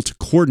be able to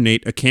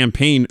coordinate a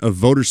campaign of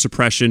voter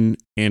suppression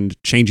and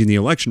changing the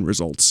election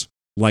results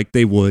like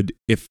they would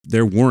if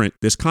there weren't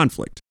this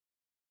conflict.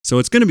 So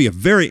it's going to be a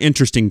very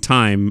interesting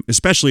time,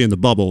 especially in the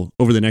bubble,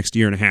 over the next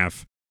year and a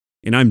half.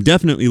 And I'm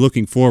definitely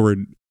looking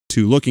forward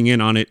to looking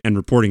in on it and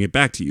reporting it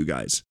back to you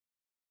guys.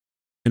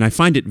 And I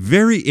find it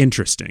very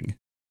interesting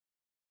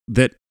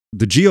that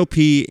the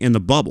GOP and the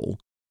bubble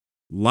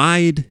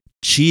lied,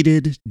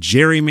 cheated,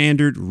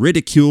 gerrymandered,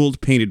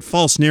 ridiculed, painted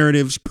false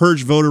narratives,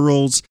 purged voter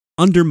rolls,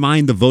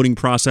 undermined the voting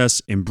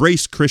process,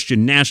 embraced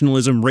Christian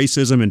nationalism,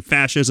 racism, and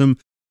fascism,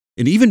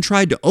 and even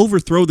tried to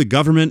overthrow the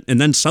government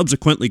and then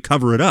subsequently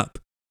cover it up.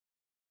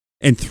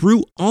 And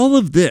through all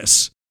of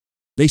this,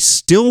 they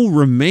still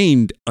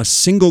remained a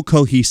single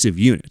cohesive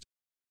unit.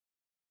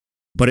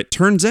 But it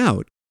turns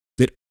out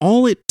that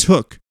all it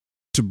took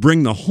to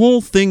bring the whole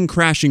thing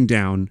crashing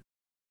down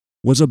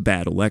was a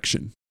bad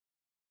election.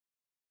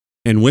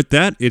 And with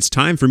that, it's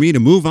time for me to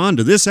move on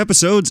to this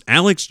episode's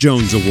Alex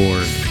Jones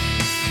Award.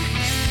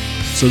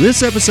 So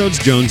this episode's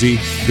Jonesy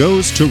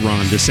goes to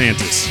Ron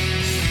DeSantis.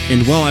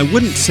 And while I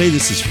wouldn't say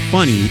this is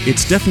funny,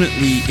 it's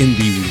definitely in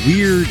the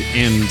weird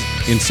and,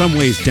 in some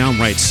ways,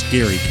 downright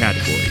scary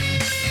category.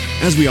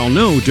 As we all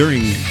know,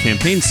 during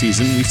campaign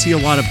season, we see a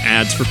lot of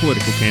ads for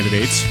political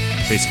candidates,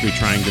 basically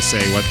trying to say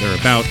what they're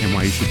about and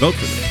why you should vote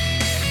for them.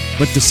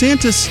 But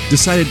DeSantis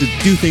decided to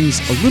do things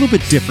a little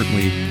bit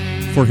differently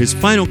for his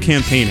final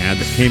campaign ad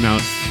that came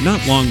out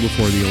not long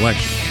before the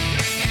election.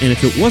 And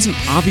if it wasn't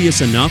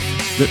obvious enough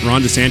that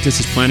Ron DeSantis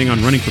is planning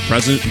on running for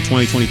president in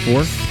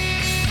 2024,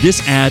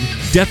 this ad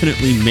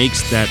definitely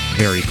makes that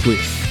very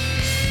clear.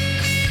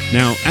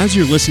 Now, as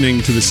you're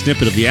listening to the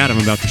snippet of the ad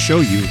I'm about to show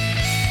you,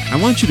 I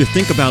want you to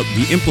think about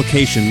the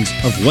implications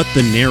of what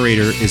the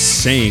narrator is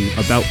saying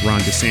about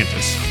Ron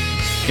DeSantis,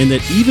 and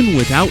that even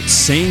without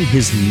saying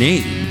his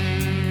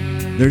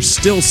name, there's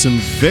still some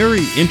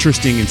very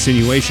interesting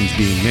insinuations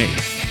being made.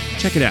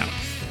 Check it out.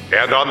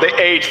 And on the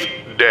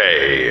 8th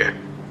day,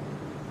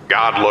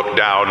 God looked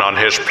down on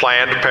his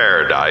planned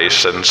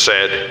paradise and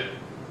said,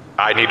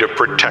 I need a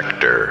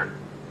protector.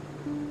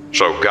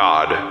 So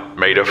God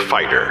made a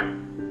fighter.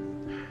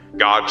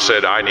 God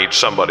said, I need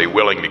somebody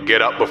willing to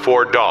get up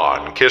before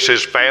dawn, kiss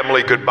his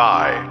family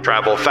goodbye,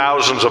 travel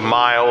thousands of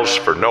miles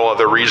for no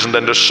other reason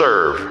than to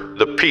serve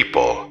the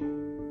people,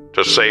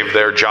 to save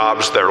their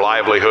jobs, their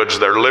livelihoods,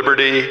 their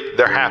liberty,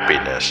 their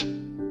happiness.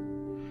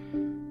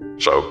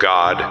 So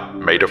God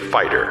made a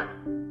fighter.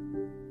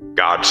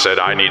 God said,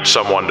 I need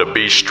someone to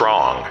be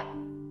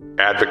strong,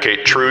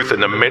 advocate truth in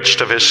the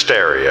midst of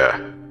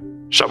hysteria,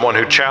 someone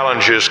who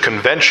challenges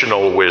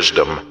conventional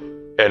wisdom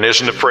and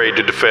isn't afraid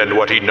to defend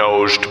what he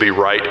knows to be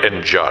right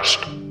and just.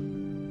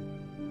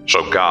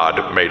 So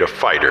God made a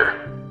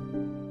fighter.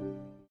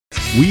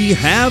 We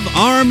have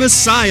our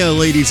Messiah,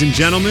 ladies and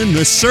gentlemen.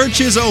 The search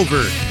is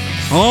over.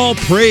 All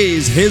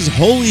praise His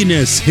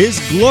holiness, His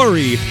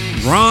glory,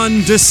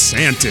 Ron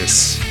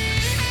DeSantis.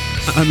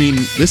 I mean,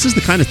 this is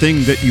the kind of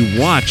thing that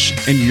you watch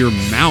and your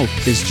mouth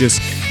is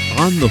just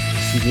on the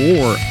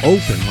floor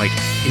open. Like,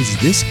 is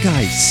this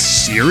guy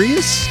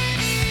serious?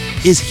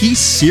 Is he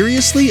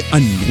seriously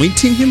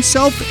anointing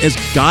himself as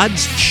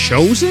God's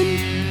chosen?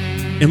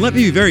 And let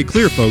me be very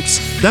clear, folks,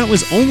 that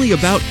was only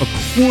about a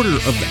quarter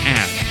of the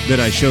ad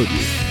that I showed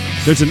you.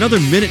 There's another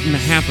minute and a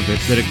half of it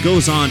that it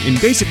goes on in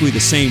basically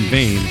the same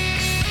vein,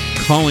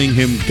 calling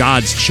him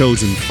God's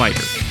chosen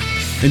fighter.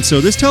 And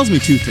so this tells me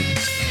two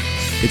things.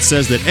 It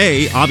says that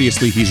A,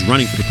 obviously he's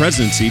running for the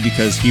presidency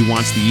because he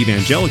wants the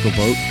evangelical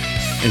vote,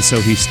 and so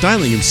he's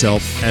styling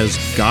himself as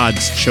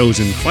God's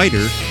chosen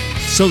fighter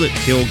so that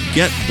he'll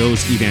get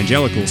those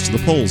evangelicals to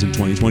the polls in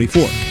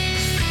 2024.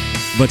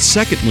 But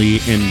secondly,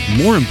 and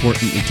more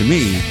importantly to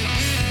me,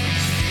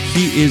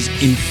 he is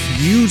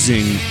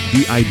infusing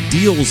the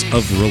ideals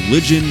of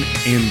religion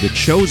and the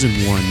chosen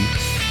one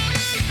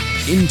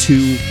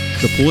into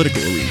the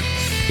political arena.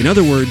 In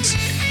other words,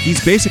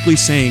 he's basically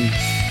saying,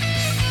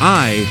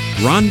 I,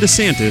 Ron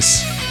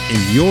DeSantis,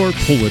 am your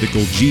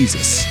political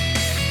Jesus,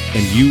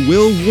 and you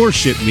will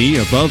worship me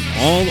above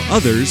all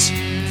others,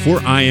 for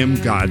I am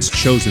God's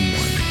chosen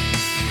one.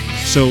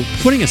 So,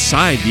 putting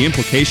aside the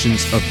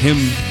implications of him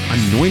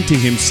anointing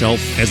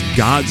himself as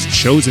God's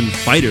chosen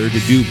fighter to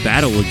do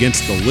battle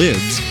against the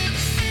libs,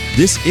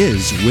 this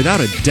is, without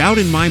a doubt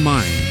in my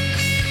mind,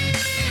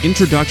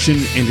 introduction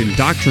and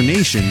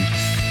indoctrination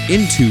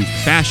into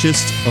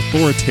fascist,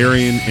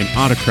 authoritarian, and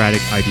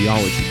autocratic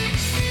ideology.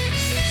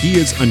 He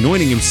is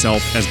anointing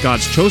himself as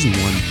God's chosen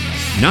one,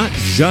 not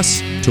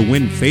just to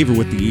win favor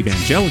with the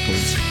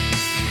evangelicals,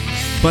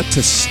 but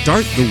to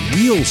start the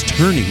wheels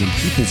turning in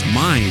people's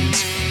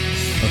minds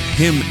of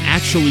him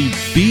actually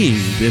being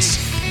this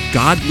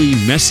godly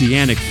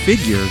messianic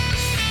figure,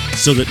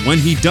 so that when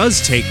he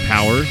does take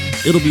power,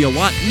 it'll be a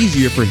lot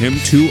easier for him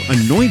to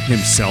anoint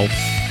himself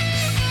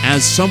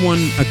as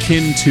someone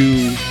akin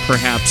to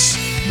perhaps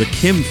the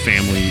Kim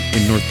family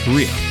in North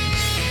Korea.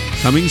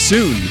 Coming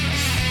soon,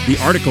 the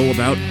article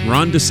about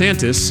Ron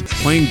DeSantis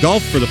playing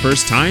golf for the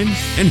first time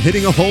and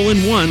hitting a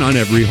hole-in-one on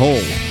every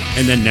hole,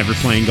 and then never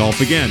playing golf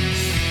again.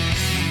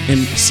 And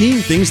seeing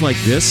things like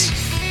this,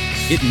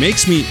 it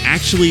makes me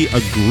actually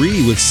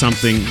agree with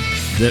something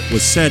that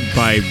was said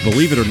by,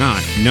 believe it or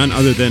not, none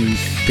other than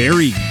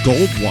Barry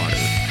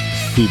Goldwater,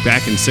 who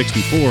back in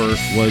 '64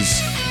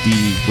 was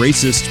the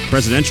racist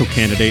presidential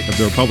candidate of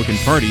the Republican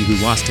Party who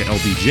lost to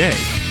LBJ.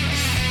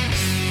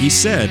 He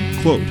said,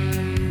 quote,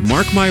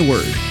 "Mark my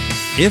word,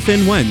 if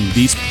and when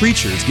these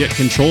preachers get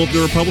control of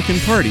the Republican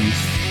Party,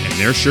 and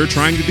they're sure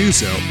trying to do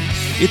so,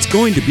 it's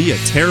going to be a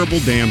terrible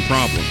damn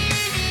problem.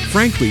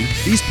 Frankly,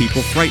 these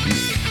people frighten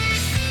me.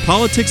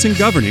 Politics and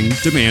governing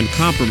demand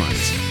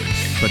compromise.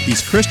 But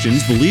these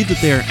Christians believe that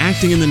they are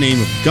acting in the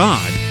name of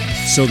God,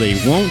 so they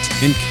won't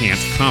and can't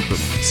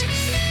compromise."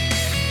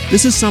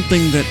 This is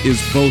something that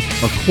is both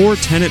a core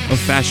tenet of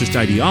fascist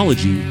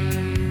ideology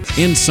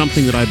and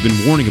something that I've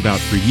been warning about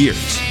for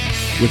years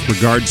with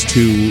regards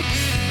to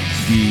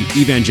the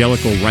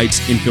evangelical right's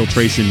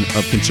infiltration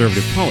of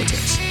conservative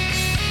politics.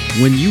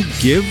 When you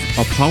give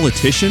a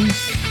politician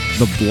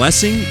the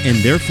blessing and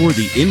therefore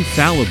the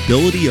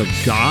infallibility of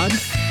God,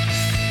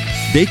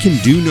 they can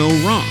do no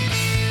wrong.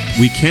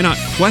 We cannot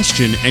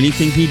question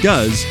anything he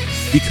does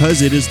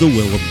because it is the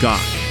will of God.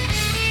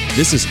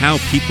 This is how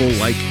people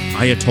like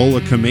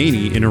Ayatollah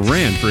Khomeini in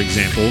Iran, for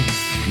example,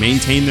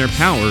 maintain their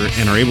power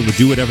and are able to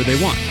do whatever they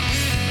want.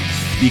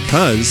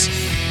 Because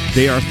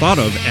they are thought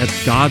of as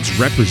God's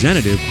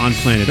representative on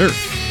planet Earth.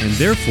 And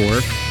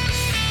therefore,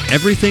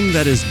 everything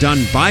that is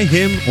done by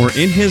him or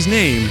in his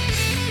name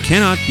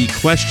cannot be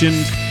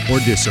questioned or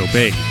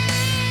disobeyed.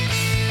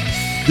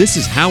 This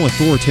is how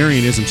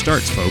authoritarianism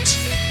starts, folks.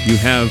 You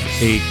have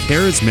a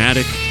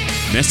charismatic,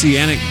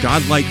 messianic,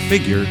 godlike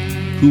figure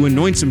who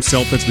anoints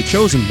himself as the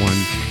chosen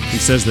one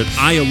and says that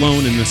I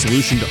alone am the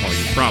solution to all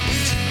your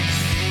problems.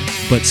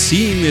 But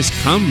seeing this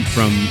come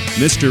from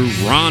Mr.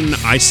 Ron,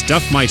 I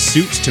stuff my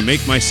suits to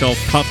make myself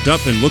puffed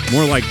up and look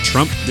more like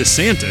Trump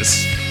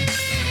DeSantis,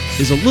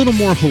 is a little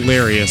more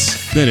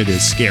hilarious than it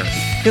is scary,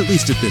 at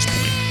least at this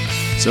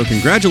point. So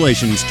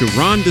congratulations to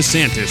Ron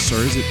DeSantis,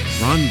 or is it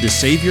Ron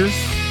DeSavior?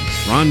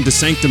 Ron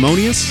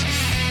DeSanctimonious?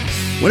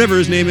 Whatever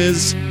his name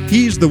is,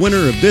 he's the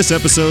winner of this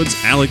episode's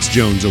Alex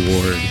Jones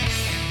Award.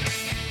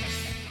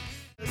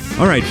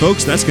 All right,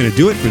 folks, that's going to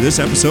do it for this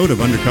episode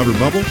of Undercover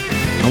Bubble.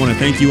 I want to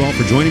thank you all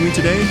for joining me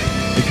today.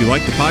 If you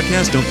like the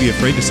podcast, don't be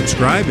afraid to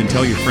subscribe and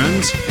tell your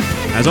friends.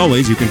 As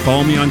always, you can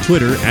follow me on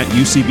Twitter at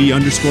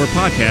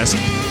UCB_podcast,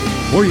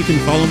 or you can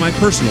follow my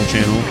personal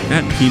channel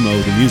at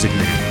Pimo the Music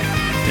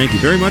Man. Thank you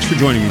very much for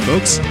joining me,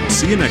 folks.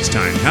 See you next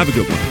time. Have a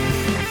good one.